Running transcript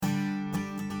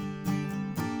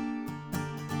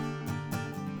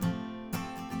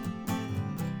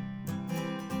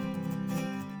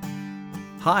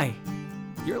Hi,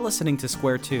 you're listening to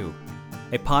Square 2,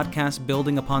 a podcast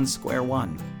building upon Square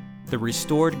 1, the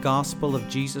restored gospel of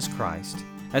Jesus Christ,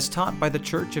 as taught by the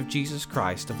Church of Jesus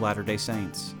Christ of Latter-day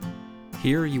Saints.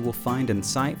 Here you will find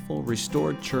insightful,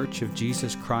 restored Church of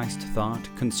Jesus Christ thought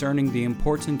concerning the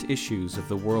important issues of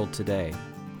the world today.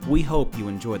 We hope you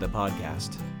enjoy the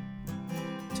podcast.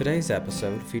 Today's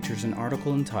episode features an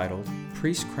article entitled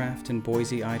Priestesscraft in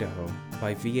Boise, Idaho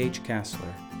by V.H.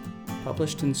 Kassler,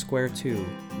 published in Square 2,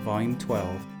 Volume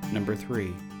 12, Number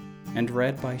 3, and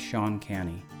read by Sean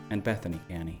Canny and Bethany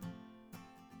Canny.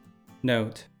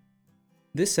 Note: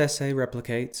 this essay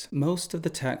replicates most of the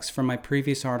text from my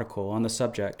previous article on the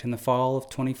subject in the fall of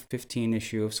 2015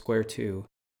 issue of Square 2,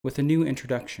 with a new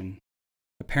introduction.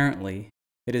 Apparently,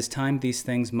 it is time these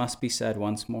things must be said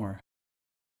once more.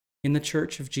 In the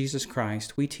Church of Jesus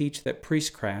Christ, we teach that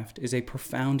priestesscraft is a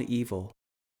profound evil,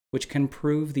 which can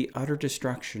prove the utter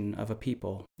destruction of a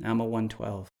people, Alma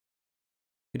 1:12.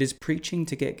 It is preaching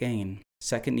to get gain,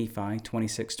 2 Nephi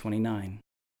 26:29.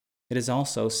 It is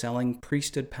also selling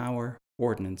priesthood power,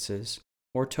 ordinances,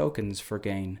 or tokens for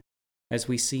gain, as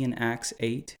we see in Acts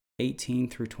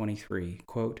 8:18-23,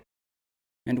 quote,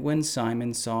 "And when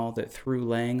Simon saw that through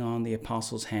laying on the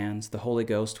apostles' hands the Holy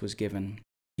Ghost was given,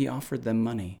 he offered them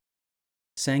money,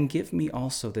 saying, Give me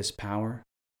also this power,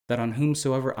 that on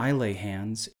whomsoever I lay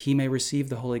hands, he may receive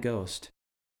the Holy Ghost.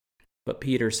 But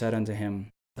Peter said unto him,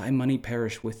 Thy money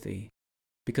perish with thee,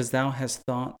 because thou hast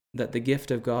thought that the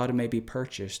gift of God may be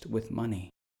purchased with money.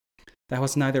 Thou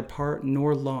hast neither part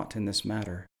nor lot in this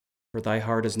matter, for thy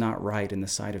heart is not right in the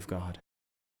sight of God.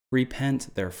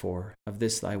 Repent, therefore, of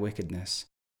this thy wickedness,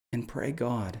 and pray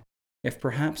God, if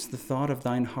perhaps the thought of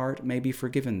thine heart may be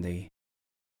forgiven thee.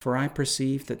 For I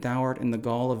perceive that thou art in the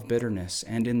gall of bitterness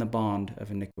and in the bond of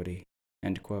iniquity."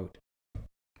 End quote.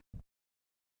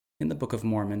 In the Book of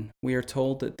Mormon, we are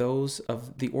told that those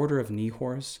of the order of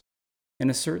Nehors in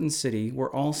a certain city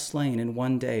were all slain in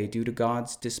one day due to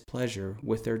God's displeasure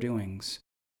with their doings,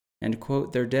 and,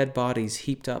 quote, "their dead bodies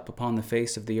heaped up upon the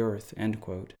face of the earth," end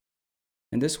quote.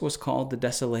 And this was called the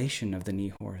desolation of the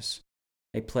Nehors,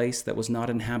 a place that was not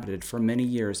inhabited for many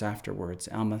years afterwards,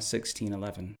 Alma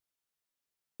 16:11.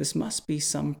 This must be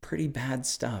some pretty bad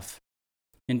stuff.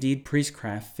 Indeed,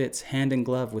 priestesscraft fits hand in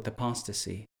glove with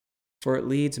apostasy, for it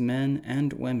leads men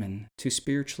and women to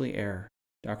spiritually err,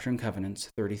 Doctrine and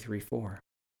Covenants 33:4.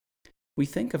 We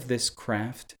think of this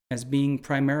craft as being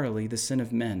primarily the sin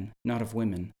of men, not of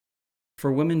women,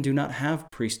 for women do not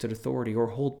have priesthood authority or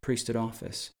hold priesthood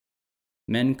office.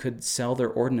 Men could sell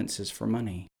their ordinances for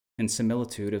money, in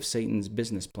similitude of Satan's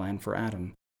business plan for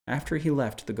Adam after he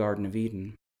left the Garden of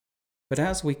Eden. But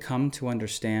as we come to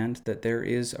understand that there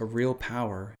is a real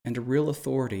power and a real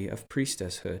authority of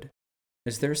priestesshood,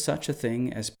 is there such a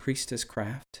thing as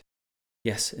priestesscraft?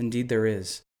 Yes, indeed there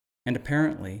is, and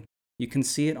apparently you can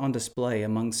see it on display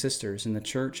among sisters in the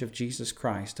Church of Jesus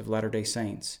Christ of Latter-day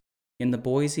Saints in the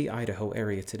Boise, Idaho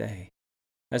area today,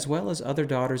 as well as other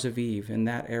daughters of Eve in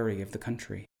that area of the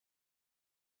country.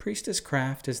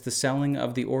 Priestesscraft is the selling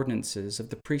of the ordinances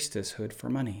of the priestesshood for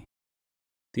money.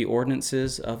 The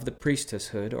ordinances of the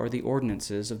priestesshood are the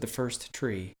ordinances of the first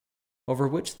tree, over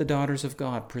which the daughters of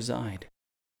God preside.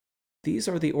 These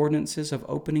are the ordinances of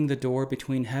opening the door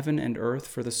between heaven and earth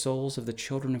for the souls of the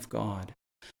children of God,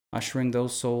 ushering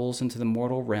those souls into the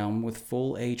mortal realm with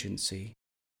full agency,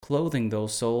 clothing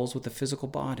those souls with a physical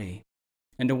body,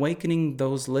 and awakening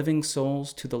those living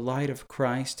souls to the light of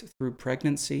Christ through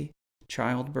pregnancy,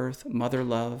 childbirth, mother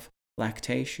love,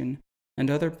 lactation, and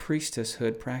other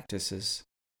priestesshood practices.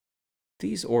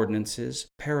 These ordinances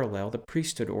parallel the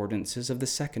priesthood ordinances of the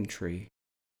second tree,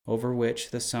 over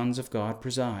which the sons of God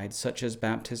preside, such as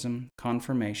baptism,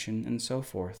 confirmation, and so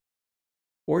forth.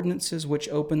 Ordinances which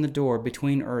open the door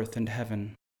between earth and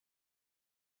heaven.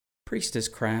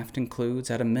 Priestesscraft includes,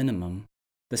 at a minimum,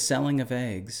 the selling of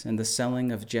eggs and the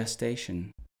selling of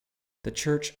gestation. The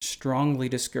Church strongly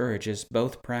discourages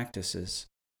both practices,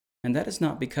 and that is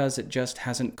not because it just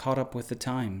hasn't caught up with the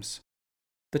times.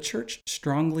 The Church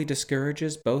strongly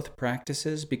discourages both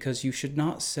practices because you should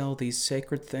not sell these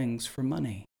sacred things for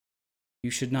money.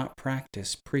 You should not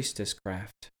practice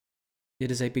priestesscraft. It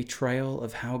is a betrayal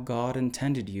of how God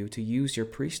intended you to use your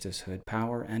priestesshood,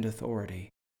 power, and authority.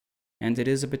 And it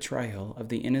is a betrayal of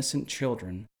the innocent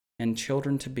children and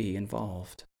children-to-be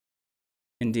involved.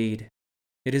 Indeed,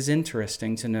 it is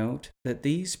interesting to note that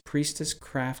these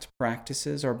priestesscraft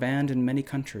practices are banned in many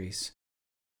countries.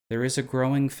 There is a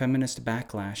growing feminist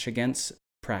backlash against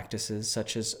practices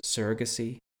such as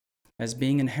surrogacy as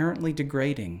being inherently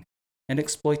degrading and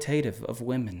exploitative of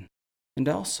women, and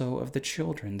also of the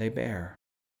children they bear.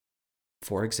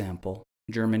 For example,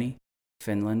 Germany,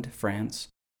 Finland, France,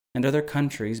 and other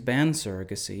countries ban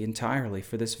surrogacy entirely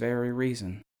for this very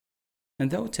reason. And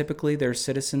though typically their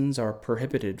citizens are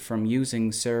prohibited from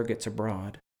using surrogates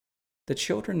abroad, the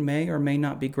children may or may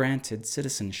not be granted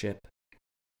citizenship.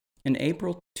 In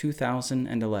April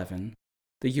 2011,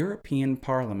 the European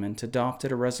Parliament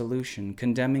adopted a resolution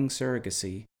condemning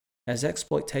surrogacy as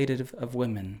exploitative of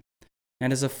women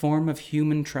and as a form of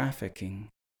human trafficking.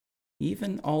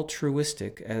 Even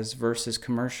altruistic as versus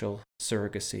commercial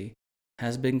surrogacy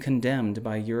has been condemned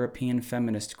by European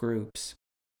feminist groups,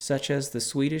 such as the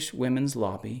Swedish Women's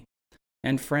Lobby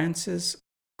and France's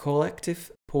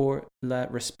Collectif pour le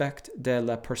respect de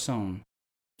la personne,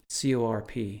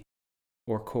 CORP,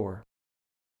 or CORE.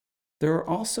 There are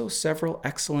also several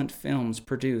excellent films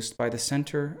produced by the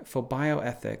Center for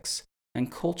Bioethics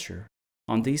and Culture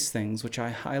on these things which I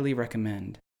highly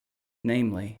recommend,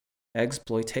 namely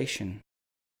Exploitation,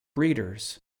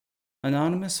 Breeders,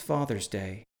 Anonymous Father's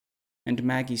Day, and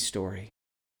Maggie's Story,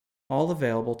 all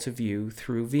available to view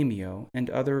through Vimeo and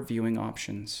other viewing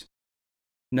options.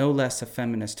 No less a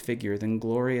feminist figure than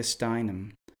Gloria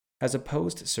Steinem has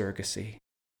opposed surrogacy.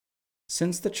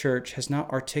 Since the Church has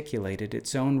not articulated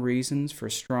its own reasons for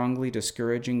strongly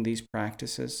discouraging these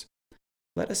practices,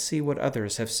 let us see what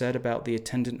others have said about the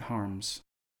attendant harms.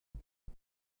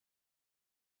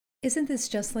 Isn't this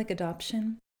just like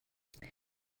adoption?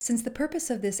 Since the purpose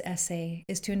of this essay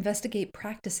is to investigate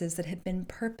practices that have been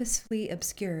purposefully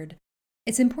obscured,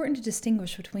 it's important to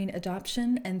distinguish between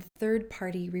adoption and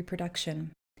third-party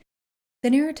reproduction.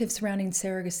 The narrative surrounding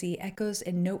surrogacy echoes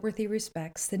in noteworthy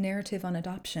respects the narrative on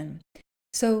adoption.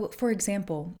 So, for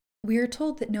example, we are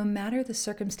told that no matter the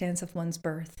circumstance of one's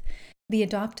birth, the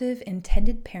adoptive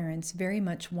intended parents very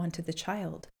much wanted the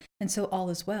child, and so all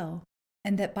is well,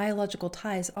 and that biological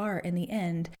ties are, in the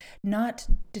end, not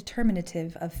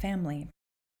determinative of family.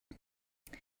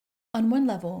 On one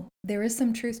level, there is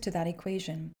some truth to that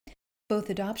equation. Both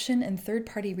adoption and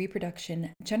third-party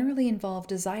reproduction generally involve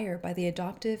desire by the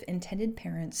adoptive intended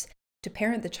parents to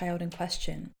parent the child in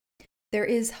question. There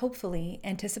is, hopefully,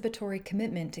 anticipatory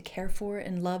commitment to care for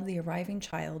and love the arriving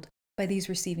child by these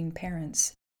receiving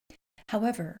parents.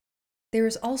 However, there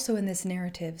is also in this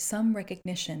narrative some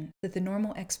recognition that the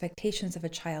normal expectations of a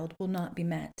child will not be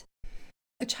met.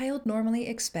 A child normally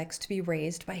expects to be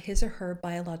raised by his or her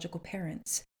biological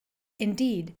parents.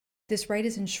 Indeed, this right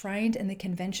is enshrined in the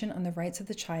Convention on the Rights of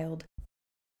the Child,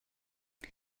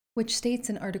 which states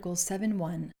in Article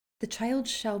 7.1, "The child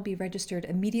shall be registered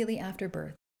immediately after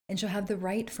birth and shall have the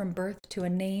right from birth to a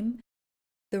name,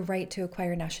 the right to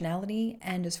acquire nationality,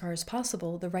 and, as far as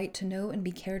possible, the right to know and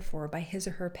be cared for by his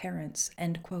or her parents."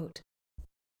 End quote.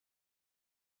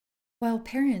 While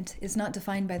parent is not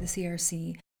defined by the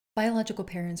CRC, biological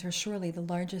parents are surely the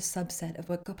largest subset of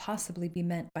what could possibly be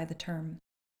meant by the term.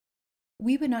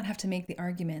 We would not have to make the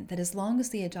argument that as long as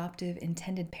the adoptive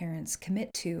intended parents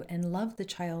commit to and love the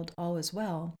child, all is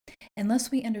well,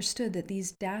 unless we understood that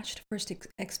these dashed first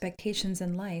expectations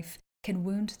in life can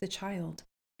wound the child.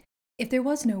 If there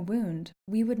was no wound,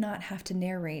 we would not have to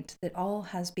narrate that all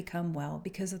has become well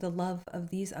because of the love of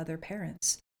these other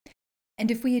parents. And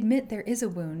if we admit there is a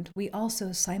wound, we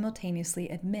also simultaneously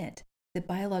admit that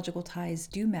biological ties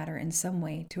do matter in some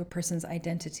way to a person's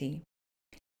identity.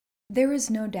 There is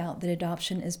no doubt that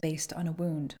adoption is based on a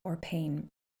wound or pain.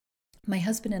 My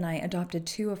husband and I adopted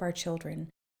 2 of our children,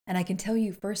 and I can tell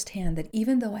you firsthand that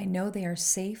even though I know they are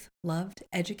safe, loved,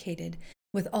 educated,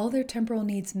 with all their temporal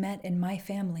needs met in my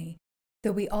family,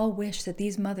 though we all wish that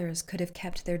these mothers could have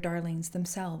kept their darlings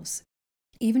themselves,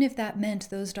 even if that meant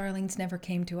those darlings never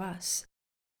came to us.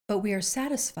 But we are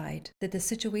satisfied that the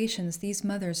situations these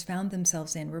mothers found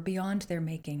themselves in were beyond their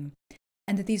making,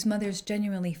 and that these mothers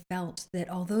genuinely felt that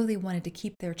although they wanted to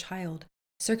keep their child,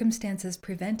 circumstances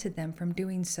prevented them from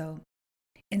doing so.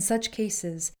 In such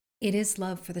cases, it is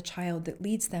love for the child that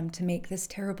leads them to make this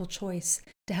terrible choice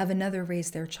to have another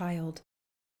raise their child.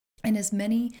 And as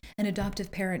many an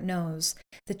adoptive parent knows,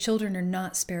 the children are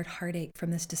not spared heartache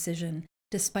from this decision,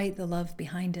 despite the love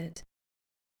behind it.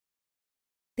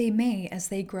 They may, as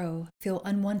they grow, feel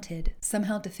unwanted,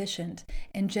 somehow deficient,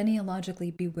 and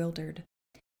genealogically bewildered.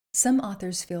 Some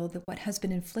authors feel that what has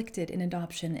been inflicted in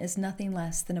adoption is nothing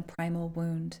less than a primal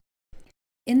wound.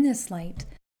 In this light,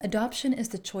 adoption is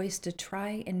the choice to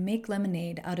try and make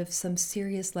lemonade out of some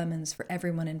serious lemons for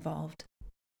everyone involved.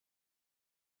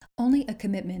 Only a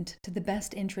commitment to the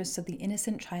best interests of the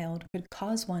innocent child could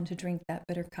cause one to drink that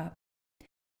bitter cup.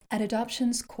 At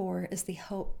adoption's core is the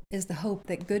hope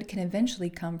that good can eventually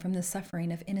come from the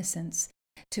suffering of innocence,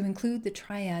 to include the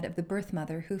triad of the birth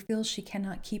mother who feels she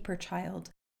cannot keep her child,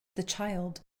 the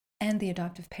child, and the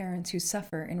adoptive parents who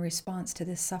suffer in response to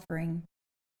this suffering.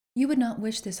 You would not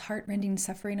wish this heart-rending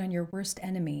suffering on your worst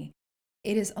enemy.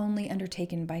 It is only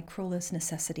undertaken by cruelest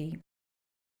necessity.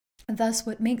 Thus,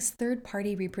 what makes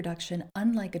third-party reproduction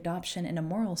unlike adoption in a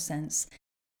moral sense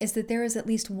is that there is at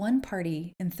least one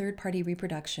party in third-party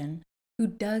reproduction who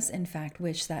does in fact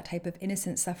wish that type of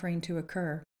innocent suffering to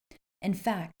occur. In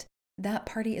fact, that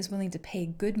party is willing to pay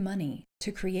good money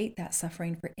to create that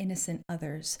suffering for innocent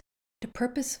others, to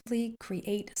purposefully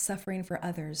create suffering for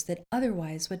others that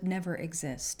otherwise would never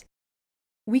exist.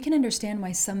 We can understand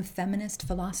why some feminist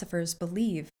philosophers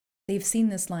believe they've seen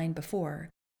this line before,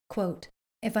 quote,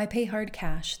 "If I pay hard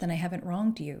cash, then I haven't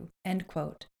wronged you," end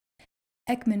quote.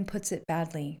 Ekman puts it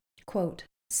badly, quote,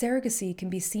 "Surrogacy can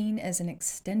be seen as an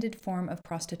extended form of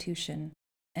prostitution,"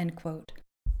 end quote.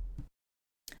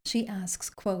 She asks,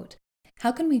 quote,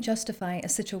 "How can we justify a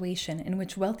situation in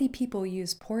which wealthy people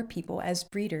use poor people as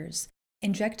breeders,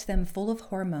 inject them full of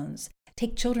hormones,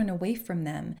 take children away from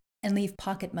them, and leave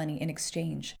pocket money in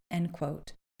exchange," end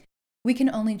quote. We can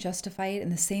only justify it in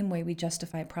the same way we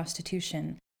justify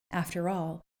prostitution. After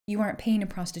all, you aren't paying a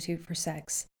prostitute for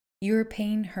sex. You are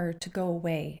paying her to go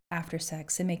away after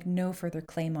sex and make no further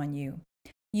claim on you.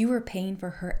 You are paying for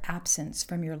her absence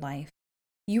from your life.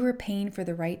 You are paying for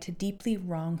the right to deeply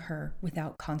wrong her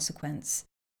without consequence.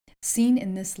 Seen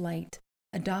in this light,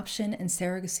 adoption and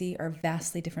surrogacy are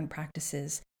vastly different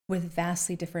practices with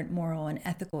vastly different moral and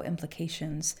ethical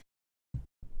implications.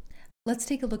 Let's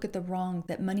take a look at the wrong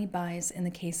that money buys in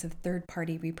the case of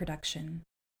third-party reproduction.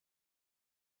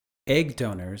 Egg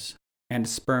donors and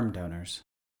sperm donors.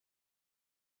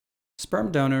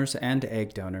 Sperm donors and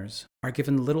egg donors are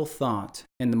given little thought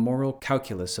in the moral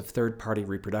calculus of third-party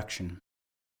reproduction.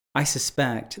 I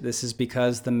suspect this is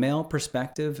because the male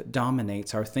perspective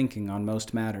dominates our thinking on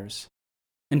most matters,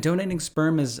 and donating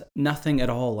sperm is nothing at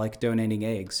all like donating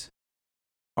eggs.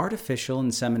 Artificial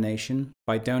insemination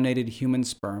by donated human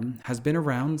sperm has been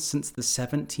around since the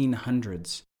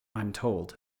 1700s, I'm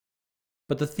told.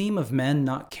 But the theme of men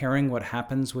not caring what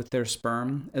happens with their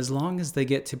sperm as long as they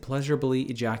get to pleasurably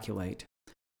ejaculate,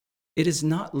 it is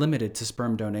not limited to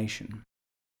sperm donation.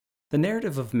 The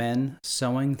narrative of men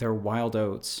sowing their wild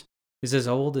oats is as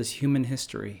old as human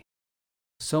history.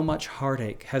 So much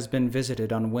heartache has been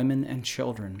visited on women and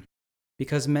children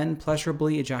because men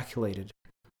pleasurably ejaculated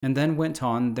and then went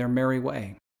on their merry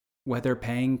way, whether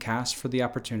paying cash for the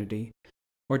opportunity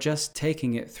or just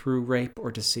taking it through rape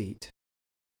or deceit.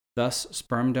 Thus,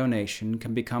 sperm donation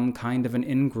can become kind of an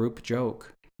in-group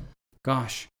joke.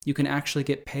 Gosh, you can actually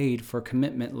get paid for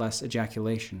commitment-less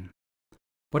ejaculation.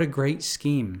 What a great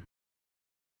scheme.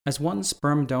 As one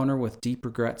sperm donor with deep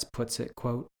regrets puts it,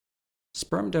 quote,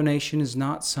 "Sperm donation is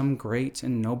not some great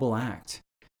and noble act.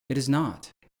 It is not.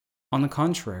 On the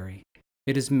contrary,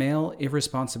 it is male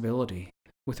irresponsibility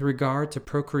with regard to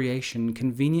procreation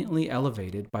conveniently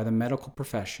elevated by the medical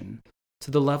profession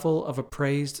to the level of a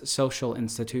praised social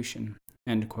institution,"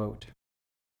 end quote.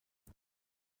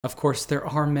 Of course, there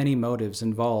are many motives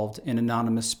involved in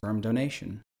anonymous sperm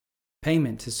donation.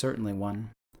 Payment is certainly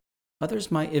one.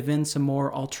 Others might evince a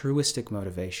more altruistic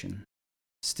motivation.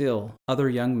 Still, other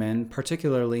young men,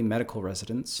 particularly medical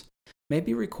residents, may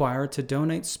be required to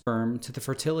donate sperm to the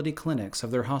fertility clinics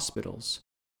of their hospitals,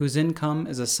 whose income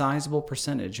is a sizable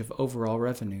percentage of overall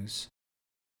revenues.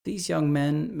 These young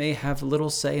men may have little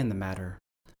say in the matter.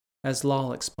 As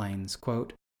Lal explains,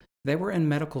 quote, "They were in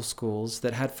medical schools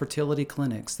that had fertility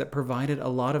clinics that provided a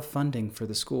lot of funding for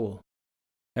the school.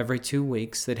 Every 2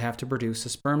 weeks, they'd have to produce a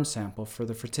sperm sample for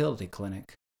the fertility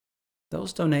clinic.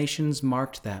 Those donations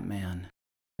marked that man,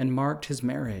 and marked his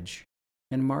marriage,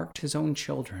 and marked his own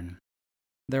children.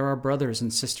 There are brothers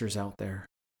and sisters out there,"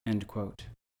 end quote.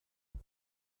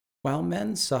 While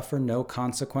men suffer no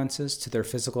consequences to their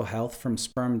physical health from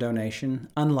sperm donation,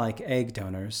 unlike egg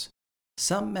donors,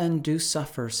 some men do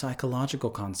suffer psychological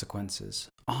consequences,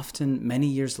 often many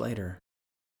years later.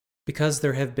 Because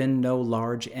there have been no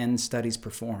large N studies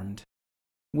performed,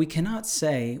 we cannot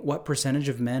say what percentage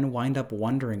of men wind up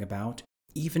wondering about,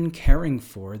 even caring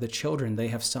for, the children they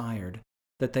have sired,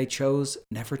 that they chose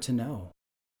never to know.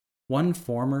 One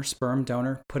former sperm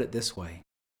donor put it this way,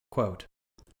 quote,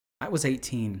 "I was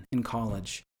 18, in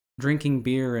college, drinking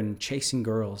beer and chasing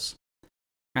girls.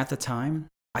 At the time,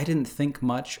 I didn't think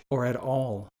much or at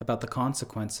all about the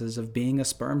consequences of being a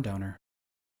sperm donor.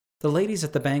 The ladies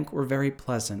at the bank were very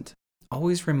pleasant,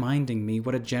 always reminding me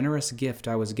what a generous gift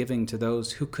I was giving to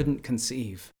those who couldn't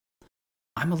conceive.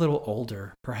 I'm a little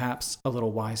older, perhaps a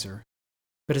little wiser,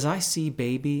 but as I see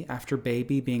baby after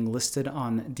baby being listed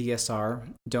on DSR,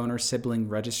 Donor Sibling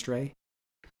Registry,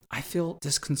 I feel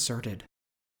disconcerted.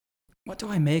 What do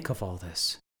I make of all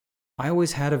this? I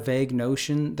always had a vague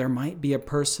notion there might be a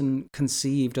person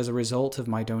conceived as a result of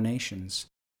my donations.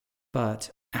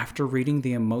 But after reading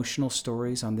the emotional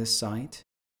stories on this site,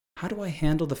 how do I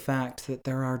handle the fact that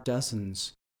there are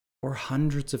dozens or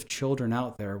hundreds of children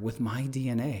out there with my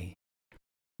DNA?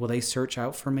 Will they search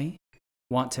out for me?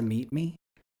 Want to meet me?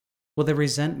 Will they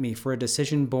resent me for a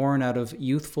decision born out of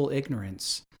youthful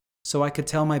ignorance, so I could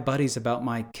tell my buddies about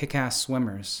my kick-ass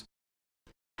swimmers?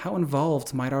 How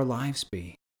involved might our lives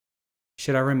be?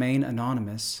 Should I remain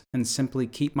anonymous and simply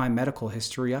keep my medical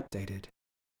history updated?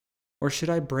 Or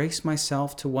should I brace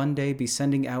myself to one day be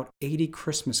sending out 80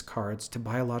 Christmas cards to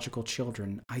biological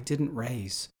children I didn't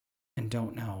raise and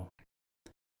don't know?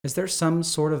 Is there some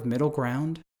sort of middle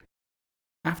ground?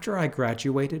 After I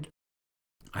graduated,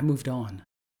 I moved on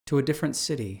to a different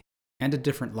city and a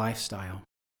different lifestyle.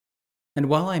 And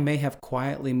while I may have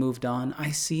quietly moved on,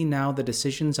 I see now the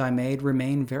decisions I made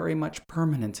remain very much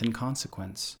permanent in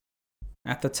consequence.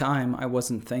 At the time, I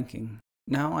wasn't thinking.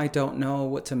 Now I don't know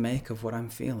what to make of what I'm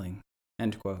feeling.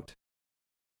 End quote.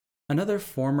 Another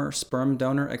former sperm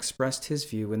donor expressed his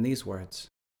view in these words,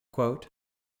 quote,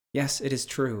 "Yes, it is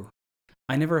true.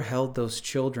 I never held those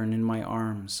children in my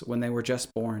arms when they were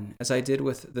just born, as I did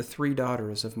with the 3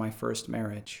 daughters of my first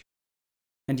marriage.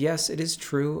 And yes, it is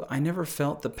true, I never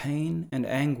felt the pain and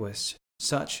anguish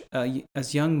such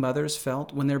as young mothers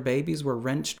felt when their babies were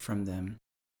wrenched from them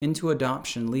into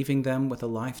adoption, leaving them with a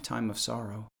lifetime of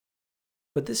sorrow.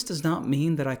 But this does not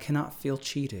mean that I cannot feel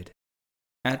cheated,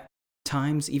 at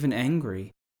times even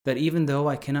angry, that even though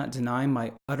I cannot deny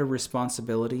my utter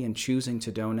responsibility in choosing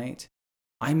to donate,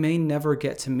 I may never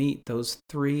get to meet those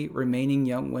 3 remaining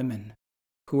young women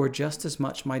who are just as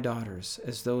much my daughters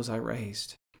as those I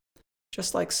raised.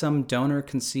 Just like some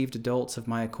donor-conceived adults of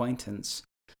my acquaintance,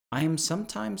 I am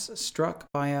sometimes struck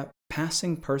by a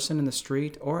passing person in the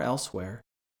street or elsewhere,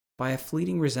 by a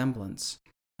fleeting resemblance,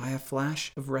 by a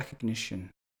flash of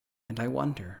recognition, and I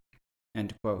wonder."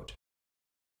 End quote.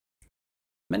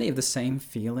 Many of the same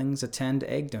feelings attend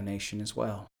egg donation as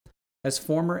well. As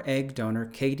former egg donor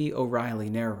Katie O'Reilly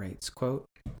narrates, quote,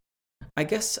 "I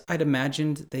guess I'd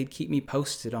imagined they'd keep me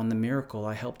posted on the miracle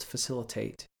I helped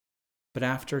facilitate. But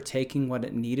after taking what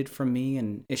it needed from me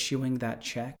and issuing that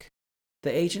check, the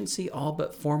agency all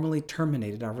but formally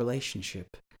terminated our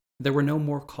relationship. There were no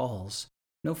more calls,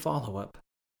 no follow-up,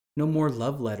 no more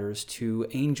love letters to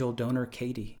angel donor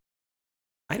Katie.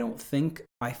 I don't think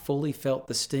I fully felt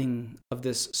the sting of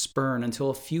this spurn until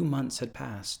a few months had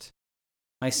passed.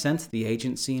 I sent the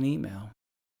agency an email,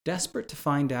 desperate to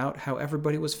find out how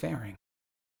everybody was faring.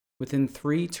 Within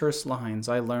 3 terse lines,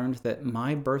 I learned that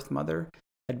my birth mother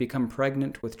had become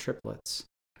pregnant with triplets,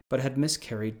 but had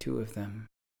miscarried 2 of them.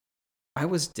 I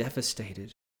was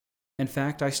devastated. In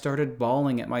fact, I started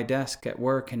bawling at my desk at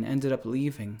work and ended up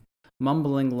leaving,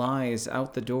 mumbling lies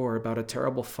out the door about a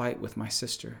terrible fight with my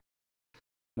sister.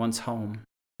 Once home,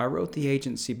 I wrote the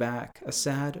agency back a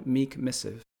sad, meek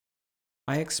missive.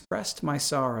 I expressed my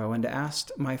sorrow and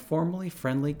asked my formerly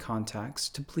friendly contacts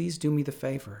to please do me the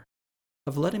favor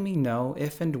of letting me know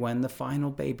if and when the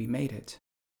final baby made it.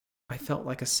 I felt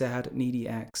like a sad, needy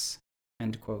ex."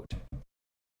 End quote.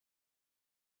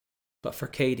 But for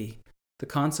Katie, the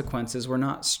consequences were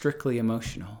not strictly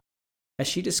emotional. As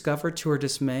she discovered to her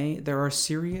dismay, there are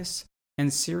serious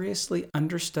and seriously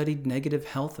understudied negative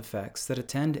health effects that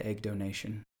attend egg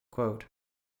donation. Quote,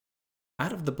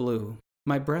 "Out of the blue,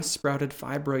 my breast sprouted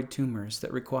fibroid tumors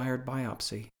that required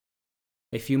biopsy.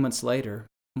 A few months later,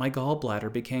 my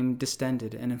gallbladder became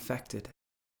distended and infected.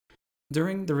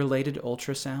 During the related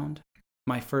ultrasound,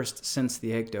 my first since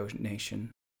the egg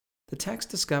donation, the techs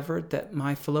discovered that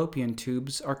my fallopian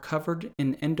tubes are covered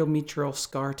in endometrial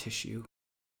scar tissue.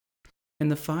 In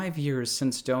the 5 years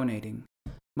since donating,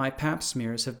 my pap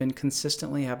smears have been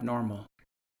consistently abnormal,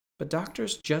 but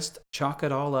doctors just chalk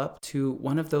it all up to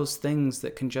one of those things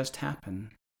that can just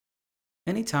happen.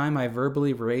 Anytime I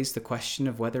verbally raise the question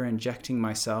of whether injecting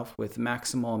myself with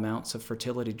maximal amounts of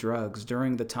fertility drugs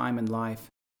during the time in life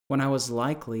when I was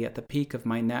likely at the peak of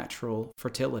my natural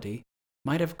fertility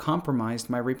might have compromised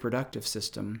my reproductive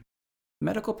system,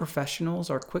 medical professionals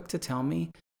are quick to tell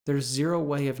me there's zero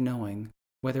way of knowing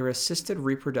whether assisted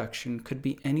reproduction could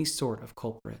be any sort of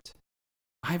culprit.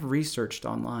 I've researched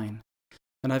online,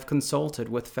 and I've consulted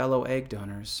with fellow egg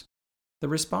donors. The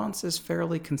response is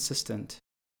fairly consistent.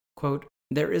 Quote,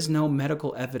 there is no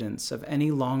medical evidence of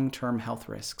any long-term health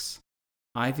risks.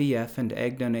 IVF and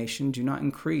egg donation do not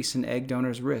increase an egg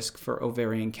donor's risk for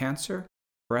ovarian cancer,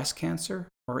 breast cancer,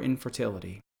 or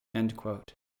infertility. End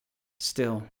quote.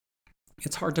 Still,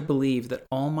 it's hard to believe that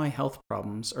all my health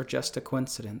problems are just a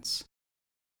coincidence.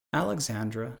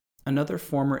 Alexandra, another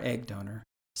former egg donor,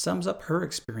 sums up her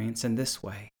experience in this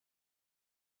way.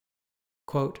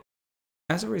 Quote,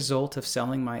 "As a result of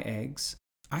selling my eggs,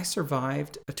 I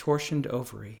survived a torsioned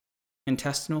ovary,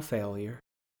 intestinal failure,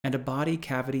 and a body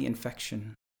cavity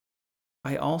infection.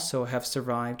 I also have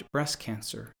survived breast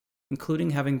cancer,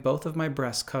 including having both of my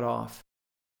breasts cut off,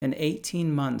 and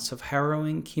 18 months of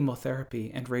harrowing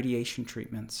chemotherapy and radiation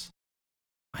treatments.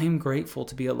 I am grateful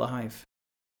to be alive,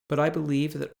 but I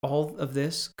believe that all of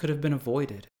this could have been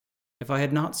avoided if I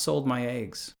had not sold my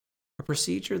eggs, a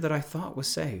procedure that I thought was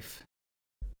safe.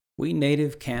 We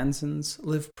native Kansans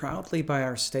live proudly by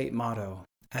our state motto,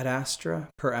 ad astra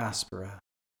per aspera.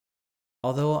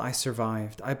 Although I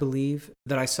survived, I believe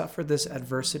that I suffered this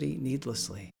adversity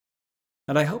needlessly,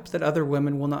 and I hope that other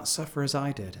women will not suffer as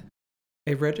I did.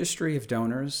 A registry of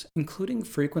donors, including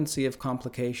frequency of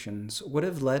complications, would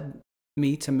have led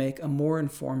me to make a more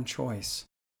informed choice.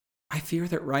 I fear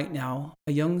that right now,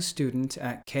 a young student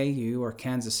at KU or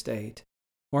Kansas State,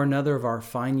 or another of our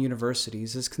fine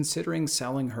universities, is considering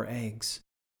selling her eggs.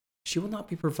 She will not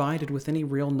be provided with any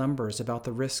real numbers about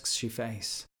the risks she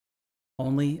faces.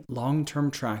 Only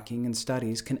long-term tracking and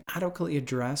studies can adequately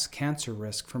address cancer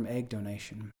risk from egg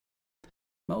donation.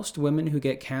 Most women who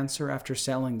get cancer after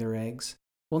selling their eggs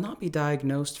will not be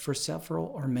diagnosed for several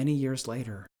or many years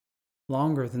later,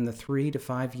 longer than the 3 to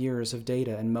 5 years of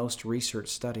data in most research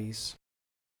studies.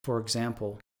 For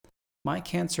example, my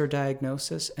cancer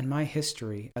diagnosis and my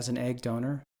history as an egg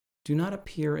donor do not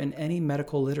appear in any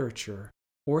medical literature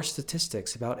or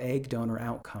statistics about egg donor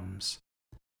outcomes.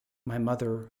 My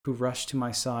mother, who rushed to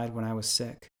my side when I was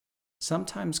sick,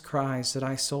 sometimes cries that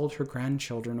I sold her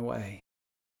grandchildren away.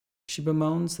 She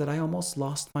bemoans that I almost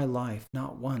lost my life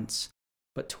not once,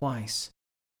 but twice,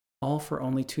 all for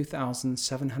only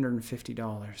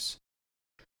 $2,750.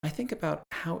 I think about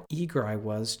how eager I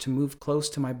was to move close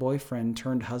to my boyfriend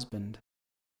turned husband,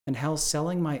 and how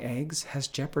selling my eggs has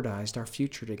jeopardized our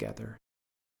future together,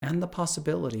 and the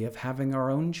possibility of having our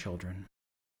own children.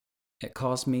 It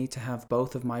caused me to have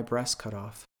both of my breasts cut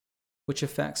off, which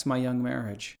affects my young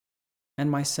marriage, and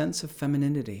my sense of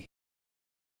femininity.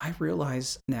 I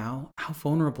realize now how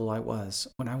vulnerable I was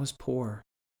when I was poor,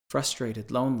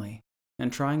 frustrated, lonely,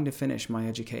 and trying to finish my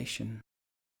education.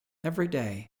 Every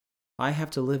day, I have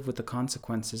to live with the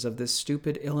consequences of this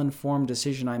stupid, ill-informed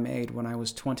decision I made when I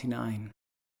was 29.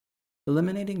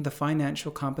 Eliminating the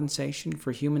financial compensation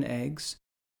for human eggs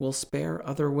will spare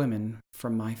other women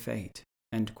from my fate."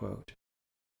 End quote.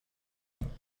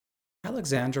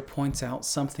 Alexandra points out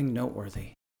something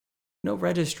noteworthy. No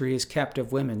registry is kept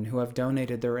of women who have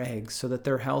donated their eggs so that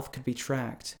their health could be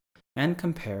tracked and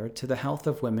compared to the health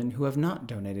of women who have not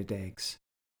donated eggs.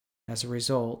 As a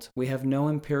result, we have no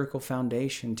empirical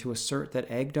foundation to assert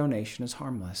that egg donation is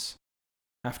harmless.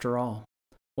 After all,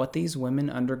 what these women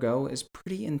undergo is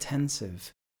pretty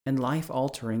intensive and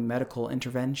life-altering medical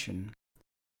intervention.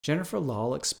 Jennifer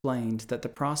Lahl explained that the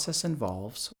process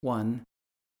involves 1.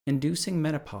 Inducing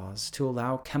menopause to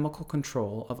allow chemical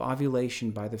control of ovulation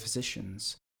by the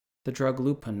physicians. The drug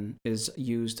lupin is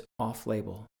used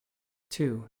off-label.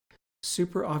 2.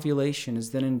 Superovulation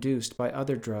is then induced by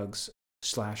other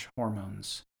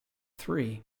drugs/hormones.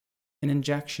 3. An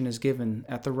injection is given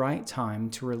at the right time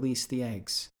to release the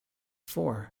eggs.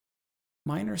 4.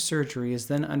 Minor surgery is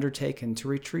then undertaken to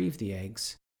retrieve the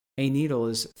eggs. A needle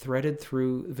is threaded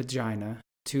through the vagina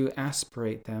to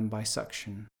aspirate them by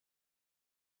suction.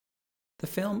 The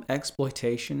film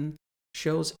Exploitation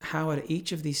shows how at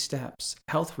each of these steps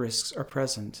health risks are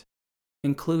present,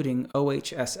 including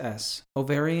OHSS,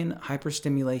 ovarian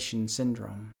hyperstimulation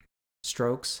syndrome,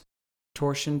 strokes,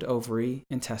 torsioned ovary,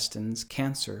 intestines,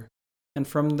 cancer, and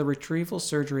from the retrieval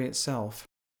surgery itself,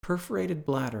 perforated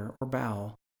bladder or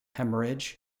bowel,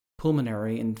 hemorrhage,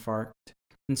 pulmonary infarct,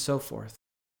 and so forth.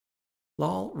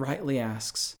 Lahl rightly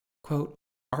asks, quote,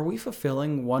 "Are we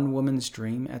fulfilling one woman's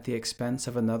dream at the expense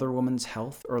of another woman's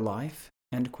health or life?"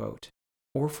 End quote,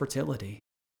 or fertility.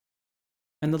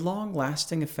 And the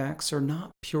long-lasting effects are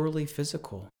not purely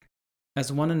physical.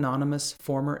 As one anonymous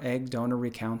former egg donor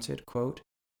recounted, quote,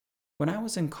 "When I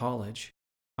was in college,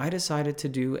 I decided to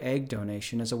do egg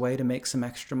donation as a way to make some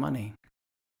extra money.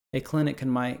 A clinic in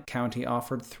my county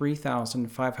offered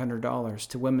 $3,500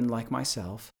 to women like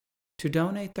myself to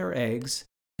donate their eggs,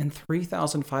 and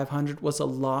 $3,500 was a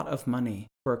lot of money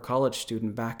for a college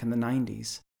student back in the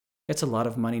 90s. It's a lot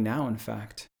of money now, in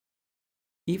fact.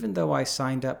 Even though I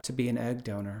signed up to be an egg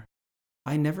donor,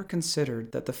 I never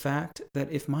considered that the fact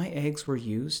that if my eggs were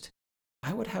used,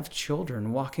 I would have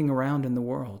children walking around in the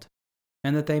world,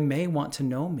 and that they may want to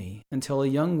know me until a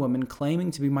young woman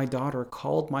claiming to be my daughter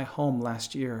called my home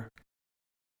last year.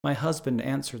 My husband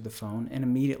answered the phone and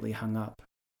immediately hung up.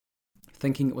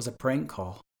 thinking it was a prank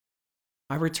call.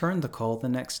 I returned the call the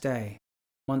next day,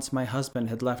 once my husband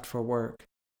had left for work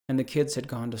and the kids had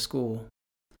gone to school.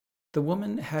 The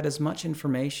woman had as much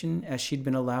information as she'd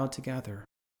been allowed to gather,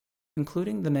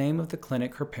 including the name of the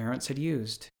clinic her parents had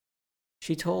used.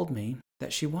 She told me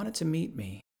that she wanted to meet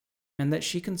me and that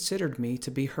she considered me to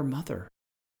be her mother.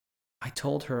 I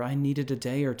told her I needed a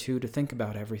day or two to think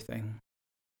about everything.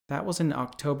 That was in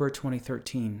October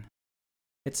 2013.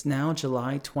 It's now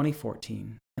July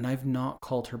 2014, and I've not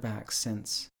called her back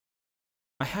since.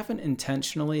 I haven't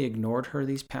intentionally ignored her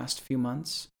these past few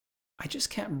months. I just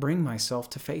can't bring myself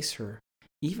to face her,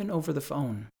 even over the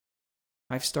phone.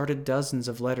 I've started dozens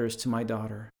of letters to my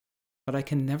daughter, but I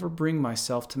can never bring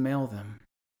myself to mail them.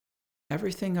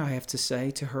 Everything I have to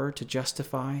say to her to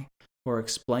justify or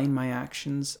explain my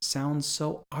actions sounds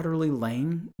so utterly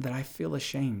lame that I feel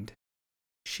ashamed.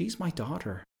 She's my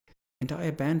daughter, and I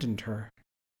abandoned her.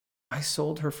 I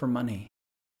sold her for money,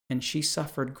 and she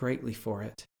suffered greatly for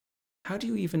it. How do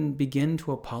you even begin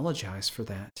to apologize for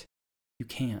that? You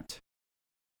can't.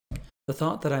 The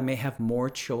thought that I may have more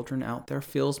children out there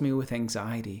fills me with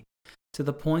anxiety, to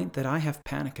the point that I have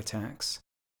panic attacks.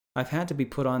 I've had to be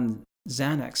put on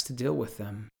Xanax to deal with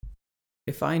them.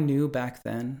 If I knew back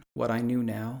then what I knew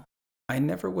now, I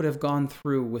never would have gone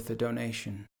through with the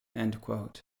donation." End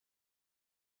quote.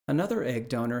 Another egg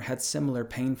donor had similar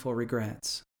painful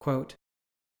regrets. Quote,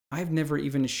 "I've never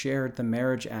even shared the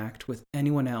marriage act with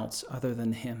anyone else other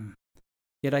than him.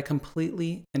 Yet I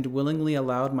completely and willingly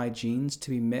allowed my genes to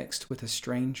be mixed with a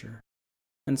stranger,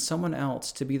 and someone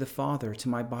else to be the father to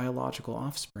my biological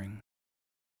offspring.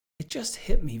 It just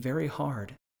hit me very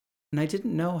hard, and I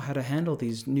didn't know how to handle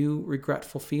these new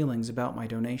regretful feelings about my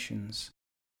donations.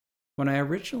 When I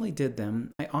originally did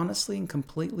them, I honestly and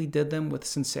completely did them with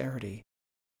sincerity,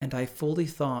 and I fully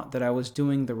thought that I was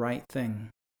doing the right thing.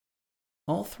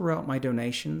 All throughout my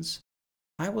donations,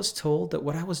 I was told that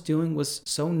what I was doing was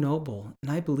so noble,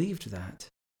 and I believed that.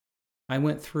 I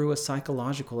went through a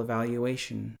psychological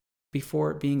evaluation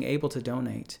before being able to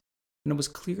donate, and was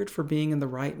cleared for being in the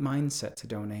right mindset to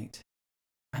donate.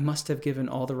 I must have given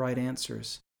all the right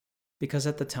answers, because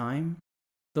at the time,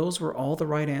 those were all the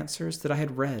right answers that I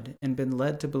had read and been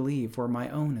led to believe were my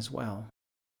own as well.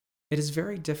 It is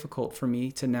very difficult for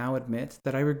me to now admit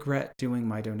that I regret doing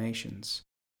my donations.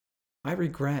 I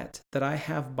regret that I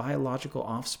have biological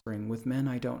offspring with men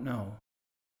I don't know,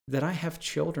 that I have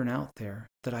children out there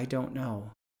that I don't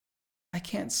know. I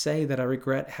can't say that I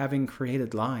regret having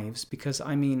created lives because,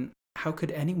 how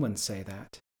could anyone say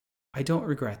that? I don't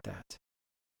regret that,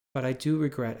 but I do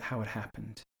regret how it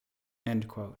happened." End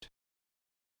quote.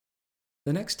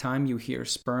 The next time you hear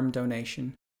sperm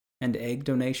donation and egg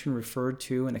donation referred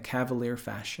to in a cavalier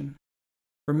fashion,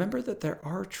 remember that there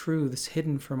are truths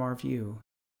hidden from our view.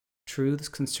 Truths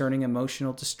concerning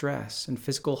emotional distress and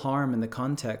physical harm in the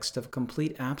context of a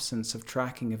complete absence of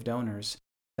tracking of donors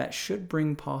that should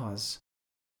bring pause.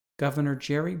 Governor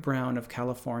Jerry Brown of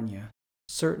California,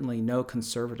 certainly no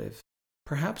conservative,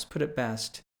 perhaps put it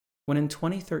best when in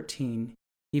 2013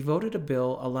 he voted a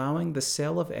bill allowing the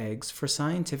sale of eggs for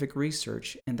scientific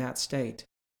research in that state.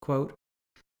 Quote,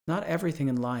 "Not everything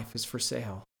in life is for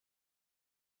sale.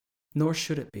 Nor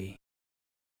should it be.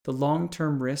 The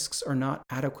long-term risks are not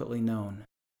adequately known.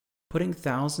 Putting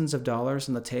thousands of dollars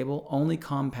on the table only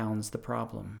compounds the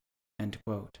problem." End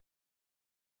quote.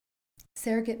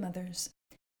 Surrogate mothers.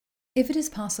 If it is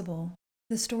possible,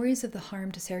 the stories of the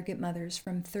harm to surrogate mothers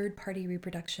from third-party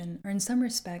reproduction are in some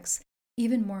respects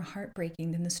even more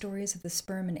heartbreaking than the stories of the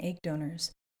sperm and egg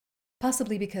donors,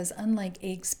 possibly because, unlike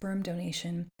egg-sperm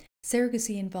donation,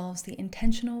 surrogacy involves the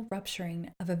intentional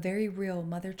rupturing of a very real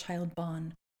mother-child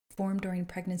bond formed during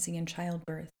pregnancy and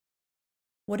childbirth.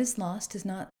 What is lost is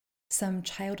not some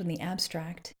child in the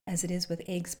abstract, as it is with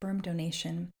egg-sperm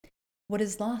donation. What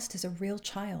is lost is a real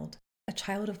child, a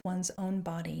child of one's own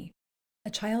body, a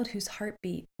child whose heart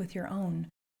beat with your own,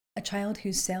 a child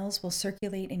whose cells will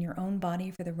circulate in your own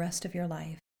body for the rest of your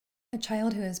life, a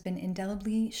child who has been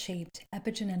indelibly shaped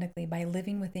epigenetically by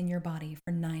living within your body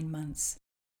for 9 months.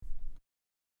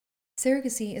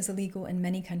 Surrogacy is illegal in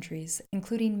many countries,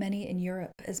 including many in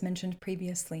Europe, as mentioned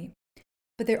previously.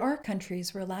 But there are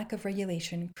countries where lack of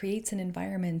regulation creates an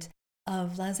environment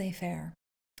of laissez-faire.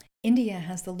 India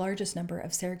has the largest number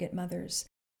of surrogate mothers,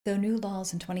 though new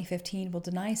laws in 2015 will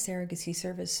deny surrogacy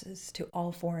services to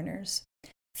all foreigners,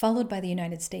 followed by the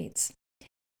United States.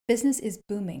 Business is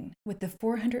booming, with the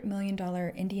 $400 million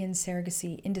Indian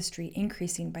surrogacy industry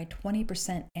increasing by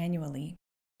 20% annually.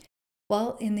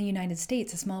 While in the United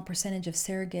States a small percentage of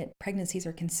surrogate pregnancies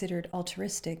are considered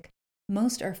altruistic,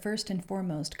 most are first and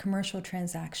foremost commercial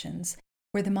transactions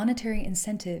where the monetary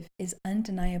incentive is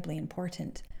undeniably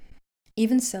important.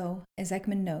 Even so, as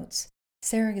Ekman notes,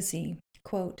 surrogacy,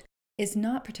 quote, is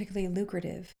not particularly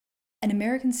lucrative. An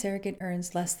American surrogate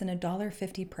earns less than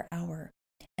 $1.50 per hour,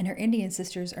 and her Indian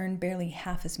sisters earn barely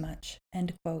half as much,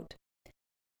 end quote.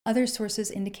 Other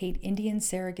sources indicate Indian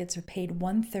surrogates are paid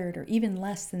 1/3 or even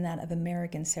less than that of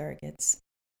American surrogates.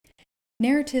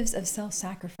 Narratives of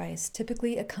self-sacrifice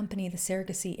typically accompany the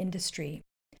surrogacy industry.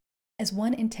 As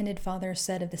one intended father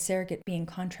said of the surrogate being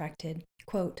contracted,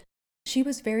 quote, "She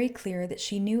was very clear that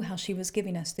she knew how she was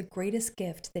giving us the greatest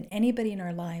gift that anybody in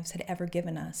our lives had ever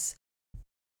given us.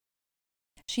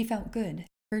 She felt good,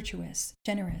 virtuous,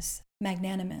 generous,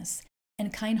 magnanimous,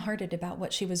 and kind-hearted about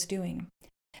what she was doing.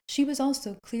 She was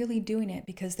also clearly doing it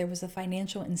because there was a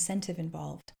financial incentive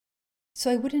involved.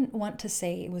 So I wouldn't want to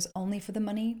say it was only for the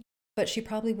money, but she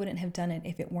probably wouldn't have done it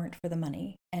if it weren't for the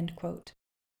money," end quote.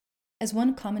 As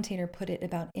one commentator put it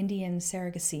about Indian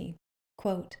surrogacy,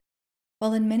 quote,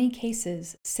 "While in many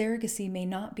cases surrogacy may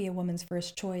not be a woman's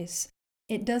first choice,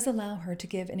 it does allow her to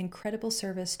give an incredible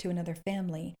service to another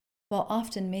family, while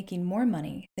often making more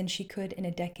money than she could in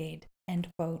a decade," end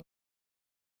quote.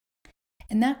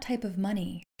 And that type of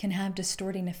money can have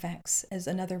distorting effects, as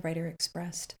another writer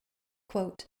expressed.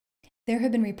 Quote, "There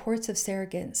have been reports of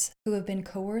surrogates who have been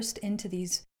coerced into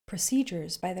these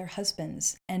procedures by their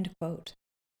husbands," end quote.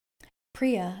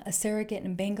 Priya, a surrogate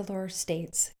in Bangalore,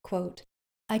 states, quote,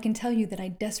 "I can tell you that I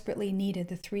desperately needed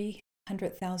the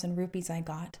 300,000 rupees I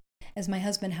got, as my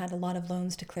husband had a lot of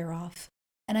loans to clear off,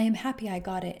 and I am happy I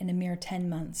got it in a mere 10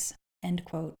 months, end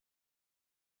quote.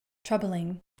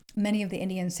 Troubling, many of the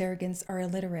Indian surrogates are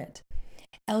illiterate.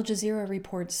 Al Jazeera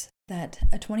reports that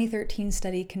a 2013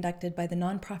 study conducted by the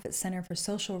nonprofit Center for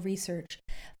Social Research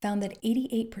found that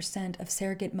 88% of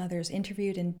surrogate mothers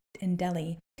interviewed in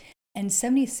Delhi and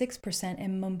 76%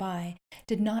 in Mumbai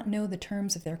did not know the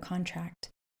terms of their contract.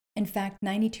 In fact,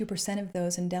 92% of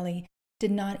those in Delhi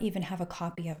did not even have a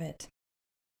copy of it.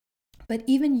 But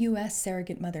even U.S.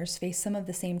 surrogate mothers face some of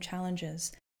the same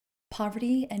challenges.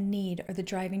 Poverty and need are the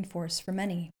driving force for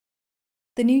many.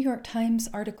 The New York Times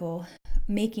article,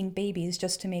 "Making Babies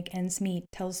Just to Make Ends Meet,"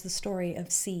 tells the story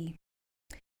of C.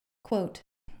 Quote,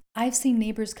 "I've seen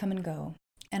neighbors come and go,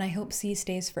 and I hope C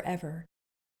stays forever.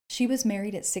 She was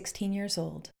married at 16 years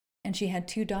old, and she had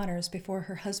 2 daughters before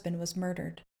her husband was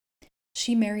murdered.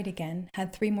 She married again,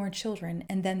 had 3 more children,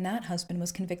 and then that husband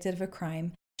was convicted of a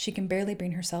crime she can barely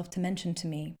bring herself to mention to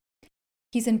me.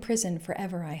 He's in prison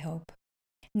forever, I hope.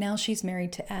 Now she's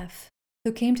married to F,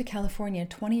 who came to California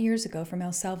 20 years ago from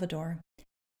El Salvador.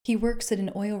 He works at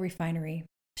an oil refinery.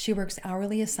 She works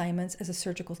hourly assignments as a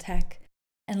surgical tech.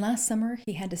 And last summer,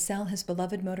 he had to sell his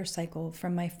beloved motorcycle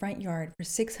from my front yard for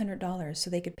 $600 so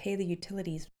they could pay the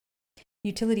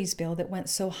utilities bill that went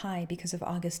so high because of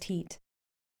August heat.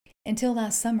 Until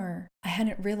last summer, I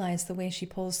hadn't realized the way she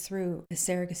pulls through is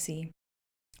surrogacy.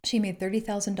 She made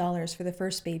 $30,000 for the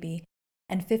first baby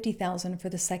and $50,000 for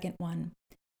the second one.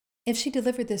 If she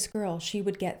delivered this girl, she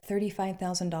would get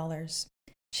 $35,000.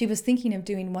 She was thinking of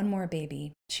doing one more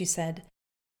baby. She said,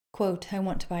 quote, I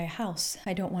want to buy a house.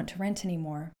 I don't want to rent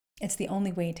anymore. It's the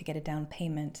only way to get a down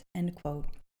payment, end quote.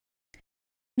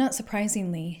 Not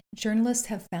surprisingly, journalists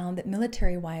have found that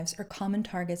military wives are common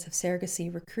targets of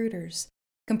surrogacy recruiters,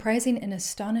 comprising an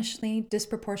astonishingly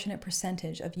disproportionate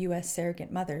percentage of U.S.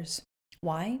 surrogate mothers.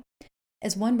 Why?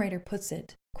 As one writer puts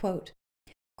it, quote,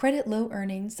 credit low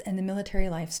earnings and the military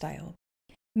lifestyle.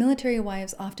 Military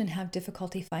wives often have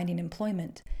difficulty finding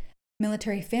employment.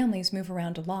 Military families move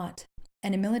around a lot,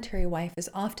 and a military wife is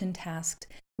often tasked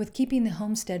with keeping the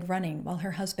homestead running while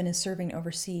her husband is serving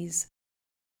overseas.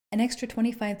 An extra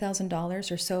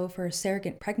 $25,000 or so for a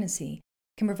surrogate pregnancy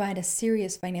can provide a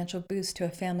serious financial boost to a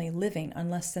family living on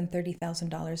less than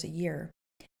 $30,000 a year,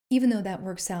 even though that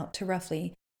works out to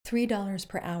roughly $3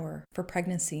 per hour for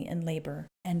pregnancy and labor,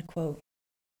 end quote.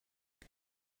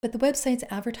 But the websites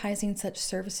advertising such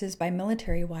services by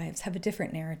military wives have a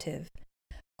different narrative.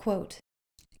 Quote,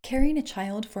 carrying a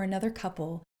child for another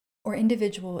couple or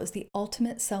individual is the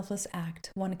ultimate selfless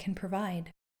act one can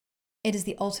provide. It is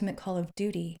the ultimate call of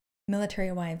duty,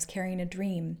 military wives carrying a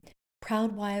dream.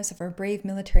 Proud wives of our brave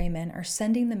military men are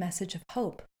sending the message of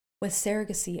hope with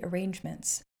surrogacy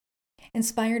arrangements.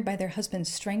 Inspired by their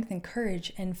husband's strength and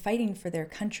courage in fighting for their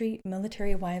country,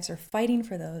 military wives are fighting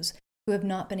for those who have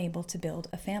not been able to build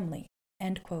a family,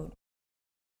 end quote.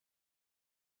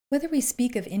 Whether we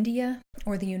speak of India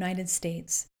or the United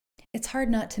States, it's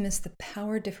hard not to miss the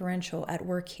power differential at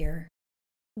work here.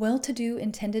 Well-to-do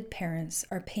intended parents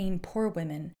are paying poor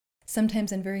women,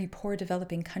 sometimes in very poor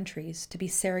developing countries, to be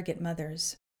surrogate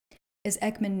mothers. As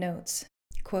Ekman notes,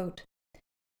 quote,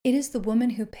 It is the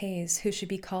woman who pays who should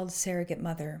be called surrogate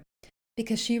mother,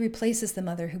 because she replaces the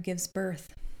mother who gives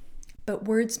birth. But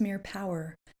words mere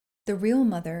power. The real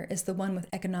mother is the one with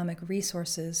economic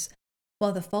resources,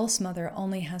 while the false mother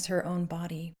only has her own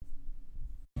body.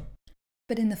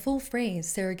 But in the full phrase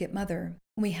surrogate mother,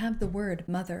 we have the word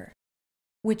mother,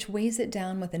 which weighs it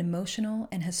down with an emotional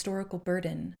and historical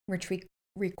burden, which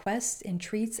requests,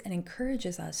 entreats, and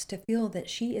encourages us to feel that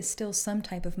she is still some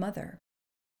type of mother.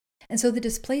 And so the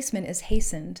displacement is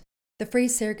hastened. The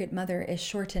phrase surrogate mother is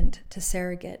shortened to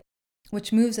surrogate,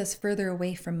 which moves us further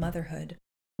away from motherhood.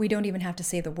 We don't even have to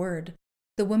say the word.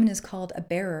 The woman is called a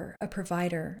bearer, a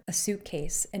provider, a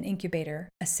suitcase, an incubator,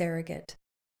 a surrogate.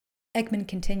 Ekman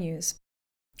continues,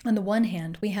 on the one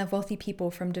hand, we have wealthy people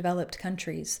from developed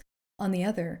countries. On the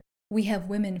other, we have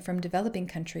women from developing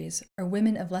countries or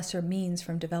women of lesser means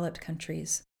from developed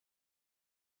countries.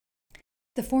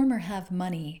 The former have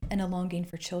money and a longing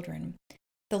for children.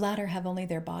 The latter have only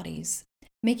their bodies,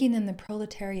 making them the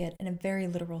proletariat in a very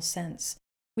literal sense.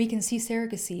 We can see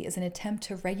surrogacy as an attempt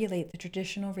to regulate the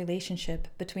traditional relationship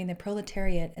between the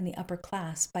proletariat and the upper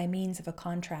class by means of a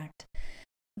contract.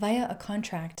 Via a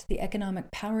contract, the economic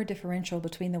power differential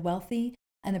between the wealthy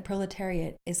and the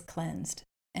proletariat is cleansed.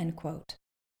 End quote.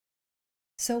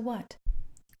 So what?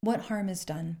 What harm is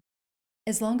done?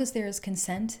 As long as there is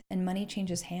consent and money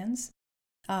changes hands?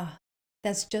 Ah,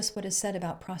 that's just what is said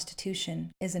about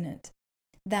prostitution, isn't it?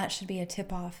 That should be a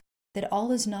tip-off, that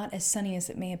all is not as sunny as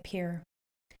it may appear.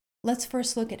 Let's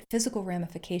first look at physical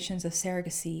ramifications of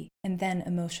surrogacy and then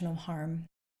emotional harm.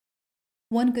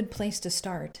 One good place to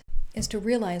start is to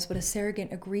realize what a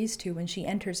surrogate agrees to when she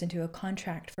enters into a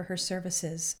contract for her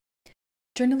services.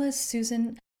 Journalist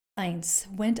Susan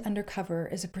Eintz went undercover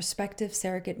as a prospective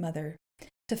surrogate mother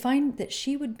to find that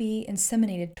she would be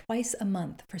inseminated twice a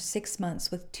month for 6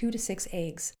 months with 2 to 6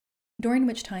 eggs, during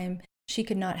which time she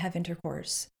could not have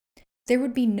intercourse. There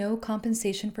would be no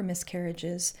compensation for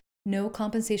miscarriages, no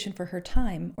compensation for her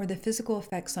time or the physical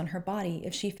effects on her body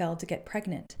if she failed to get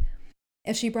pregnant.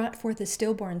 If she brought forth a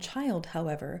stillborn child,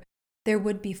 however, there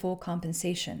would be full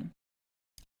compensation.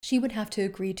 She would have to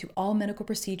agree to all medical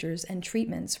procedures and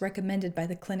treatments recommended by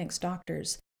the clinic's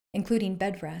doctors, including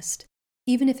bed rest,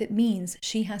 even if it means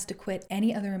she has to quit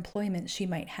any other employment she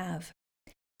might have,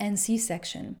 and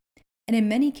C-section. And in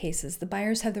many cases, the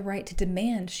buyers have the right to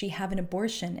demand she have an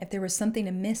abortion if there was something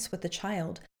amiss with the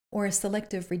child, or a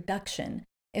selective reduction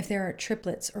if there are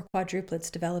triplets or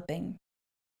quadruplets developing.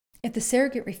 If the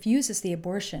surrogate refuses the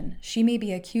abortion, she may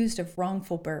be accused of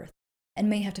wrongful birth and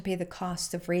may have to pay the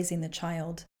costs of raising the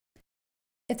child.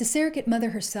 If the surrogate mother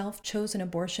herself chose an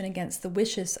abortion against the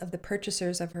wishes of the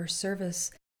purchasers of her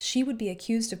service, she would be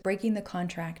accused of breaking the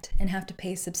contract and have to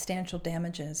pay substantial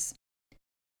damages.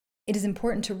 It is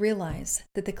important to realize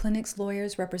that the clinic's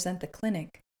lawyers represent the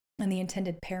clinic and the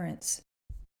intended parents.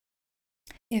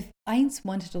 If Eintz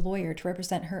wanted a lawyer to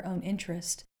represent her own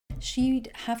interest, she'd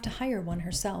have to hire one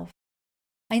herself.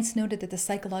 Eintz noted that the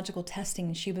psychological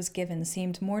testing she was given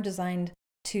seemed more designed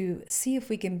to see if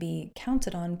we can be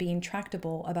counted on being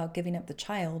tractable about giving up the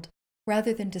child,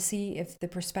 rather than to see if the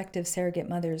prospective surrogate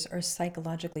mothers are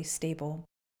psychologically stable.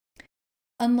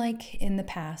 Unlike in the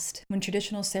past, when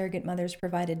traditional surrogate mothers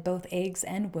provided both eggs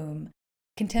and womb,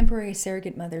 contemporary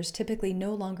surrogate mothers typically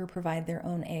no longer provide their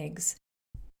own eggs.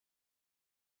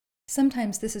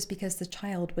 Sometimes this is because the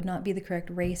child would not be the correct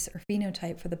race or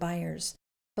phenotype for the buyers,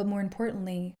 but more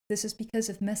importantly, this is because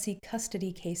of messy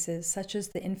custody cases such as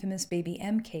the infamous Baby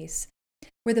M case,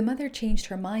 where the mother changed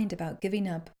her mind about giving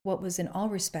up what was in all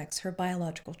respects her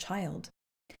biological child.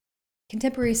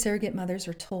 Contemporary surrogate mothers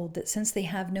are told that since they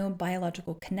have no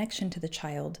biological connection to the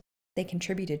child, they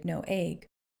contributed no egg.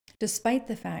 Despite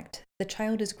the fact the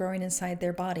child is growing inside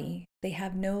their body, they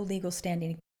have no legal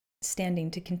standing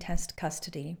to contest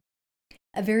custody.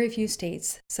 A very few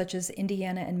states, such as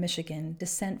Indiana and Michigan,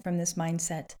 dissent from this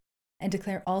mindset and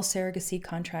declare all surrogacy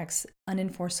contracts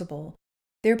unenforceable,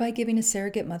 thereby giving a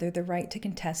surrogate mother the right to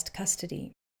contest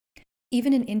custody.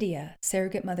 Even in India,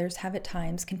 surrogate mothers have at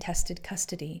times contested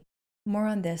custody. More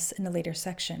on this in a later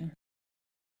section.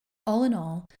 All in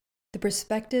all, the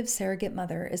prospective surrogate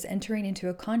mother is entering into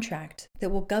a contract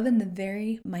that will govern the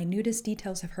very minutest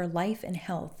details of her life and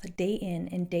health day in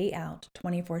and day out,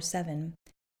 24/7.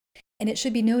 And it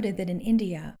should be noted that in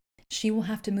India, she will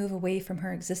have to move away from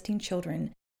her existing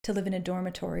children to live in a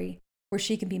dormitory where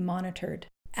she can be monitored,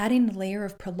 adding a layer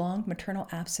of prolonged maternal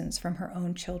absence from her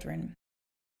own children.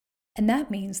 And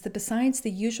that means that besides the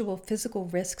usual physical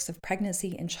risks of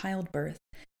pregnancy and childbirth,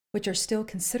 which are still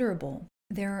considerable,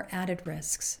 there are added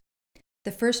risks.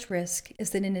 The first risk is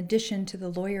that in addition to the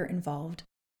lawyer involved,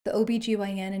 The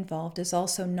OBGYN involved is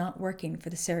also not working for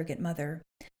the surrogate mother,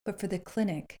 but for the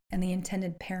clinic and the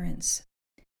intended parents.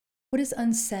 What is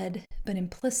unsaid but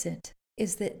implicit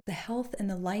is that the health and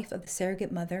the life of the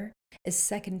surrogate mother is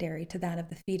secondary to that of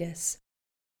the fetus.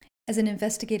 As an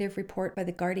investigative report by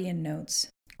The Guardian notes,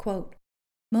 quote,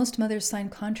 most mothers sign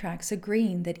contracts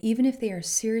agreeing that even if they are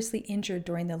seriously injured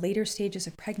during the later stages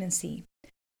of pregnancy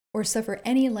or suffer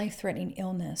any life-threatening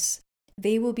illness,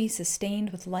 they will be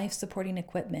sustained with life-supporting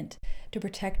equipment to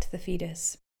protect the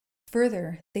fetus.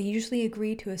 Further, they usually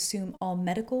agree to assume all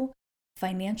medical,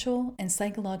 financial, and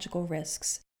psychological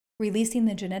risks, releasing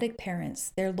the genetic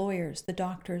parents, their lawyers, the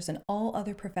doctors, and all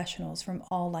other professionals from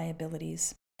all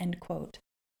liabilities. End quote.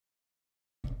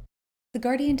 The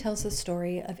Guardian tells the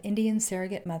story of Indian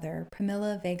surrogate mother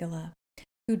Pramila Vegala,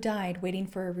 who died waiting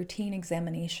for a routine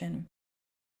examination.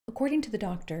 According to the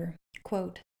doctor,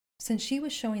 quote, since she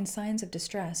was showing signs of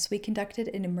distress, we conducted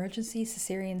an emergency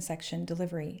cesarean section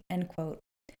delivery, end quote.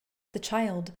 The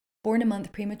child, born a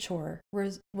month premature,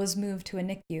 was moved to a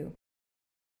NICU.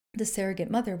 The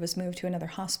surrogate mother was moved to another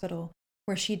hospital,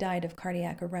 where she died of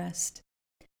cardiac arrest.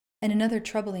 In another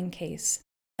troubling case,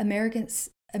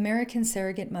 American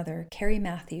surrogate mother Carrie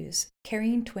Matthews,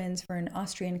 carrying twins for an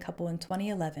Austrian couple in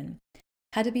 2011,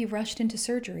 had to be rushed into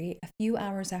surgery a few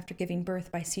hours after giving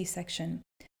birth by C-section.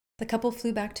 The couple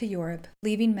flew back to Europe,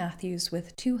 leaving Matthews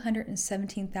with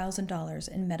 $217,000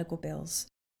 in medical bills.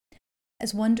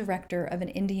 As one director of an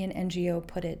Indian NGO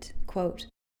put it, quote,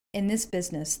 in this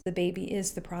business, the baby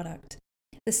is the product.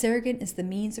 The surrogate is the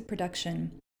means of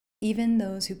production. Even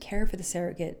those who care for the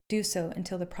surrogate do so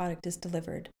until the product is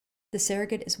delivered. The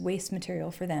surrogate is waste material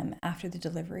for them after the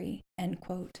delivery, end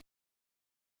quote.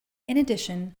 In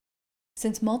addition,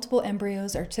 since multiple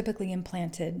embryos are typically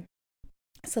implanted,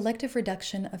 selective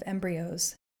reduction of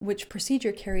embryos, which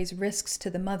procedure carries risks to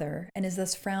the mother and is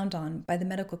thus frowned on by the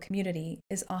medical community,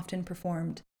 is often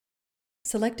performed.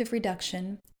 Selective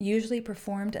reduction, usually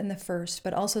performed in the first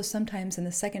but also sometimes in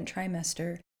the second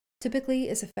trimester, typically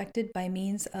is effected by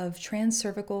means of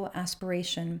transcervical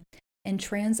aspiration and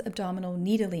transabdominal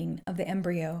needling of the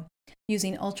embryo,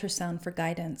 using ultrasound for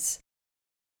guidance.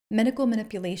 Medical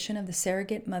manipulation of the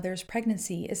surrogate mother's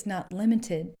pregnancy is not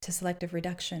limited to selective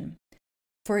reduction.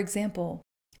 For example,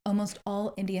 almost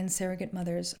all Indian surrogate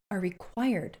mothers are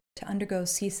required to undergo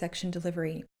C-section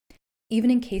delivery, even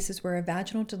in cases where a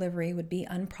vaginal delivery would be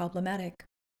unproblematic.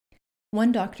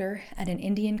 One doctor at an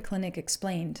Indian clinic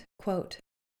explained, quote,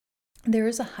 there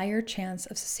is a higher chance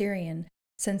of cesarean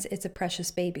since it's a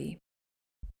precious baby.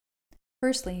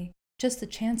 Firstly, just the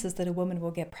chances that a woman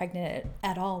will get pregnant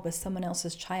at all with someone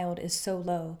else's child is so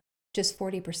low, just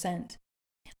 40%.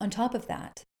 On top of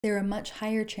that, there are much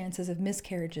higher chances of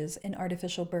miscarriages in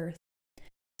artificial birth.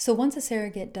 So once a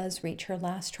surrogate does reach her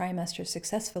last trimester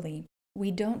successfully, we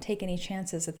don't take any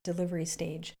chances at the delivery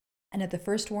stage, and at the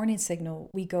first warning signal,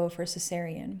 we go for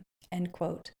cesarean, end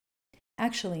quote.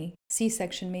 Actually,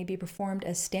 C-section may be performed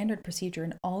as standard procedure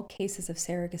in all cases of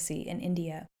surrogacy in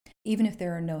India, even if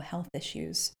there are no health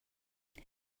issues.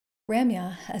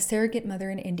 Ramya, a surrogate mother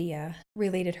in India,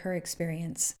 related her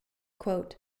experience.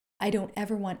 Quote, I don't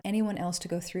ever want anyone else to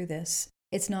go through this.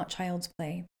 It's not child's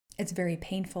play. It's very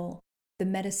painful. The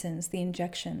medicines, the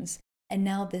injections, and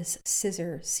now this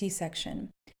scissor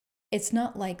C-section. It's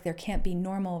not like there can't be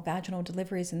normal vaginal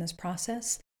deliveries in this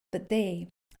process, but they,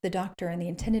 the doctor and the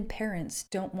intended parents,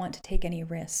 don't want to take any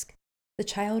risk. The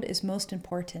child is most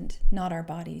important, not our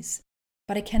bodies.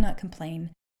 But I cannot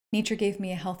complain. Nature gave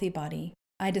me a healthy body.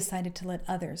 I decided to let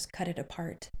others cut it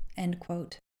apart, end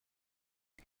quote.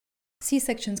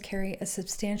 C-sections carry a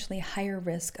substantially higher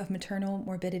risk of maternal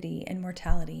morbidity and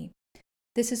mortality.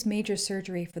 This is major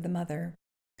surgery for the mother.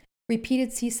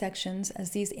 Repeated C-sections,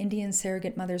 as these Indian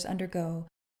surrogate mothers undergo,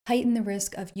 heighten the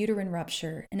risk of uterine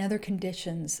rupture and other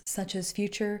conditions such as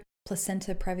future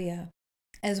placenta previa,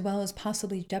 as well as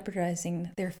possibly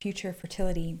jeopardizing their future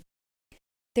fertility.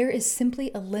 There is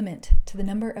simply a limit to the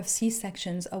number of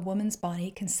C-sections a woman's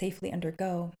body can safely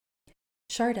undergo.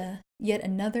 Sharda, yet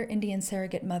another Indian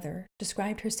surrogate mother,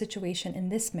 described her situation in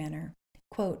this manner,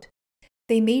 quote,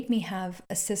 they made me have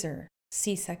a scissor,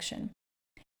 C-section.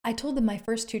 I told them my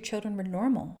first 2 children were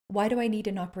normal. Why do I need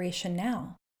an operation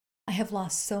now? I have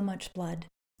lost so much blood.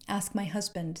 Ask my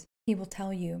husband. He will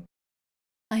tell you.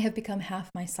 I have become half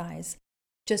my size.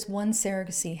 Just one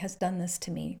surrogacy has done this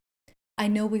to me. I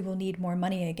know we will need more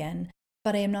money again,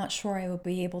 but I am not sure I will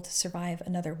be able to survive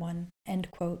another one,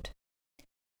 end quote.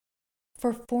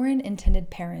 For foreign intended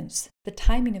parents, the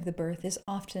timing of the birth is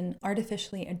often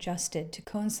artificially adjusted to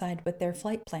coincide with their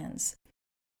flight plans.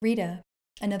 Rita,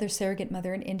 another surrogate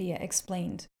mother in India,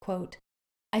 explained, quote,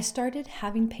 I started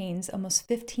having pains almost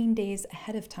 15 days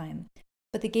ahead of time,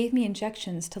 but they gave me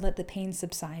injections to let the pain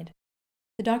subside.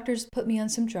 The doctors put me on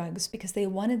some drugs because they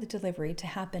wanted the delivery to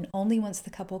happen only once the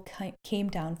couple came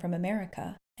down from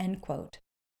America." End quote.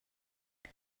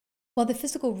 While the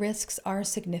physical risks are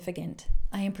significant,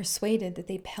 I am persuaded that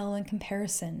they pale in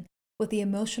comparison with the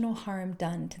emotional harm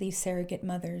done to these surrogate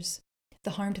mothers.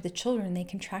 The harm to the children they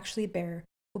contractually bear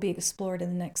will be explored in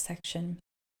the next section.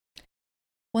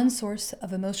 One source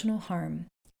of emotional harm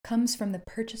comes from the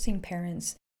purchasing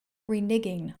parents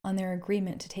reneging on their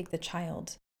agreement to take the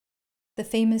child. The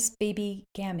famous baby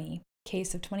Gammy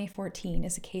case of 2014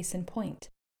 is a case in point,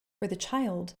 where the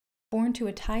child, born to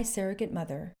a Thai surrogate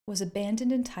mother, was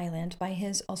abandoned in Thailand by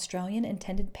his Australian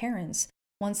intended parents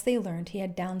once they learned he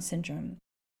had Down syndrome.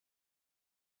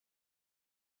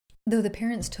 Though the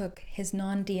parents took his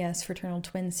non-DS fraternal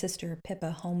twin sister,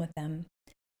 Pippa, home with them.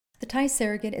 The Thai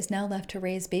surrogate is now left to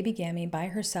raise baby Gammy by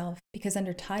herself because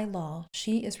under Thai law,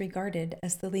 she is regarded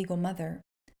as the legal mother.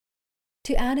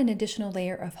 To add an additional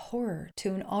layer of horror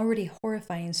to an already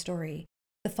horrifying story,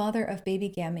 the father of baby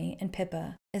Gammy and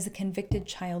Pippa is a convicted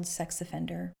child sex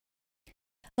offender.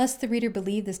 Lest the reader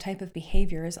believe this type of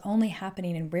behavior is only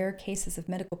happening in rare cases of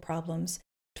medical problems,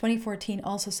 2014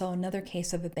 also saw another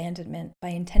case of abandonment by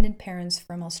intended parents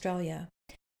from Australia,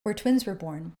 where twins were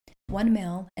born, one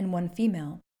male and one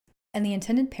female, and the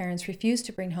intended parents refused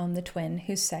to bring home the twin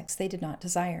whose sex they did not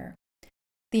desire.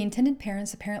 The intended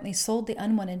parents apparently sold the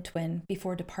unwanted twin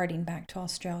before departing back to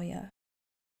Australia.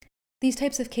 These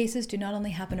types of cases do not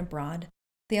only happen abroad,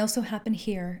 they also happen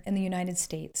here in the United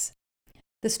States.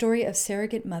 The story of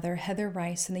surrogate mother Heather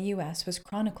Rice in the U.S. was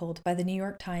chronicled by the New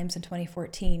York Times in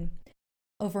 2014.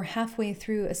 Over halfway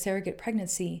through a surrogate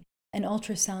pregnancy, an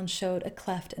ultrasound showed a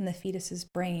cleft in the fetus's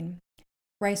brain.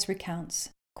 Rice recounts,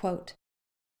 quote,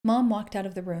 "Mom walked out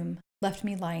of the room, left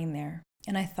me lying there,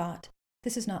 and I thought,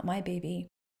 this is not my baby.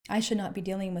 I should not be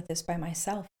dealing with this by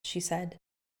myself," she said.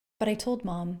 "But I told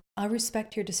Mom, I'll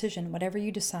respect your decision, whatever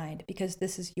you decide, because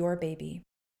this is your baby."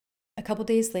 A couple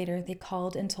days later, they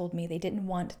called and told me they didn't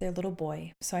want their little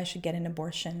boy, so I should get an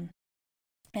abortion.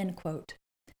 End quote.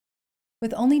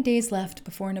 With only days left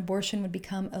before an abortion would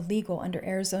become illegal under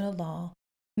Arizona law,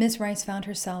 Ms. Rice found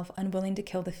herself unwilling to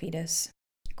kill the fetus.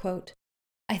 Quote,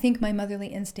 "I think my motherly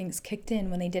instincts kicked in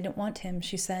when they didn't want him,"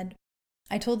 she said.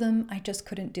 "I told them I just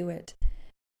couldn't do it.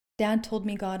 Dad told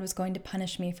me God was going to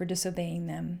punish me for disobeying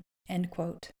them." End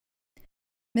quote.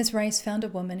 Ms. Rice found a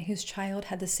woman whose child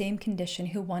had the same condition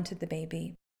who wanted the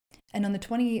baby, and on the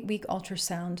 28-week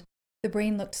ultrasound, the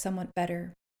brain looked somewhat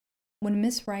better. When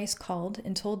Ms. Rice called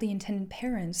and told the intended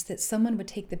parents that someone would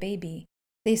take the baby,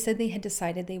 they said they had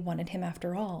decided they wanted him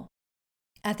after all.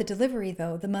 At the delivery,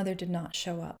 though, the mother did not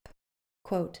show up.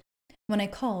 Quote, "When I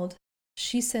called,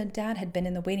 she said Dad had been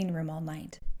in the waiting room all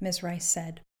night," Ms. Rice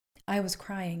said. "I was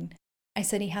crying. I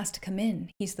said he has to come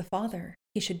in. He's the father.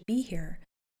 He should be here.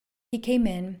 He came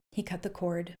in, he cut the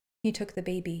cord, he took the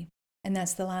baby, and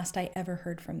that's the last I ever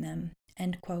heard from them."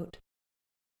 End quote.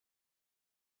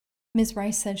 Ms.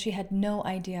 Rice said she had no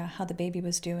idea how the baby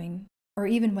was doing, or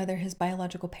even whether his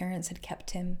biological parents had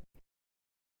kept him.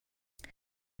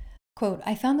 Quote,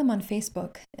 "I found them on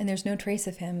Facebook, and there's no trace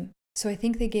of him, so I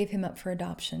think they gave him up for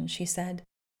adoption," she said.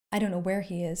 "I don't know where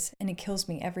he is, and it kills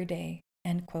me every day."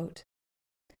 End quote.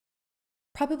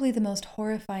 Probably the most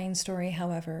horrifying story,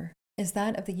 however, is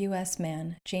that of the U.S.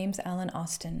 man, James Allen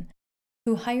Austin,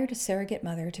 who hired a surrogate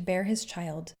mother to bear his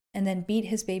child and then beat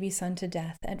his baby son to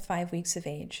death at 5 weeks of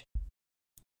age.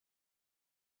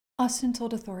 Austin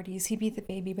told authorities he beat the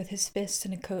baby with his fist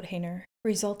and a coat hanger,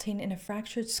 resulting in a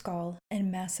fractured skull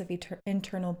and massive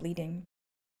internal bleeding.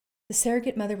 The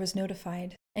surrogate mother was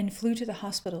notified and flew to the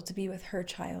hospital to be with her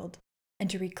child and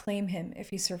to reclaim him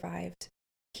if he survived.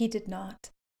 He did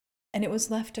not, and it was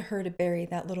left to her to bury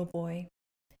that little boy.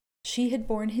 She had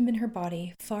borne him in her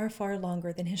body far, far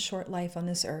longer than his short life on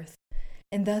this earth,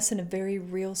 and thus in a very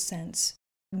real sense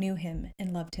knew him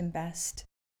and loved him best.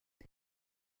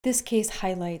 This case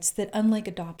highlights that unlike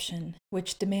adoption,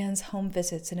 which demands home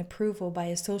visits and approval by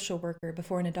a social worker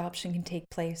before an adoption can take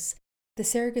place, the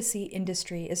surrogacy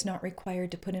industry is not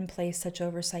required to put in place such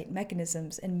oversight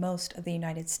mechanisms in most of the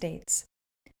United States.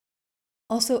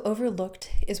 Also overlooked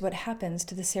is what happens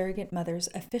to the surrogate mother's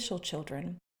official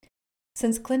children.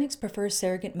 Since clinics prefer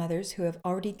surrogate mothers who have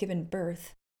already given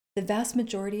birth, the vast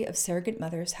majority of surrogate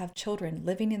mothers have children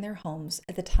living in their homes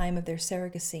at the time of their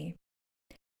surrogacy.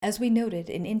 As we noted,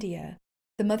 in India,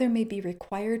 the mother may be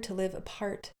required to live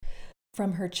apart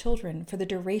from her children for the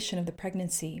duration of the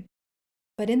pregnancy.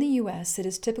 But in the U.S., it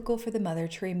is typical for the mother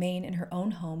to remain in her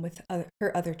own home with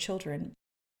her other children.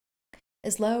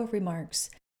 As Lau remarks,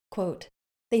 quote,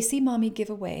 They see mommy give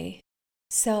away,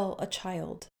 sell a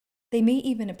child. They may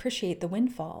even appreciate the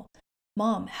windfall.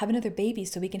 Mom, have another baby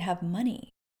so we can have money.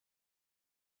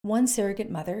 One surrogate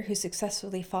mother who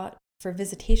successfully fought for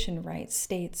visitation rights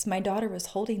states, "My daughter was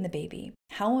holding the baby.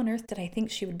 How on earth did I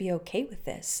think she would be okay with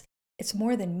this? It's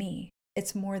more than me.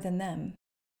 It's more than them."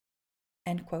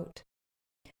 End quote.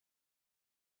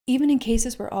 Even in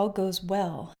cases where all goes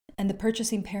well and the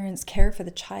purchasing parents care for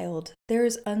the child, there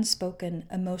is unspoken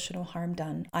emotional harm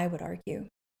done, I would argue.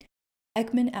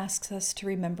 Ekman asks us to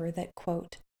remember that,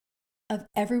 quote, "Of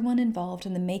everyone involved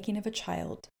in the making of a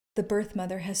child, the birth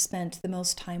mother has spent the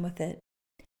most time with it.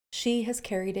 She has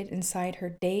carried it inside her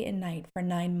day and night for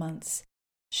 9 months.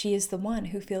 She is the one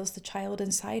who feels the child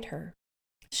inside her.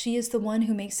 She is the one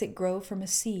who makes it grow from a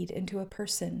seed into a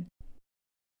person.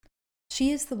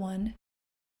 She is the one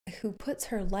who puts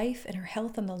her life and her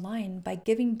health on the line by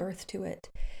giving birth to it.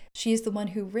 She is the one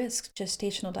who risks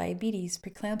gestational diabetes,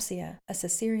 preeclampsia, a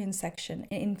cesarean section,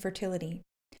 and infertility.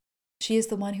 She is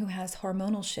the one who has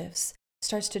hormonal shifts,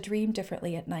 starts to dream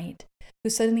differently at night, who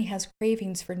suddenly has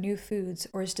cravings for new foods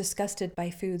or is disgusted by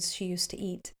foods she used to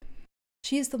eat.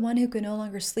 She is the one who can no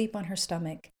longer sleep on her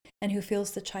stomach and who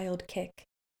feels the child kick.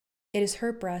 It is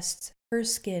her breasts, her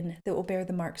skin that will bear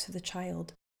the marks of the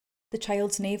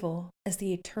child's navel as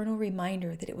the eternal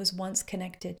reminder that it was once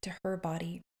connected to her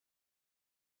body."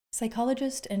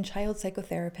 Psychologist and child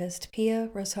psychotherapist Pia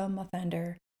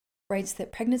Rosholm-Mathander writes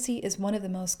that pregnancy is one of the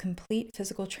most complete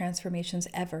physical transformations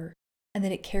ever, and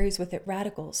that it carries with it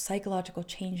radical psychological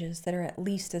changes that are at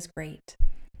least as great.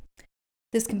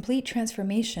 This complete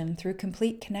transformation through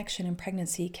complete connection in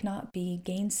pregnancy cannot be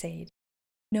gainsaid,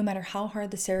 no matter how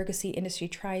hard the surrogacy industry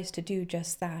tries to do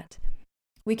just that.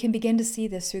 We can begin to see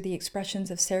this through the expressions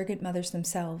of surrogate mothers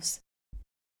themselves.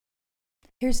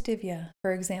 Here's Divya,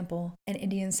 for example, an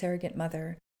Indian surrogate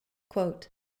mother. Quote,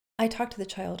 "I talk to the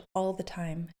child all the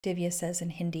time," Divya says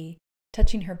in Hindi,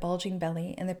 touching her bulging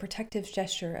belly and the protective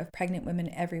gesture of pregnant women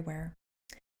everywhere.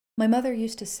 "My mother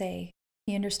used to say,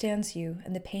 'He understands you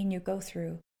and the pain you go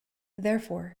through.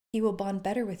 Therefore, he will bond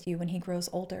better with you when he grows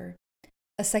older.'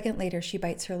 A second later, she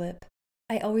bites her lip.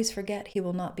 'I always forget he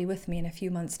will not be with me in a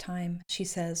few months' time,' she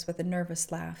says with a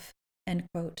nervous laugh." End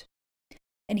quote.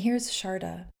 And here's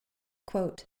Sharda.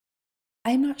 Quote,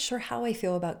 "I am not sure how I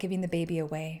feel about giving the baby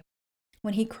away.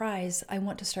 When he cries, I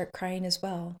want to start crying as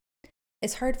well.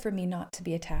 It's hard for me not to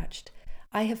be attached.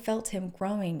 I have felt him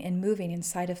growing and moving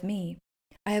inside of me.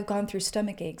 I have gone through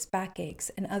stomach aches,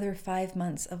 backaches, and other 5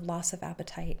 months of loss of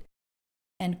appetite."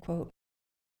 End quote.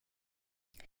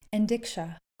 And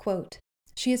Diksha, quote,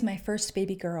 "She is my first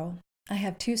baby girl. I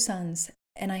have 2 sons,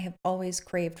 and I have always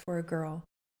craved for a girl.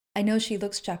 I know she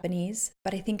looks Japanese,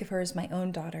 but I think of her as my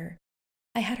own daughter.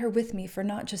 I had her with me for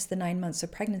not just the 9 months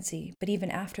of pregnancy, but even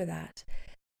after that.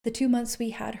 The 2 months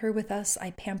we had her with us,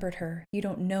 I pampered her. You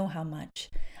don't know how much.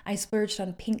 I splurged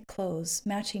on pink clothes,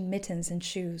 matching mittens and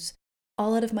shoes,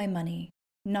 all out of my money,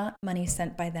 not money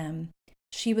sent by them.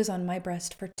 She was on my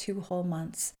breast for 2 whole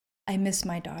months. I miss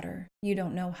my daughter. You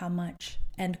don't know how much."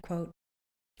 End quote.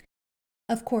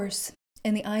 Of course,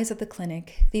 in the eyes of the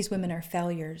clinic, these women are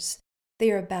failures.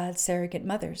 They are bad surrogate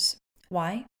mothers.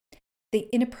 Why? They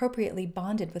inappropriately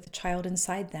bonded with the child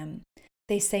inside them.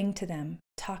 They sang to them,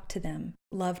 talked to them,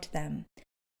 loved them,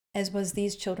 as was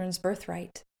these children's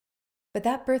birthright. But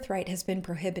that birthright has been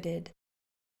prohibited.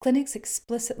 Clinics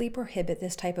explicitly prohibit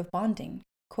this type of bonding.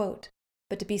 Quote,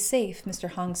 "But to be safe,"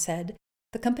 Mr. Hong said,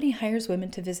 "the company hires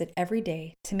women to visit every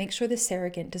day to make sure the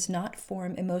surrogate does not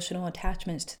form emotional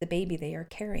attachments to the baby they are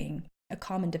carrying, a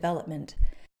common development.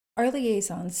 Our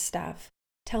liaisons staff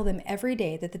tell them every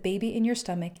day that the baby in your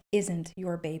stomach isn't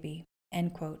your baby."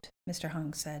 End quote, Mr.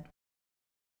 Hung said.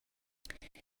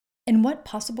 In what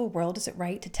possible world is it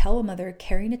right to tell a mother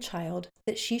carrying a child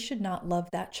that she should not love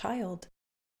that child?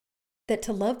 That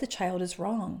to love the child is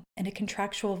wrong and a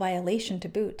contractual violation to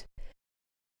boot?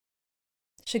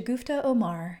 Shagufta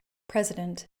Omar,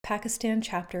 president, Pakistan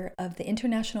chapter of the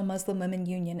International Muslim Women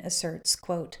Union, asserts,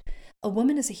 quote, "A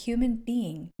woman is a human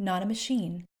being, not a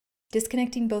machine.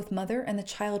 Disconnecting both mother and the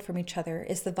child from each other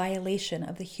is the violation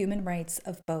of the human rights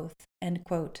of both." End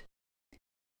quote.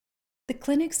 The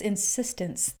clinic's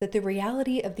insistence that the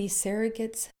reality of these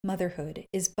surrogates' motherhood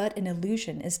is but an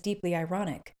illusion is deeply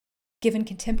ironic, given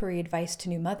contemporary advice to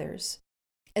new mothers.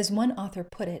 As one author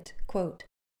put it, quote,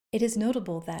 "It is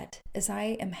notable that, as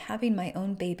I am having my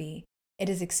own baby, it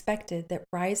is expected that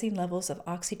rising levels of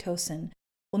oxytocin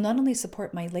will not only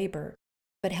support my labor,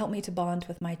 but help me to bond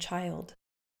with my child.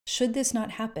 Should this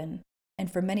not happen, and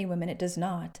for many women it does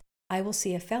not, I will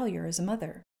see a failure as a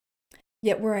mother.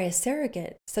 Yet were I a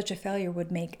surrogate, such a failure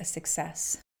would make a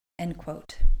success." End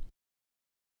quote.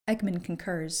 Ekman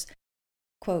concurs,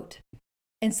 quote,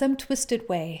 "In some twisted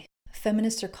way,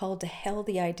 feminists are called to hail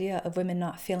the idea of women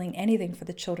not feeling anything for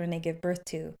the children they give birth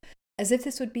to, as if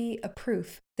this would be a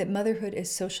proof that motherhood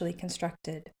is socially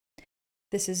constructed.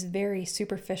 This is very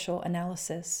superficial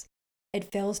analysis. It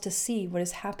fails to see what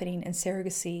is happening in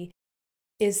surrogacy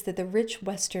is that the rich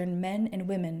Western men and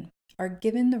women are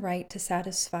given the right to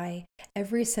satisfy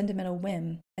every sentimental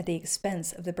whim at the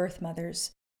expense of the birth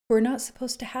mothers, who are not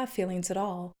supposed to have feelings at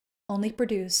all, only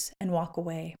produce and walk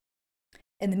away.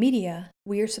 In the media,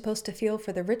 we are supposed to feel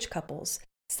for the rich couples,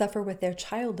 suffer with their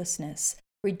childlessness,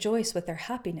 rejoice with their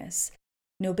happiness.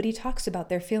 Nobody talks about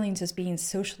their feelings as being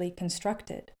socially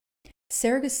constructed.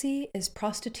 Surrogacy is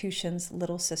prostitution's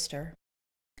little sister."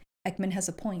 Ekman has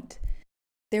a point.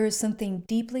 There is something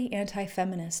deeply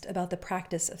anti-feminist about the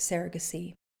practice of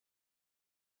surrogacy.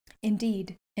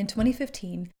 Indeed, in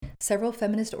 2015, several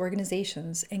feminist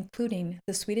organizations, including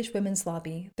the Swedish Women's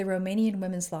Lobby, the Romanian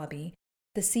Women's Lobby,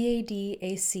 the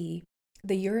CADAC,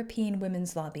 the European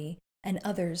Women's Lobby, and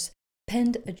others,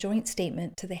 penned a joint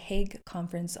statement to the Hague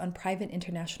Conference on Private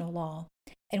International Law,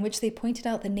 in which they pointed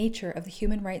out the nature of the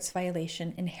human rights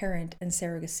violation inherent in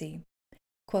surrogacy.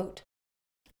 Quote,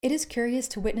 "It is curious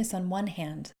to witness on one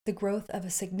hand the growth of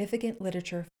a significant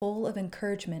literature full of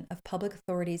encouragement of public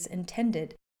authorities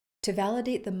intended to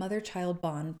validate the mother-child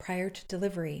bond prior to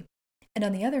delivery, and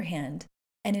on the other hand,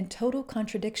 and in total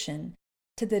contradiction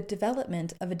to the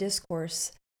development of a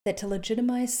discourse that to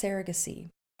legitimize surrogacy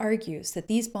argues that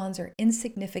these bonds are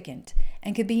insignificant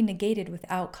and can be negated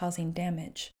without causing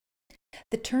damage.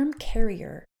 The term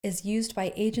carrier is used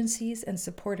by agencies and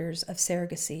supporters of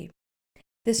surrogacy.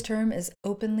 This term is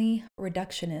openly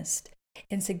reductionist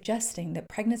in suggesting that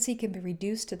pregnancy can be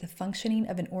reduced to the functioning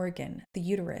of an organ, the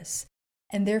uterus,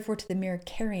 and therefore to the mere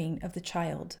carrying of the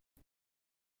child.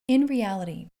 In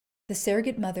reality, the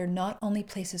surrogate mother not only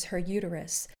places her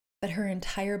uterus, but her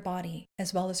entire body,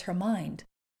 as well as her mind,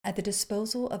 at the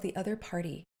disposal of the other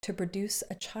party to produce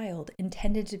a child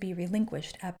intended to be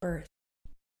relinquished at birth.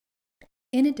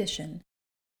 In addition,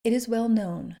 it is well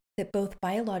known that both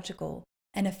biological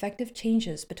and affective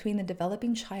changes between the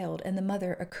developing child and the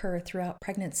mother occur throughout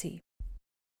pregnancy.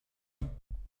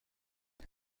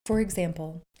 For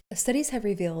example, studies have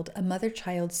revealed a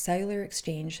mother-child cellular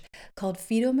exchange called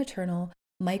fetal-maternal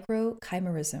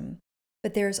microchimerism,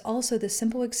 but there is also the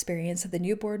simple experience of the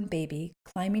newborn baby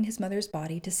climbing his mother's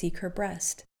body to seek her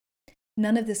breast.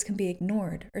 None of this can be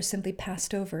ignored or simply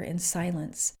passed over in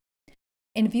silence.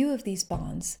 In view of these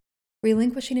bonds,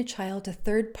 relinquishing a child to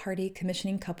third-party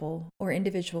commissioning couple or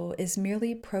individual is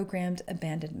merely programmed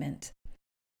abandonment.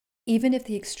 Even if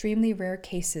the extremely rare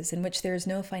cases in which there is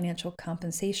no financial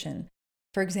compensation,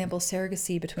 for example,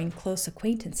 surrogacy between close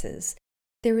acquaintances,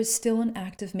 there is still an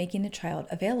act of making the child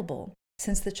available,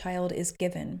 since the child is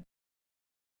given.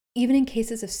 Even in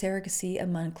cases of surrogacy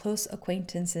among close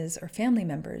acquaintances or family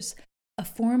members, a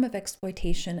form of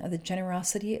exploitation of the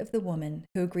generosity of the woman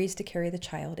who agrees to carry the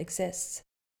child exists.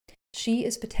 She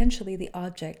is potentially the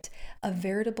object of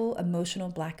veritable emotional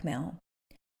blackmail.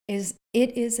 It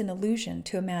is an illusion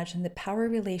to imagine that power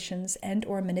relations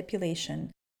and/or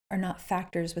manipulation are not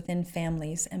factors within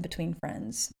families and between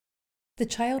friends. The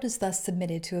child is thus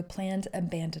submitted to a planned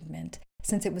abandonment,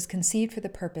 since it was conceived for the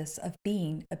purpose of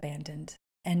being abandoned."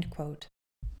 End quote.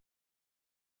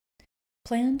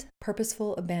 Planned,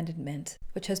 purposeful abandonment,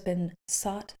 which has been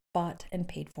sought, bought, and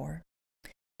paid for.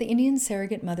 The Indian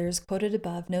surrogate mothers quoted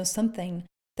above know something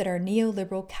that our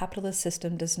neoliberal capitalist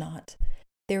system does not.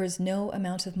 There is no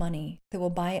amount of money that will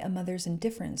buy a mother's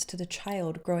indifference to the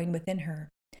child growing within her,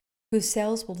 whose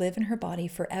cells will live in her body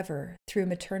forever through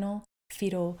maternal,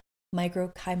 fetal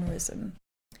microchimerism,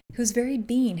 whose very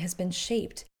being has been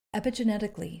shaped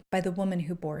epigenetically by the woman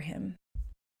who bore him.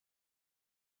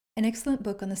 An excellent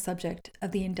book on the subject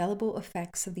of the indelible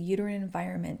effects of the uterine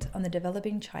environment on the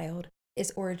developing child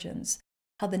is Origins: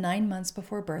 How the 9 Months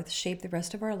Before Birth Shape the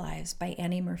Rest of Our Lives by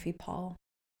Annie Murphy Paul.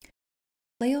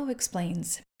 Leo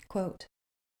explains, quote,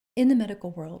 "In the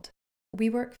medical world, we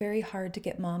work very hard to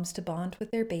get moms to bond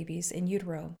with their babies in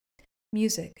utero,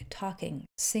 music, talking,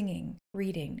 singing,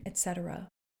 reading, etc.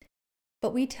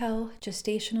 But we tell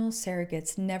gestational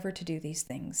surrogates never to do these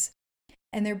things,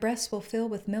 and their breasts will fill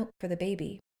with milk for the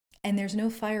baby, and there's no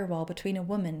firewall between a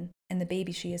woman and the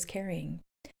baby she is carrying.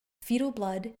 Fetal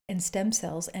blood and stem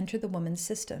cells enter the woman's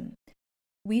system.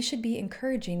 We should be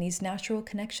encouraging these natural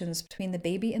connections between the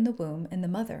baby in the womb and the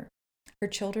mother, her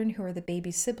children who are the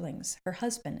baby's siblings, her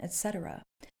husband, etc.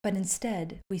 But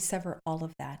instead, we sever all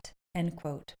of that." End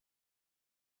quote.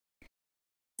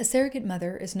 A surrogate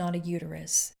mother is not a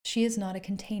uterus. She is not a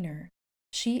container.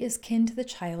 She is kin to the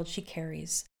child she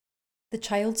carries. The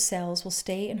child's cells will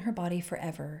stay in her body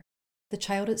forever. The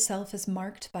child itself is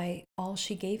marked by all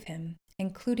she gave him,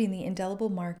 including the indelible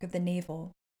mark of the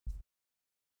navel.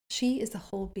 She is the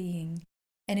whole being,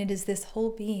 and it is this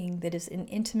whole being that is in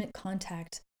intimate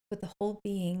contact with the whole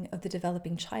being of the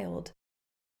developing child.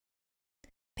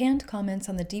 Pand comments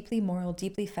on the deeply moral,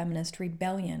 deeply feminist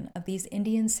rebellion of these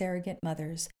Indian surrogate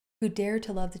mothers who dare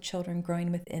to love the children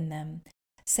growing within them,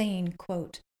 saying,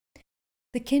 quote,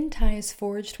 "The kin tie is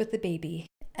forged with the baby,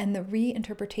 and the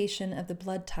reinterpretation of the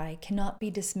blood tie cannot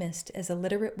be dismissed as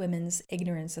illiterate women's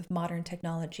ignorance of modern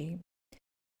technology.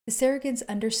 The surrogates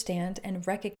understand and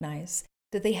recognize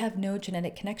that they have no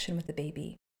genetic connection with the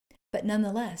baby, but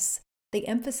nonetheless, they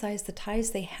emphasize the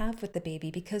ties they have with the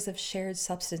baby because of shared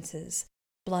substances,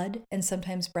 blood and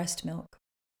sometimes breast milk.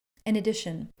 In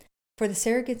addition, for the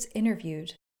surrogates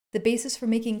interviewed, the basis for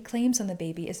making claims on the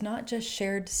baby is not just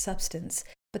shared substance,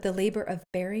 but the labor of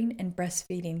bearing and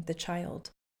breastfeeding the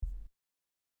child.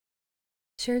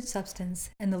 Shared substance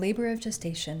and the labor of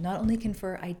gestation not only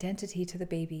confer identity to the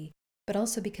baby, but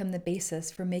also become the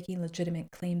basis for making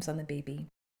legitimate claims on the baby.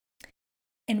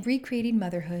 In Recreating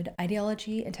Motherhood,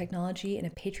 Ideology and Technology in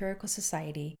a Patriarchal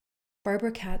Society,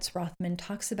 Barbara Katz Rothman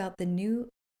talks about the new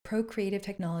procreative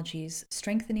technologies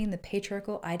strengthening the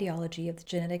patriarchal ideology of the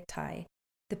genetic tie,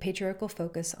 the patriarchal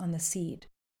focus on the seed.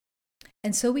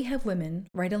 And so we have women,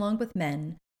 right along with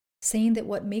men, saying that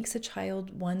what makes a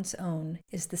child one's own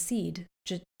is the seed,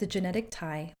 the genetic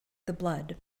tie, the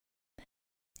blood.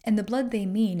 And the blood they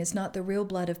mean is not the real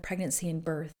blood of pregnancy and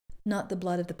birth, not the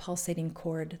blood of the pulsating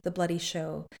cord, the bloody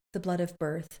show, the blood of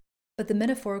birth, but the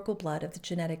metaphorical blood of the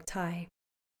genetic tie.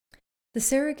 The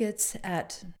surrogates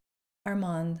at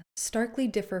Armand starkly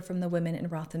differ from the women in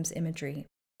Rotham's imagery.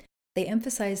 They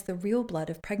emphasize the real blood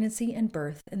of pregnancy and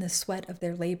birth in the sweat of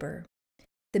their labor.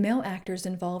 The male actors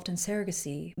involved in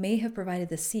surrogacy may have provided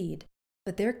the seed,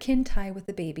 but their kin tie with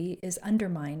the baby is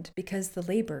undermined because the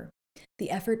labor, the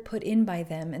effort put in by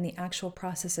them in the actual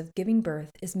process of giving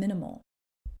birth, is minimal.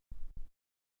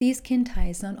 These kin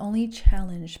ties not only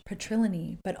challenge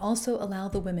patrilineal, but also allow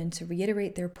the women to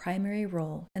reiterate their primary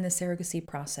role in the surrogacy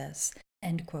process."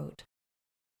 End quote.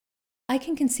 I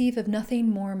can conceive of nothing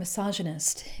more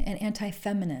misogynist and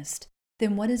anti-feminist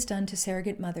than what is done to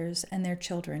surrogate mothers and their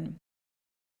children.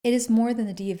 It is more than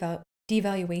the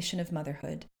devaluation of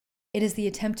motherhood. It is the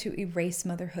attempt to erase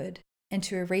motherhood and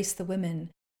to erase the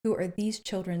women who are these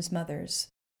children's mothers.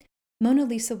 Mona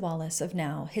Lisa Wallace of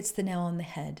Now hits the nail on the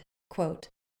head. Quote,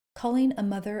 "Calling a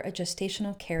mother a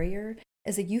gestational carrier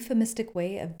is a euphemistic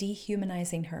way of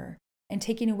dehumanizing her and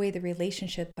taking away the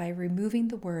relationship by removing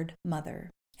the word mother."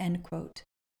 End quote.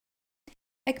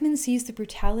 Ekman sees the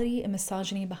brutality and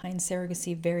misogyny behind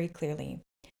surrogacy very clearly.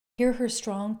 Hear her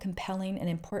strong, compelling, and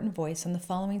important voice on the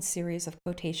following series of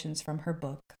quotations from her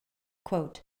book.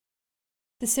 Quote,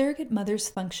 "The surrogate mother's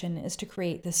function is to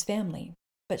create this family,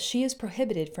 but she is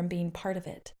prohibited from being part of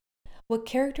it. What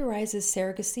characterizes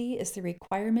surrogacy is the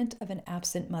requirement of an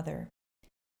absent mother.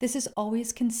 This is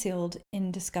always concealed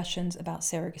in discussions about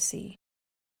surrogacy,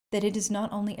 that it is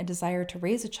not only a desire to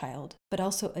raise a child, but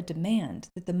also a demand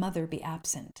that the mother be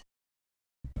absent.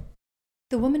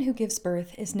 The woman who gives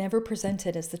birth is never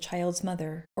presented as the child's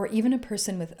mother, or even a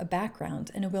person with a background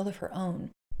and a will of her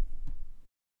own.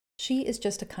 She is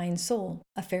just a kind soul,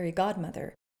 a fairy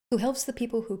godmother, who helps the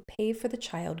people who pay for the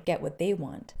child get what they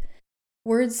want.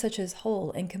 Words such as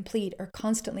whole and complete are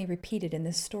constantly repeated in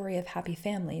this story of happy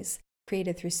families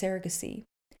created through surrogacy.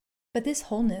 But this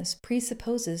wholeness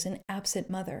presupposes an absent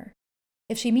mother.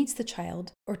 If she meets the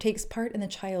child or takes part in the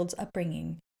child's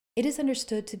upbringing, it is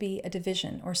understood to be a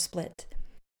division or split.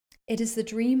 It is the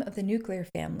dream of the nuclear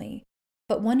family,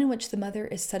 but one in which the mother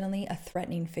is suddenly a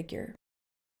threatening figure.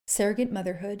 Surrogate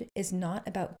motherhood is not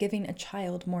about giving a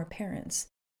child more parents.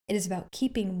 It is about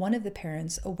keeping one of the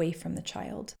parents away from the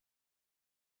child.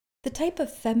 The type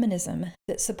of feminism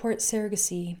that supports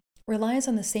surrogacy relies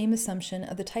on the same assumption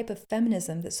of the type of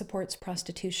feminism that supports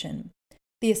prostitution,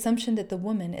 the assumption that the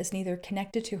woman is neither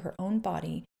connected to her own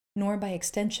body nor, by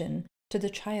extension, to the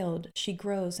child she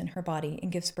grows in her body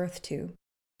and gives birth to.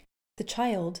 The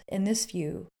child, in this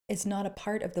view, is not a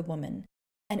part of the woman,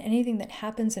 and anything that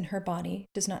happens in her body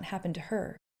does not happen to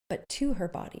her, but to her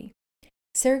body.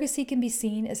 Surrogacy can be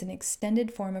seen as an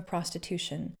extended form of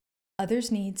prostitution.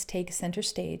 Others' needs take center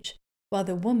stage, while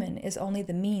the woman is only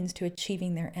the means to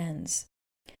achieving their ends.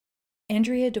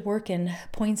 Andrea Dworkin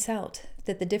points out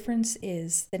that the difference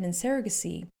is that in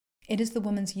surrogacy, it is the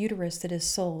woman's uterus that is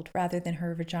sold rather than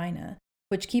her vagina,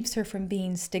 which keeps her from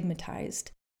being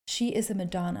stigmatized. She is a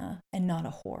Madonna and not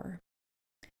a whore.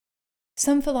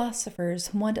 Some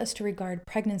philosophers want us to regard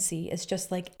pregnancy as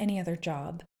just like any other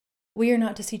job. We are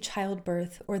not to see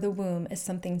childbirth or the womb as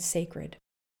something sacred.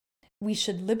 We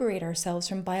should liberate ourselves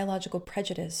from biological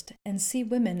prejudice and see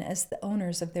women as the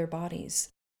owners of their bodies.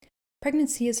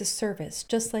 Pregnancy is a service,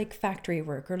 just like factory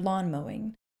work or lawn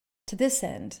mowing. To this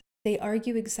end, they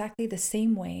argue exactly the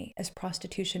same way as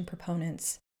prostitution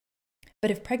proponents. But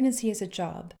if pregnancy is a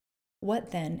job, what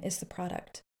then is the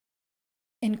product?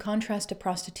 In contrast to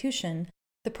prostitution,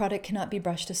 the product cannot be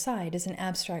brushed aside as an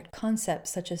abstract concept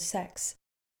such as sex.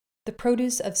 The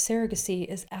produce of surrogacy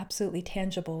is absolutely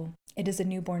tangible. It is a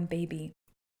newborn baby.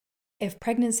 If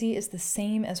pregnancy is the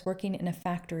same as working in a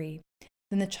factory,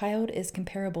 then the child is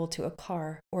comparable to a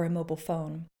car or a mobile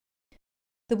phone.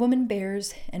 The woman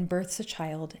bears and births a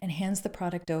child and hands the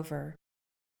product over.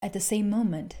 At the same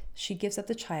moment she gives up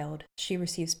the child, she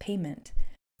receives payment.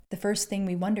 The first thing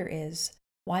we wonder is,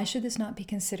 why should this not be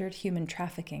considered human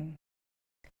trafficking?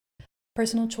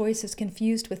 Personal choice is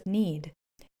confused with need.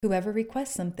 Whoever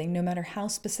requests something, no matter how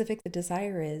specific the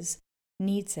desire is,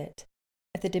 needs it.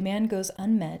 If the demand goes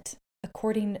unmet,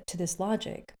 according to this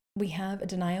logic, we have a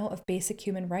denial of basic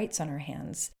human rights on our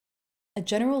hands. A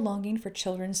general longing for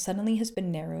children suddenly has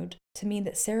been narrowed to mean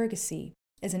that surrogacy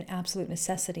is an absolute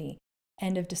necessity.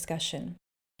 End of discussion.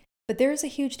 But there is a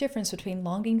huge difference between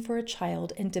longing for a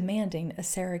child and demanding a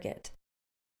surrogate.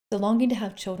 The longing to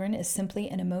have children is simply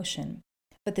an emotion,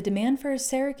 but the demand for a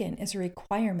surrogate is a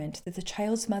requirement that the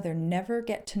child's mother never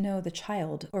get to know the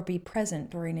child or be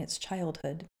present during its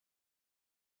childhood.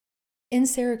 In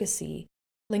surrogacy,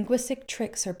 linguistic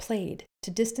tricks are played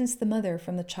to distance the mother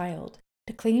from the child,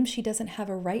 to claim she doesn't have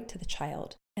a right to the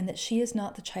child and that she is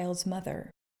not the child's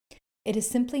mother. It is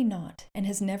simply not and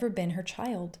has never been her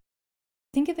child.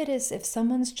 Think of it as if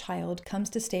someone's child comes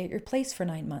to stay at your place for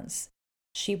 9 months.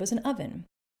 She was an oven.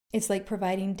 It's like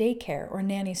providing daycare or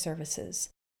nanny services.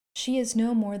 She is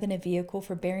no more than a vehicle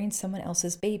for bearing someone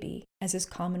else's baby, as is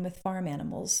common with farm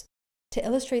animals. To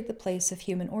illustrate the place of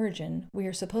human origin, we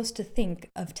are supposed to think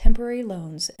of temporary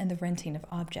loans and the renting of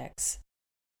objects.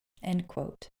 End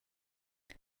quote.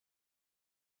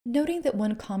 Noting that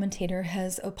one commentator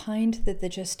has opined that the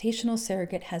gestational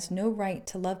surrogate has no right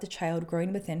to love the child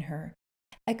growing within her,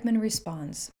 Ekman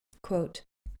responds, quote,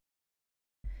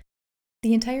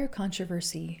 "The entire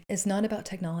controversy is not about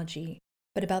technology,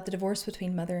 but about the divorce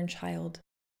between mother and child.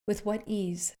 With what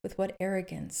ease, with what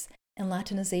arrogance, and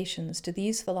Latinizations do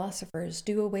these philosophers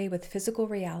do away with physical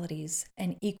realities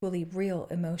and equally real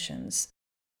emotions?"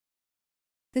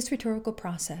 This rhetorical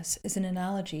process is an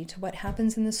analogy to what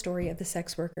happens in the story of the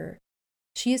sex worker.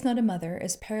 She is not a mother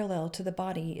as parallel to the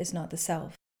body is not the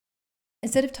self.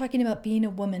 Instead of talking about being a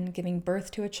woman giving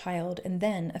birth to a child and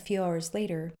then, a few hours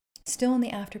later, still in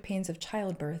the afterpains of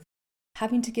childbirth,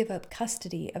 having to give up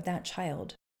custody of that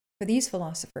child, for these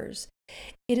philosophers,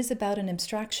 it is about an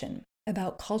abstraction,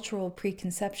 about cultural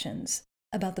preconceptions,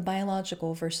 about the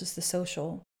biological versus the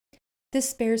social. This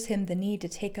spares him the need to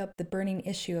take up the burning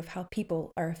issue of how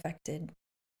people are affected.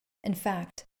 In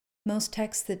fact, most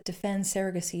texts that defend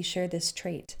surrogacy share this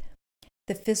trait.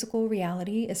 The physical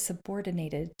reality is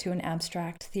subordinated to an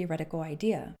abstract theoretical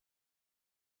idea.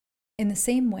 In the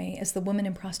same way as the woman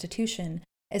in prostitution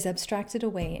is abstracted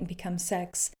away and becomes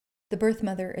sex, the birth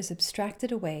mother is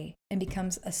abstracted away and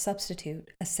becomes a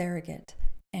substitute, a surrogate.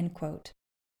 End quote.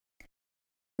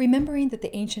 Remembering that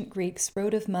the ancient Greeks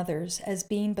wrote of mothers as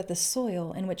being but the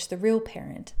soil in which the real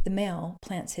parent, the male,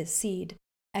 plants his seed,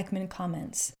 Ekman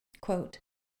comments, quote,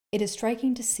 "It is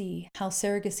striking to see how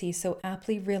surrogacy so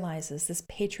aptly realizes this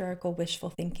patriarchal wishful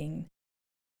thinking.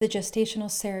 The gestational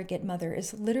surrogate mother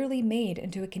is literally made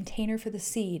into a container for the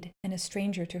seed and a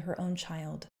stranger to her own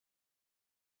child.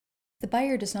 The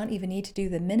buyer does not even need to do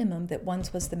the minimum that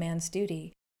once was the man's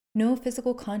duty. No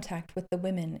physical contact with the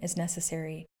women is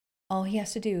necessary. All he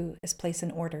has to do is place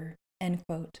an order." End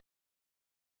quote.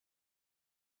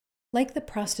 Like the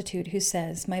prostitute who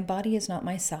says, "My body is not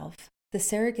myself," the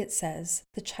surrogate says,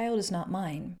 "The child is not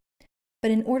mine."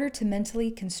 But in order to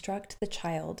mentally construct the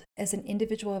child as an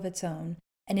individual of its own,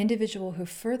 an individual who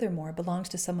furthermore belongs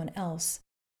to someone else,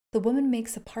 the woman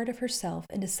makes a part of herself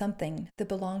into something that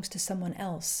belongs to someone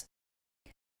else.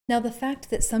 Now, the fact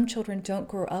that some children don't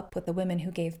grow up with the women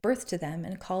who gave birth to them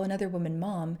and call another woman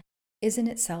mom is in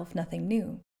itself nothing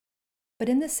new. But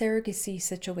in the surrogacy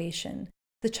situation,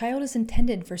 the child is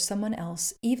intended for someone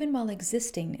else even while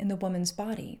existing in the woman's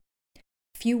body.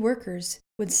 Few workers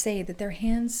would say that their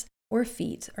hands or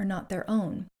feet are not their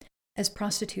own, as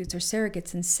prostitutes or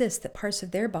surrogates insist that parts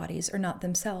of their bodies are not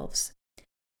themselves.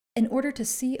 In order to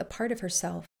see a part of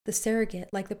herself, the surrogate,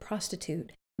 like the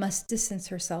prostitute, must distance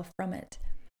herself from it.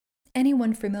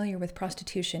 Anyone familiar with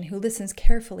prostitution who listens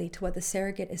carefully to what the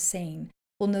surrogate is saying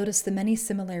will notice the many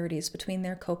similarities between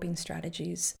their coping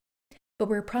strategies. But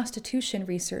where prostitution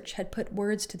research had put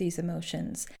words to these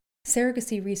emotions,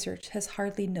 surrogacy research has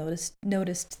hardly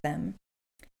noticed them.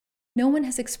 No one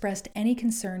has expressed any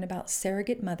concern about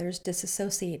surrogate mothers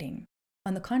disassociating.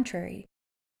 On the contrary,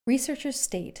 researchers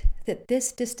state that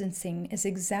this distancing is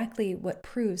exactly what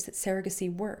proves that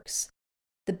surrogacy works.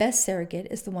 The best surrogate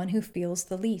is the one who feels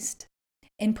the least.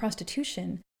 In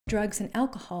prostitution, drugs and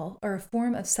alcohol are a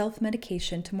form of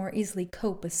self-medication to more easily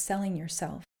cope with selling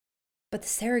yourself. But the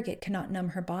surrogate cannot numb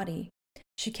her body.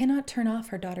 She cannot turn off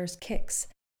her daughter's kicks,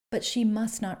 but she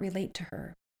must not relate to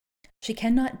her. She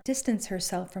cannot distance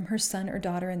herself from her son or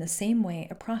daughter in the same way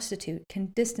a prostitute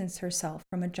can distance herself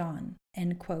from a John.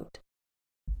 End quote.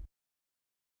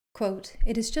 Quote,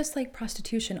 "It is just like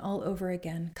prostitution all over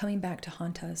again, coming back to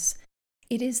haunt us.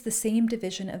 It is the same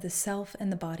division of the self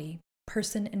and the body,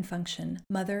 person and function,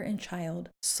 mother and child,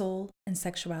 soul and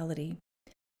sexuality,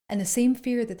 and the same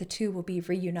fear that the two will be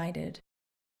reunited.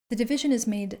 The division is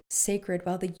made sacred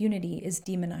while the unity is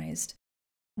demonized.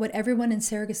 What everyone in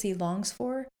surrogacy longs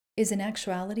for is in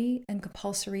actuality and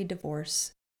compulsory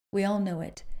divorce. We all know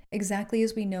it, exactly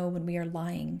as we know when we are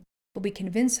lying, but we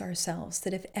convince ourselves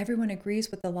that if everyone agrees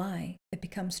with the lie, it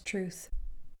becomes truth."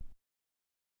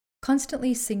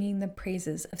 Constantly singing the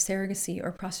praises of surrogacy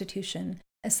or prostitution,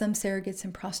 as some surrogates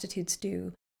and prostitutes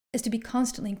do, is to be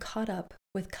constantly caught up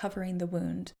with covering the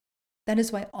wound. That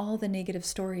is why all the negative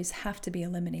stories have to be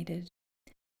eliminated.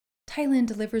 Thailand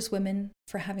delivers women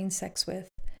for having sex with.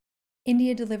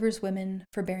 India delivers women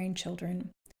for bearing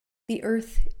children. The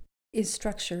earth is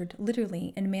structured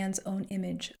literally in man's own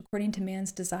image, according to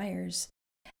man's desires.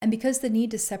 And because the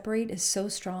need to separate is so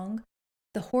strong,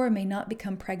 the whore may not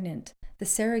become pregnant, the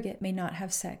surrogate may not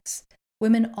have sex.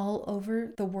 Women all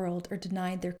over the world are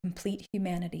denied their complete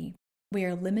humanity. We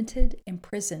are limited,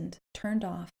 imprisoned, turned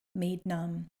off, made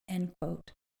numb. End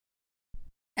quote.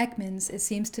 Ekman's, it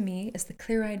seems to me, is the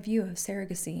clear-eyed view of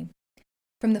surrogacy.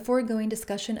 From the foregoing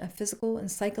discussion of physical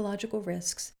and psychological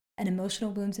risks and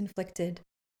emotional wounds inflicted,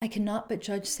 I cannot but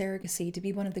judge surrogacy to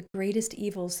be one of the greatest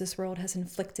evils this world has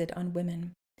inflicted on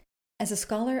women. As a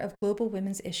scholar of global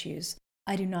women's issues,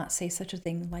 I do not say such a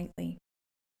thing lightly.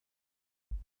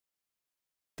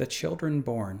 The children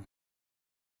born.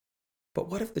 But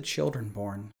what of the children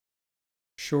born?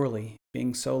 Surely,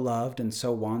 being so loved and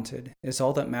so wanted is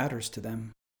all that matters to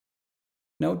them.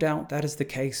 No doubt that is the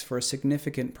case for a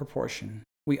significant proportion.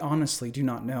 We honestly do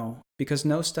not know, because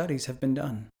no studies have been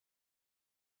done.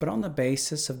 But on the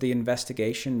basis of the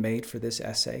investigation made for this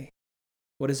essay,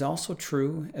 what is also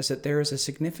true is that there is a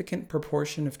significant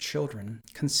proportion of children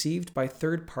conceived by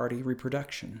third-party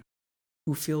reproduction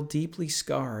who feel deeply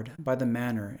scarred by the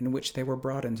manner in which they were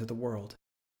brought into the world.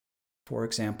 For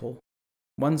example,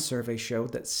 one survey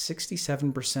showed that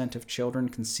 67% of children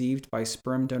conceived by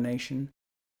sperm donation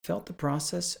felt the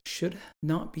process should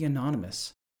not be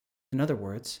anonymous. In other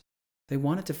words, they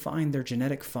wanted to find their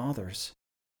genetic fathers.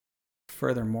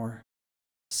 Furthermore,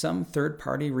 some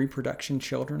third-party reproduction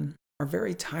children are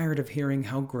very tired of hearing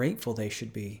how grateful they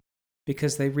should be,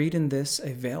 because they read in this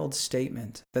a veiled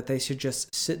statement that they should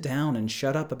just sit down and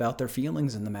shut up about their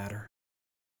feelings in the matter.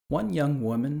 One young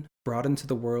woman brought into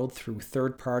the world through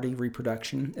third-party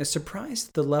reproduction is surprised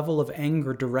at the level of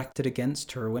anger directed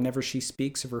against her whenever she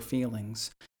speaks of her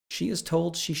feelings. She is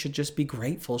told she should just be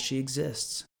grateful she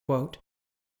exists. Quote,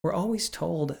 "We're always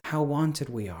told how wanted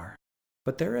we are,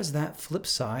 but there is that flip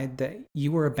side that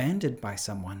you were abandoned by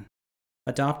someone.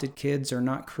 Adopted kids are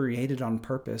not created on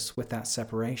purpose with that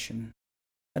separation.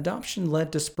 Adoption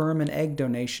led to sperm and egg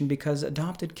donation because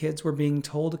adopted kids were being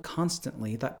told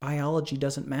constantly that biology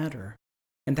doesn't matter.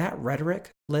 And that rhetoric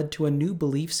led to a new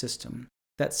belief system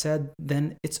that said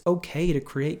then it's okay to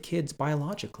create kids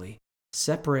biologically,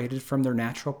 separated from their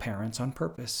natural parents on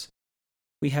purpose.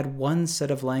 We had one set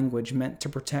of language meant to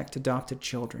protect adopted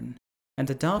children and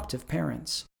adoptive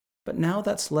parents, but now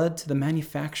that's led to the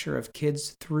manufacture of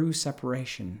kids through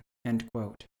separation." End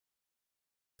quote.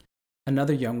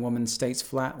 Another young woman states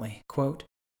flatly, quote,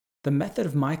 "The method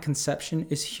of my conception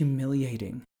is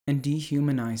humiliating and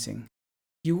dehumanizing.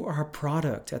 You are a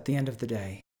product at the end of the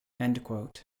day." End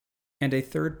quote. And a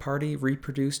third-party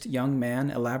reproduced young man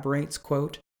elaborates,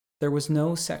 quote, "There was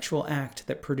no sexual act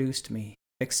that produced me,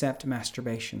 except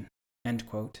masturbation." End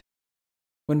quote.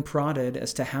 When prodded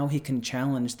as to how he can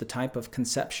challenge the type of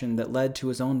conception that led to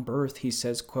his own birth, he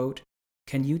says, quote,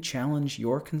 "Can you challenge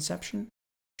your conception?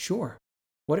 Sure.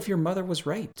 What if your mother was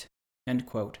raped?" End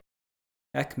quote.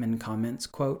 Ekman comments,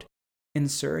 quote, "In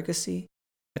surrogacy,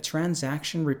 a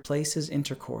transaction replaces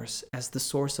intercourse as the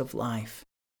source of life.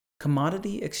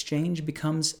 Commodity exchange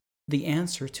becomes the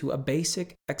answer to a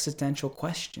basic existential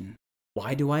question.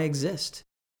 Why do I exist?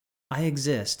 I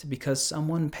exist because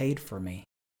someone paid for me.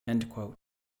 End quote.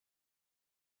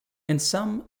 And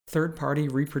some third-party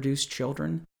reproduced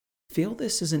children feel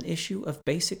this is an issue of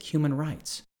basic human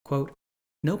rights. Quote,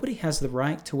 nobody has the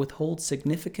right to withhold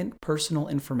significant personal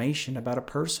information about a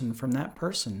person from that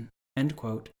person, end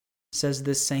quote, says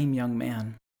this same young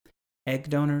man. Egg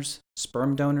donors,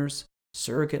 sperm donors,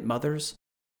 surrogate mothers,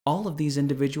 all of these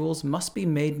individuals must be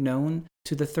made known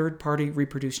to the third-party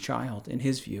reproduced child, in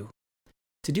his view.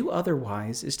 To do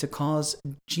otherwise is to cause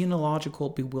genealogical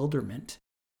bewilderment,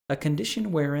 a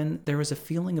condition wherein there is a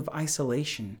feeling of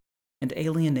isolation and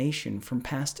alienation from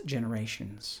past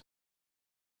generations.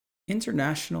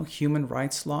 International human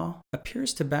rights law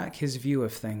appears to back his view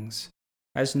of things.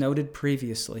 As noted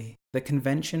previously, the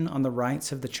Convention on the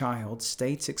Rights of the Child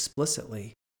states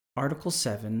explicitly, Article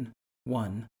 7,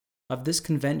 1, of this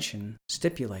convention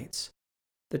stipulates,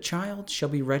 the child shall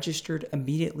be registered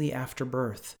immediately after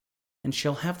birth, and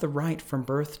shall have the right from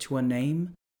birth to a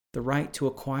name, the right to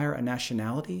acquire a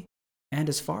nationality, and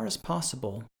as far as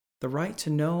possible, the right to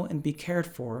know and be cared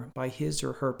for by his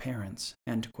or her parents.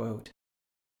 End quote.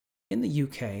 In the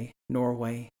UK,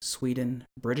 Norway, Sweden,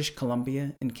 British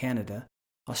Columbia, and Canada,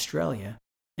 Australia,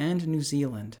 and New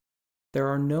Zealand, there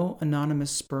are no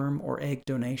anonymous sperm or egg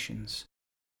donations.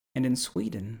 And in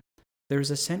Sweden, there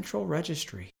is a central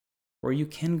registry where you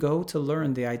can go to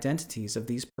learn the identities of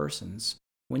these persons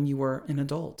when you are an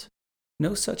adult.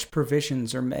 No such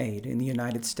provisions are made in the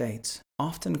United States,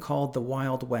 often called the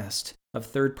Wild West of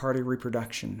third-party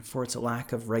reproduction for its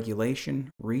lack of regulation,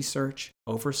 research,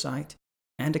 oversight,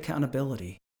 and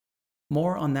accountability.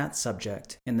 More on that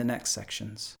subject in the next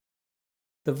sections.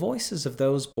 The voices of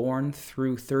those born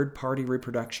through third-party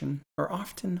reproduction are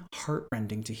often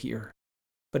heartrending to hear,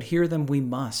 but hear them we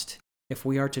must if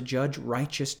we are to judge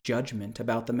righteous judgment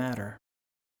about the matter.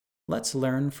 Let's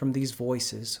learn from these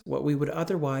voices what we would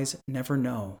otherwise never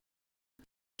know.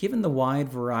 Given the wide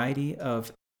variety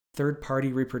of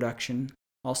third-party reproduction,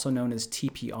 also known as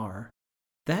TPR,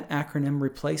 that acronym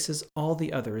replaces all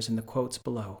the others in the quotes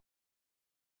below.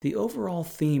 The overall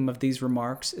theme of these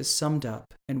remarks is summed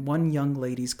up in one young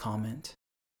lady's comment.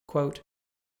 Quote,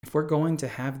 if we're going to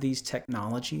have these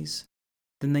technologies,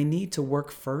 then they need to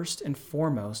work first and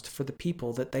foremost for the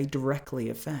people that they directly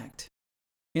affect.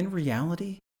 In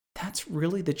reality, that's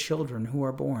really the children who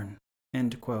are born.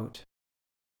 End quote.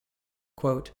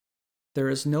 Quote, there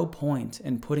is no point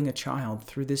in putting a child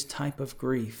through this type of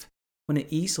grief when it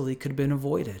easily could have been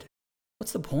avoided.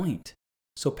 What's the point?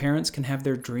 So parents can have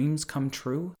their dreams come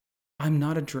true? I'm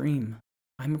not a dream.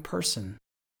 I'm a person.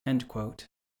 End quote.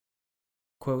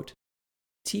 Quote,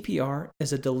 TPR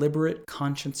is a deliberate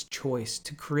conscious choice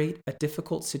to create a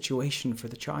difficult situation for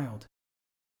the child.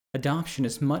 Adoption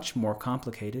is much more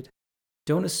complicated.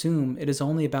 Don't assume it is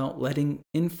only about letting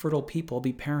infertile people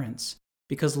be parents,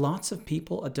 because lots of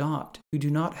people adopt who do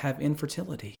not have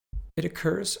infertility. It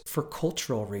occurs for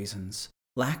cultural reasons,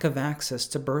 lack of access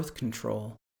to birth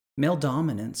control, male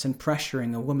dominance and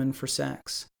pressuring a woman for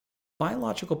sex,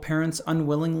 biological parents'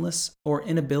 unwillingness or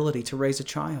inability to raise a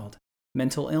child,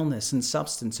 mental illness and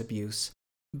substance abuse,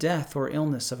 death or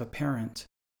illness of a parent,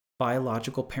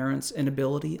 biological parents'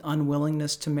 inability,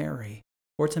 unwillingness to marry,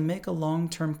 or to make a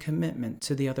long-term commitment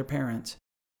to the other parent,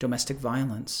 domestic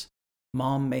violence.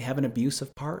 Mom may have an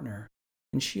abusive partner,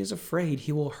 and she is afraid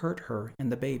he will hurt her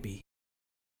and the baby.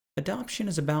 Adoption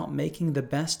is about making the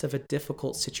best of a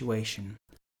difficult situation,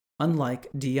 unlike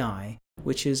DI,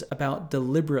 which is about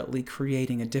deliberately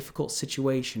creating a difficult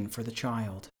situation for the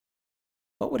child.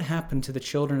 What would happen to the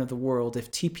children of the world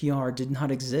if TPR did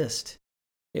not exist?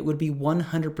 It would be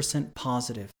 100%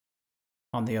 positive.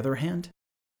 On the other hand,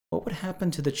 what would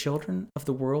happen to the children of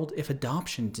the world if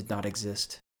adoption did not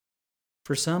exist?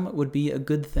 For some, it would be a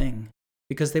good thing,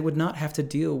 because they would not have to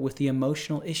deal with the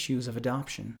emotional issues of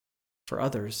adoption. For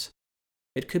others,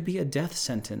 it could be a death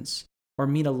sentence, or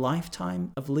mean a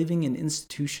lifetime of living in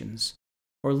institutions,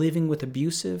 or living with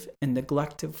abusive and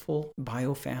neglectful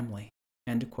bio-family.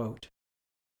 End quote.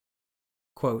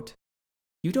 Quote,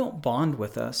 you don't bond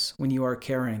with us when you are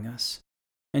carrying us,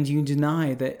 and you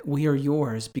deny that we are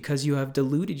yours because you have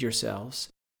deluded yourselves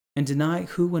and deny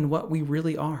who and what we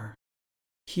really are.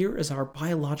 Here is our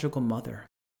biological mother,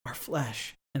 our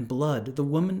flesh and blood, the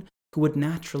woman who would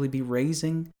naturally be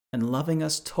raising and loving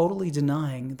us, totally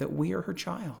denying that we are her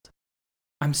child.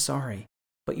 I'm sorry,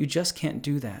 but you just can't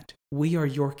do that. We are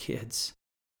your kids.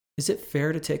 Is it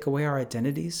fair to take away our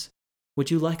identities?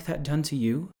 Would you like that done to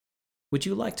you? Would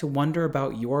you like to wonder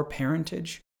about your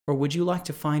parentage, or would you like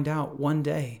to find out one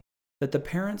day that the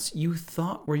parents you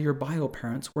thought were your bio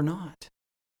parents were not?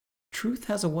 Truth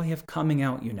has a way of coming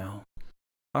out,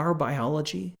 Our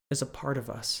biology is a part of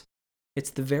us. It's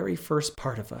the very first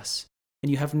part of us,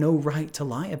 and you have no right to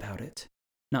lie about it.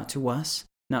 Not to us,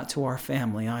 not to our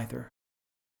family either.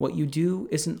 What you do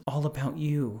isn't all about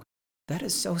you. That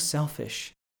is so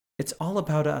selfish. It's all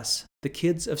about us, the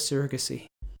kids of surrogacy.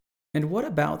 And what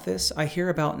about this? I hear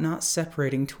about not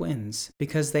separating twins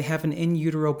because they have an in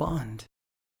utero bond.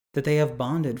 That they have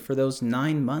bonded for those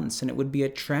 9 months and it would be a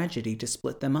tragedy to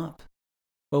split them up.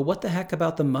 Well, what the heck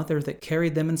about the mother that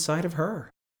carried them inside of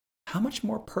her? How much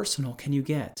more personal can you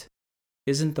get?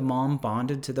 Isn't the mom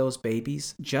bonded to those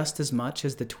babies just as much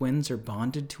as the twins are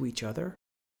bonded to each other?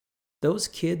 Those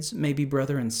kids may be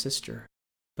brother and sister,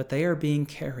 but they are being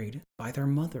carried by their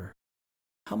mother.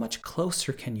 How much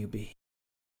closer can you be?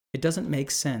 It doesn't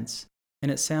make sense,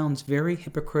 and it sounds very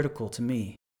hypocritical to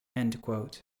me. End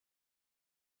quote.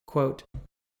 Quote,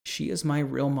 she is my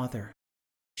real mother.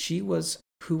 She was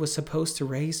who was supposed to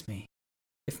raise me.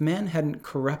 If man hadn't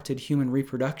corrupted human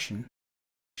reproduction,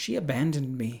 she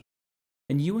abandoned me,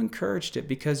 and you encouraged it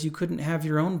because you couldn't have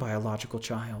your own biological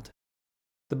child.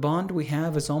 The bond we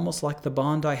have is almost like the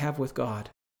bond I have with God.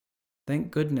 Thank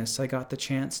goodness I got the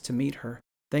chance to meet her.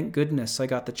 Thank goodness I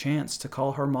got the chance to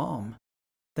call her mom.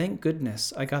 Thank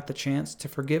goodness I got the chance to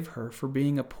forgive her for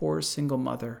being a poor single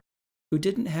mother who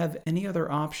didn't have any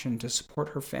other option to support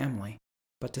her family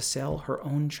but to sell her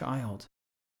own child.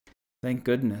 Thank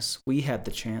goodness we had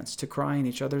the chance to cry in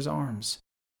each other's arms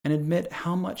and admit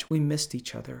how much we missed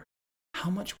each other, how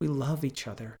much we love each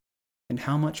other, and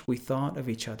how much we thought of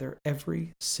each other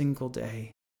every single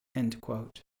day. End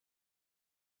quote.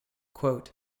 Quote,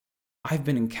 I've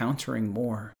been encountering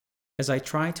more as I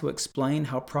try to explain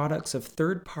how products of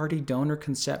third-party donor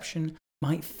conception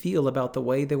might feel about the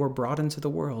way they were brought into the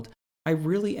world. I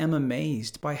really am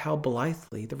amazed by how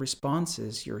blithely the response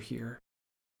is you're here.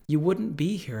 You wouldn't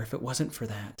be here if it wasn't for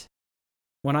that.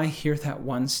 When I hear that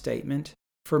one statement,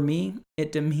 for me,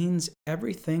 it demeans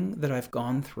everything that I've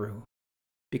gone through.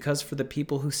 Because for the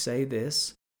people who say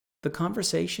this, the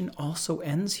conversation also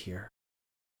ends here.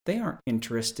 They aren't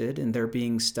interested in there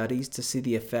being studies to see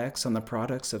the effects on the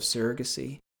products of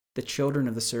surrogacy, the children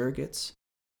of the surrogates.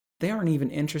 They aren't even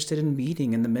interested in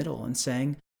meeting in the middle and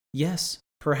saying, yes,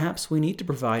 perhaps we need to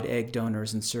provide egg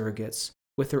donors and surrogates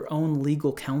with their own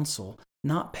legal counsel,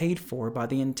 not paid for by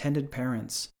the intended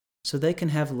parents, so they can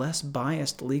have less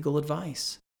biased legal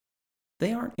advice.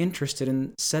 They aren't interested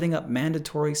in setting up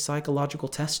mandatory psychological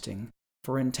testing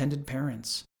for intended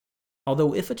parents.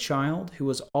 Although if a child who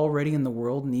is already in the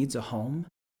world needs a home,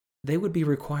 they would be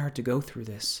required to go through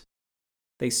this.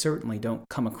 They certainly don't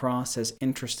come across as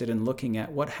interested in looking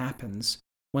at what happens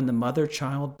when the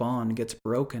mother-child bond gets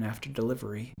broken after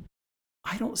delivery.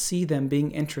 I don't see them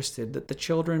being interested that the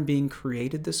children being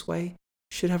created this way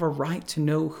should have a right to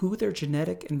know who their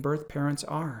genetic and birth parents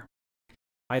are.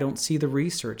 I don't see the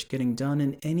research getting done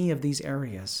in any of these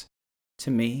areas.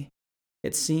 To me,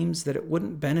 it seems that it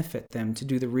wouldn't benefit them to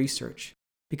do the research,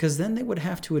 because then they would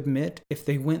have to admit, if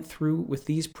they went through with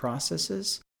these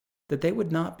processes, that they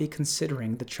would not be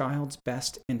considering the child's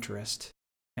best interest.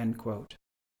 End quote.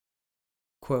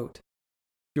 Quote,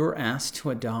 you're asked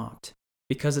to adopt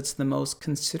because it's the most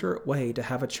considerate way to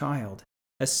have a child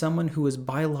as someone who is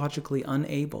biologically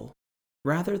unable,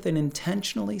 rather than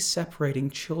intentionally separating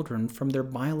children from their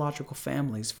biological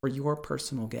families for your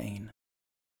personal gain.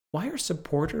 Why are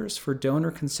supporters for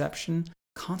donor conception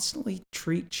constantly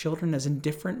treat children as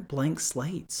indifferent blank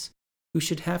slates who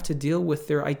should have to deal with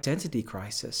their identity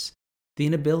crisis, the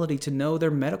inability to know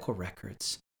their medical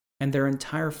records, and their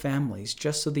entire families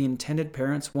just so the intended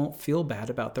parents won't feel bad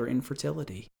about their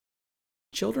infertility?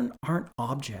 Children aren't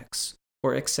objects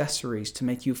or accessories to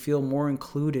make you feel more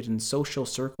included in social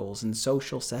circles and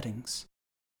social settings.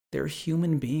 They're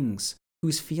human beings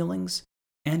whose feelings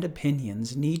and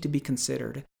opinions need to be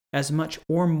considered as much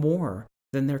or more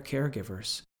than their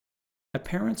caregivers. A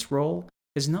parent's role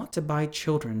is not to buy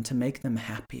children to make them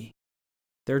happy.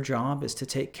 Their job is to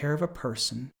take care of a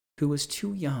person who is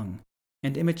too young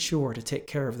and immature to take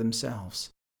care of themselves.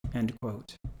 End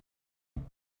quote.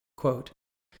 Quote,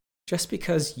 just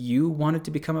because you wanted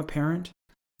to become a parent,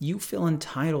 you feel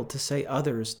entitled to say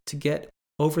others to get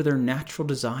over their natural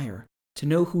desire to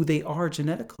know who they are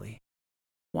genetically.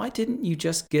 Why didn't you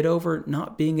just get over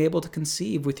not being able to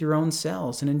conceive with your own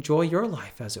cells and enjoy your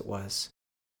life as it was?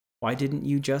 Why didn't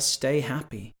you just stay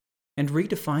happy and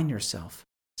redefine yourself,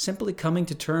 simply coming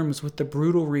to terms with the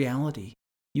brutal reality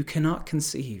you cannot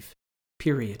conceive,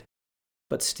 period?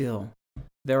 But still,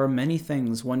 there are many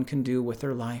things one can do with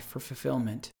their life for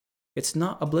fulfillment. It's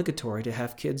not obligatory to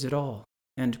have kids at all.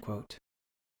 End quote.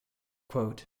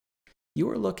 Quote, You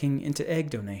are looking into egg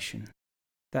donation.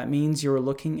 That means you are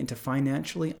looking into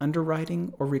financially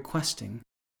underwriting or requesting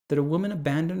that a woman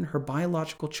abandon her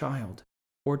biological child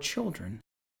or children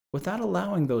without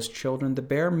allowing those children the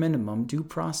bare minimum due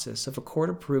process of a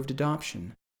court-approved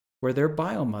adoption, where their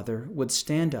biomother would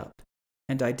stand up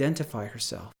and identify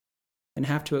herself and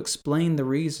have to explain the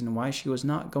reason why she was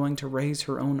not going to raise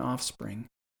her own offspring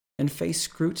and face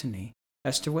scrutiny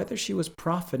as to whether she was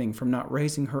profiting from not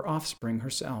raising her offspring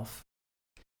herself.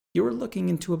 You are looking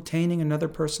into obtaining another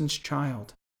person's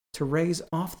child to raise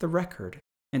off the record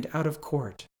and out of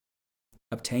court,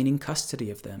 obtaining custody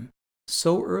of them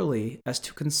so early as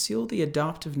to conceal the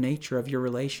adoptive nature of your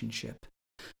relationship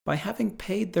by having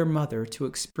paid their mother to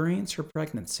experience her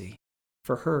pregnancy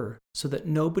for her so that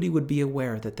nobody would be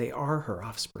aware that they are her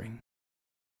offspring.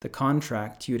 The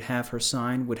contract you'd have her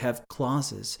sign would have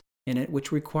clauses in it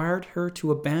which required her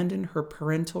to abandon her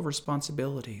parental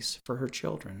responsibilities for her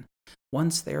children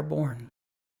once they are born.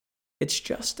 It's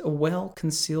just a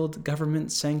well-concealed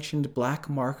government-sanctioned black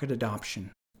market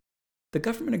adoption. The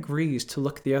government agrees to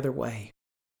look the other way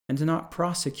and to not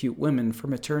prosecute women for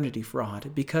maternity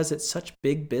fraud because it's such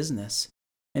big business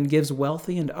and gives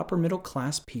wealthy and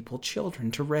upper-middle-class people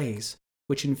children to raise,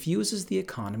 which infuses the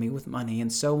economy with money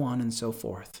and so on and so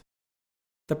forth.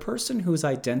 The person whose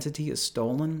identity is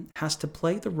stolen has to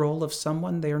play the role of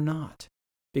someone they are not,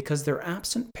 because their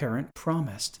absent parent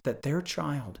promised that their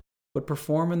child would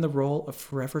perform in the role of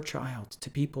forever child to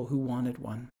people who wanted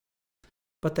one.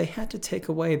 But they had to take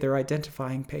away their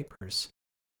identifying papers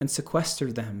and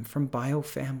sequester them from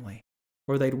bio-family,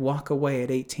 or they'd walk away at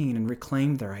 18 and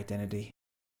reclaim their identity.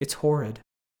 It's horrid.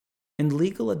 In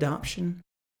legal adoption,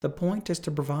 the point is to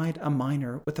provide a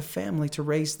minor with a family to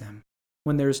raise them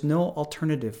when there is no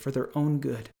alternative for their own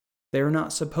good. They are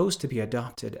not supposed to be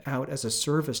adopted out as a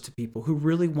service to people who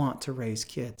really want to raise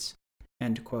kids.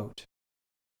 End quote.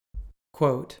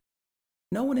 Quote,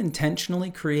 no one intentionally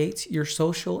creates your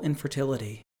social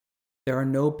infertility. There are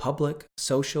no public,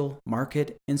 social,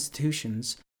 market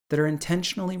institutions that are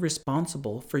intentionally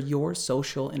responsible for your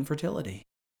social infertility.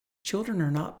 Children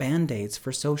are not band-aids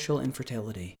for social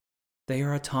infertility. They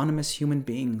are autonomous human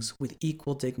beings with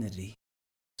equal dignity.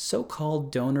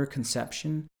 So-called donor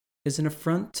conception is an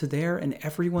affront to their and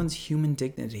everyone's human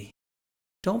dignity.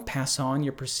 Don't pass on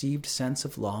your perceived sense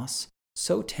of loss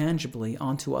so tangibly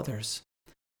onto others.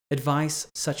 Advice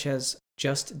such as,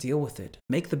 just deal with it,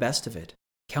 make the best of it,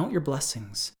 count your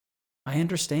blessings. I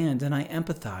understand and I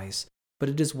empathize, but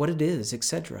it is what it is,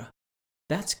 etc.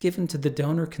 That's given to the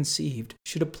donor conceived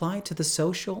should apply to the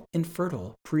social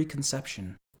infertile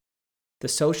preconception. The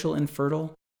social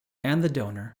infertile and the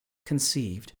donor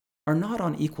conceived are not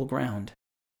on equal ground.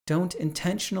 Don't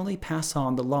intentionally pass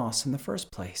on the loss in the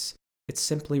first place. It's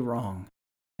simply wrong.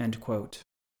 End quote.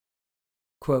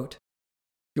 Quote,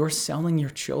 you're selling your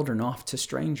children off to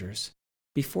strangers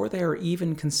before they are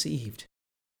even conceived.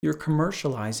 You're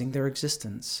commercializing their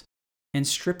existence and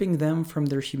stripping them from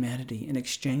their humanity in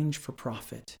exchange for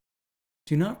profit.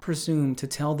 Do not presume to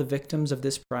tell the victims of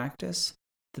this practice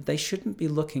that they shouldn't be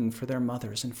looking for their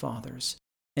mothers and fathers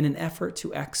in an effort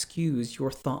to excuse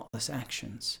your thoughtless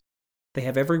actions. They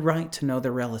have every right to know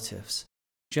their relatives,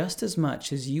 just as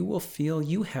much as you will feel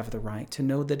you have the right to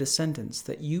know the descendants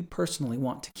that you personally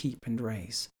want to keep and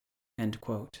raise. End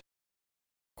quote.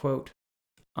 Quote,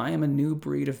 I am a new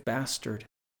breed of bastard,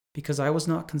 because I was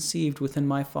not conceived within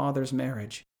my father's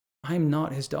marriage. I am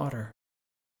not his daughter.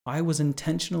 I was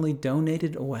intentionally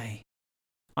donated away.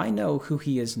 I know who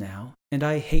he is now, and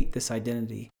I hate this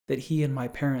identity that he and my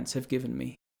parents have given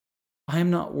me. I am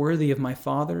not worthy of my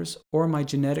father's or my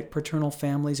genetic paternal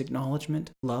family's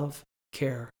acknowledgement, love,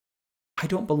 care. I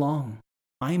don't belong.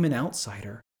 I am an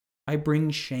outsider. I bring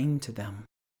shame to them.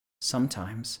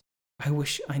 Sometimes, I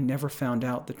wish I never found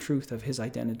out the truth of his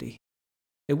identity.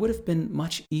 It would have been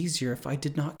much easier if I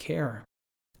did not care.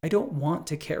 I don't want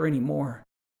to care anymore.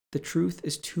 The truth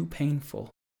is too painful.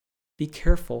 Be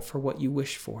careful for what you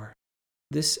wish for.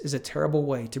 This is a terrible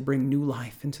way to bring new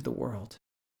life into the world.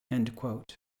 End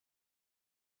quote.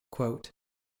 Quote,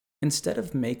 instead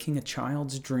of making a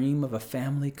child's dream of a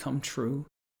family come true,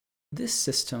 this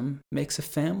system makes a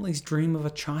family's dream of a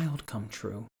child come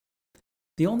true.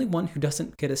 The only one who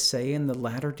doesn't get a say in the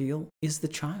latter deal is the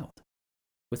child.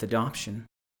 With adoption,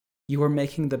 you are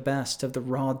making the best of the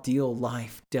raw deal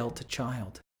life dealt a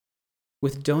child.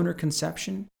 With donor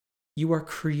conception, you are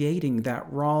creating that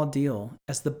raw deal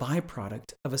as the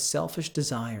byproduct of a selfish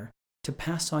desire to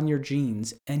pass on your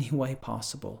genes any way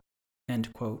possible.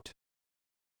 End quote.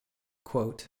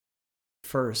 Quote,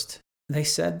 first, they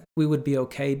said we would be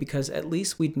okay because at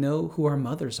least we'd know who our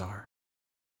mothers are.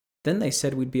 Then they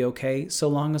said we'd be okay so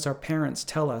long as our parents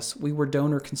tell us we were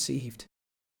donor conceived.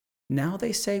 Now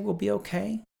they say we'll be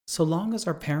okay so long as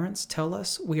our parents tell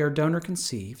us we are donor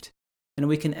conceived and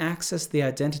we can access the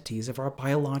identities of our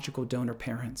biological donor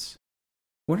parents.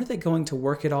 When are they going to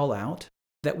work it all out?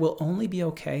 That we'll only be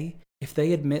okay if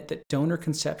they admit that donor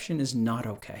conception is not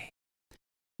okay.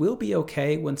 We'll be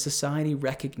okay when society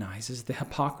recognizes the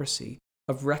hypocrisy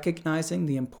of recognizing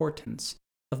the importance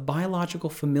of biological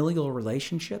familial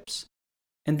relationships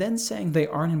and then saying they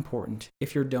aren't important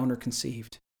if you're donor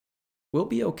conceived. We'll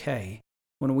be okay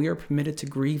when we are permitted to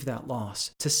grieve that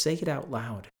loss, to say it out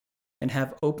loud, and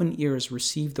have open ears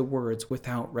receive the words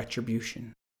without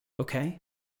retribution. Okay?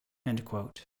 End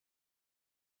quote.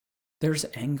 There's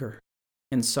anger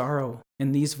and sorrow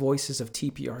in these voices of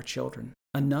TPR children,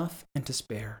 enough and to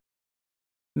spare.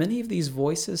 Many of these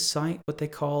voices cite what they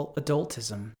call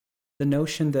adultism, the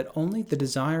notion that only the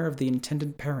desire of the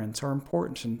intended parents are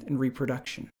important in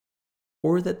reproduction,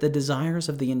 or that the desires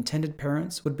of the intended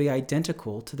parents would be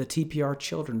identical to the TPR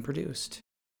children produced.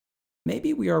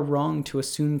 Maybe we are wrong to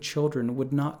assume children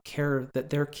would not care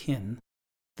that their kin,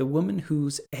 the woman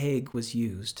whose egg was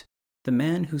used, the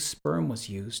man whose sperm was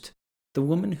used, the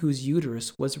woman whose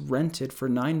uterus was rented for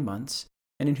 9 months,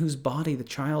 and in whose body the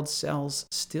child's cells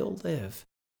still live,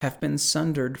 have been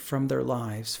sundered from their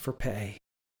lives for pay.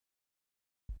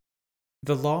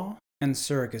 The law and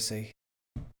surrogacy.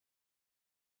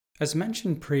 As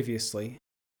mentioned previously,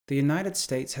 the United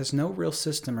States has no real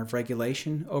system of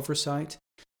regulation, oversight,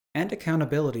 and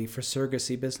accountability for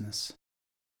surrogacy business.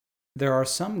 There are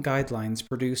some guidelines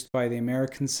produced by the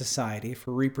American Society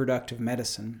for Reproductive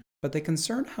Medicine, but they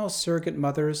concern how surrogate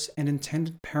mothers and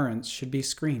intended parents should be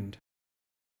screened.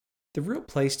 The real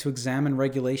place to examine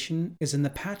regulation is in the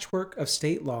patchwork of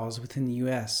state laws within the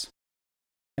U.S.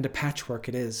 And a patchwork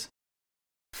it is.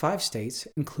 5 states,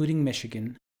 including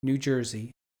Michigan, New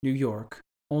Jersey, New York,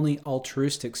 only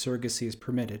altruistic surrogacy is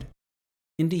permitted,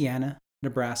 Indiana,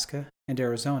 Nebraska, and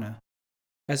Arizona,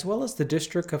 as well as the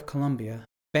District of Columbia,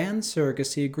 ban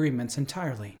surrogacy agreements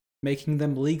entirely, making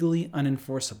them legally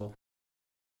unenforceable.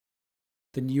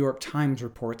 The New York Times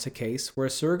reports a case where a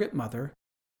surrogate mother,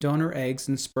 donor eggs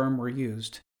and sperm were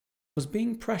used, was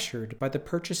being pressured by the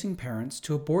purchasing parents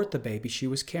to abort the baby she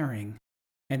was carrying,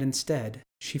 and instead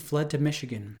she fled to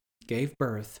Michigan, gave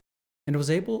birth, and was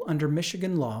able under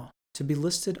Michigan law to be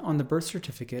listed on the birth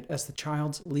certificate as the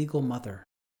child's legal mother.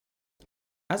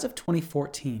 As of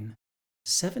 2014,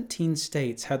 17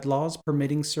 states had laws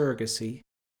permitting surrogacy,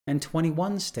 and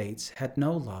 21 states had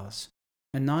no laws,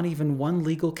 and not even one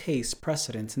legal case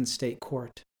precedent in state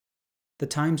court. The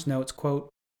Times notes, quote,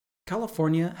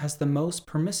 California has the most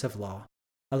permissive law,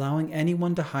 allowing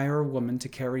anyone to hire a woman to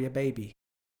carry a baby,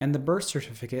 and the birth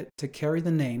certificate to carry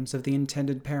the names of the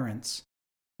intended parents.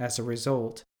 As a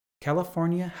result,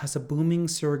 California has a booming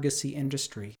surrogacy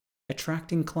industry,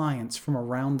 attracting clients from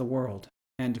around the world.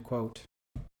 End quote.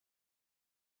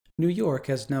 New York,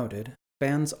 as noted,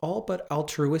 bans all but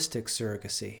altruistic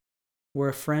surrogacy, where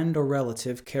a friend or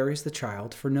relative carries the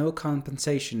child for no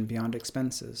compensation beyond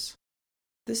expenses.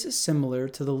 This is similar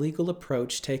to the legal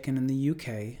approach taken in the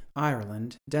UK,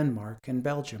 Ireland, Denmark, and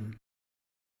Belgium.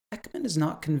 Ekman is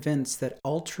not convinced that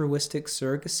altruistic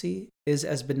surrogacy is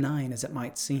as benign as it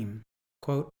might seem.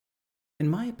 Quote, in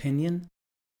my opinion,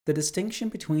 the distinction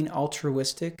between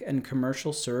altruistic and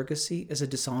commercial surrogacy is a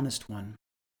dishonest one.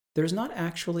 There is not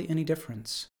actually any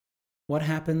difference. What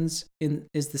happens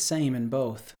is the same in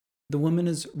both. The woman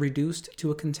is reduced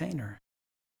to a container.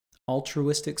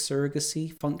 Altruistic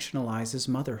surrogacy functionalizes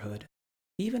motherhood,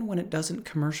 even when it doesn't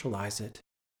commercialize it.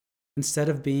 Instead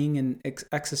of being an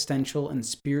existential and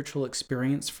spiritual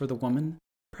experience for the woman,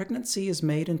 pregnancy is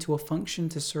made into a function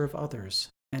to serve others.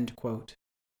 End quote.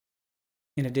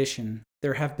 In addition,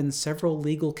 there have been several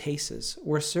legal cases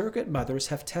where surrogate mothers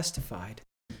have testified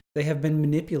they have been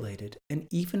manipulated and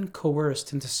even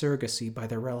coerced into surrogacy by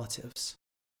their relatives.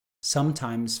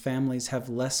 Sometimes families have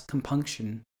less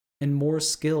compunction and more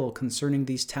skill concerning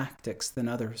these tactics than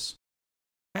others.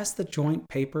 As the joint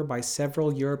paper by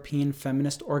several European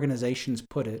feminist organizations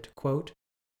put it, quote,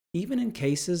 even in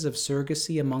cases of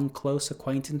surrogacy among close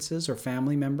acquaintances or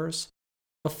family members,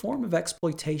 a form of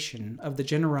exploitation of the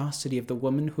generosity of the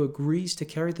woman who agrees to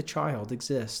carry the child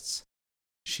exists.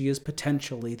 She is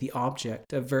potentially the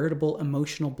object of veritable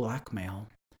emotional blackmail.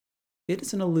 It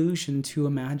is an illusion to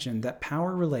imagine that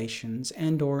power relations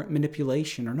and/or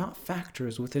manipulation are not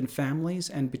factors within families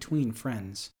and between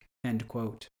friends. End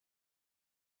quote.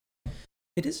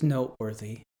 It is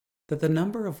noteworthy that the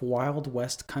number of Wild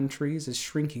West countries is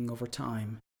shrinking over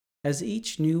time, as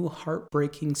each new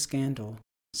heartbreaking scandal,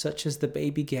 such as the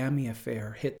baby Gammy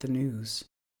affair, hit the news.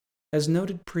 As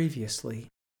noted previously,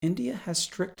 India has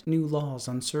strict new laws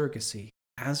on surrogacy,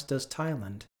 as does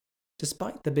Thailand,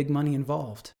 despite the big money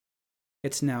involved.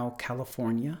 It's now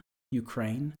California,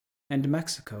 Ukraine, and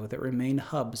Mexico that remain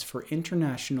hubs for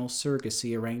international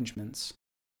surrogacy arrangements.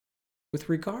 With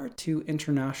regard to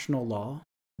international law,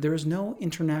 there is no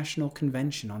international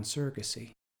convention on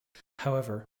surrogacy.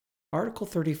 However, Article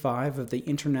 35 of the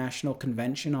International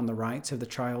Convention on the Rights of the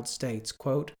Child states,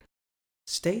 quote,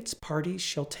 "States parties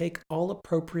shall take all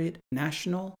appropriate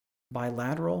national,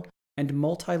 bilateral, and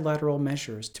multilateral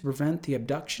measures to prevent the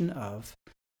abduction of,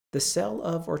 the sale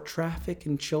of, or traffic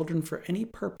in children for any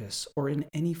purpose or in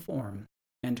any form."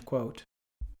 End quote.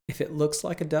 If it looks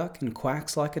like a duck and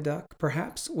quacks like a duck,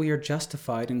 perhaps we are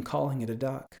justified in calling it a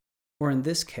duck, or in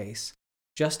this case,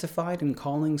 justified in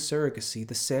calling surrogacy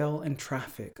the sale and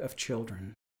traffic of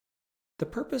children. The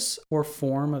purpose or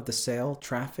form of the sale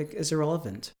traffic is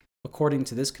irrelevant, according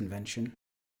to this convention.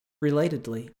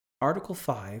 Relatedly, Article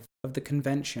 5 of the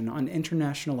Convention on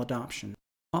International Adoption,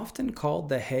 often called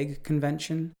the Hague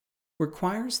Convention,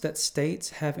 requires that states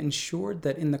have ensured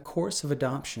that in the course of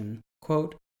adoption,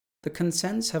 quote, "the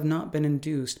consents have not been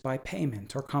induced by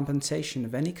payment or compensation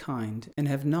of any kind and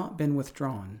have not been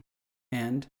withdrawn,"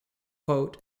 and,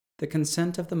 quote, "the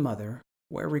consent of the mother,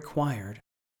 where required,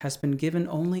 has been given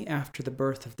only after the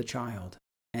birth of the child,"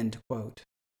 end quote.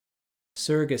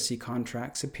 Surrogacy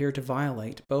contracts appear to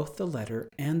violate both the letter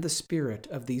and the spirit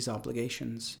of these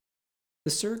obligations.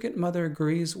 The surrogate mother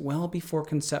agrees well before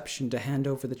conception to hand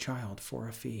over the child for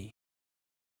a fee.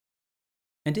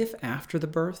 And if after the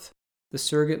birth, the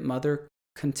surrogate mother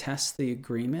contests the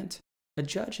agreement, a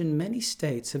judge in many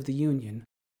states of the Union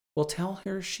will tell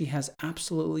her she has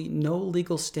absolutely no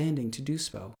legal standing to do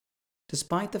so,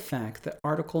 despite the fact that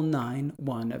Article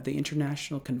 9(1) of the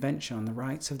International Convention on the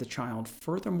Rights of the Child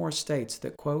furthermore states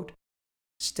that, quote,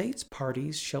 "States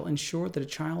parties shall ensure that a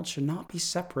child should not be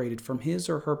separated from his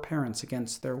or her parents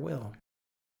against their will,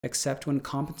 except when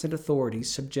competent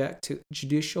authorities subject to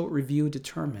judicial review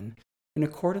determine, in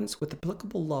accordance with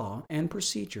applicable law and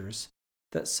procedures,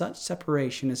 that such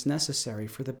separation is necessary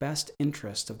for the best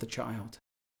interest of the child.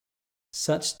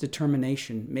 Such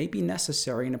determination may be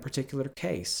necessary in a particular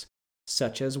case,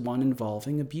 such as one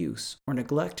involving abuse or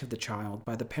neglect of the child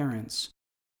by the parents,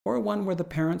 or one where the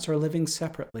parents are living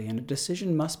separately and a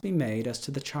decision must be made as to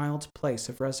the child's place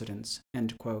of residence."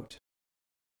 End quote.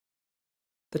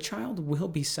 The child will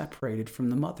be separated from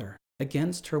the mother,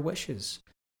 against her wishes,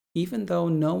 even though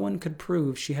no one could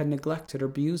prove she had neglected or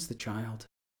abused the child.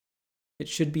 It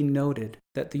should be noted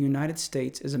that the United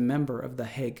States is a member of the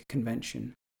Hague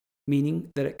Convention,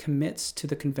 meaning that it commits to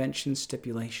the convention's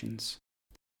stipulations.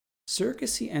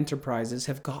 Surrogacy enterprises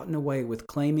have gotten away with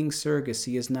claiming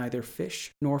surrogacy is neither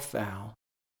fish nor fowl,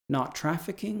 not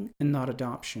trafficking and not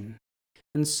adoption,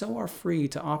 and so are free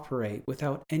to operate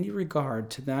without any regard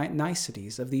to the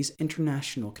niceties of these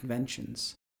international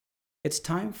conventions. It's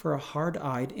time for a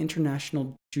hard-eyed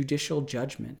international judicial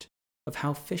judgment of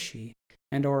how fishy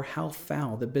and or how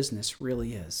foul the business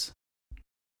really is.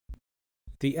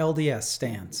 The LDS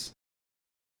stance.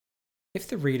 If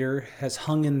the reader has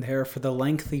hung in there for the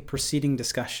lengthy preceding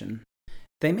discussion,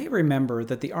 they may remember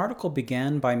that the article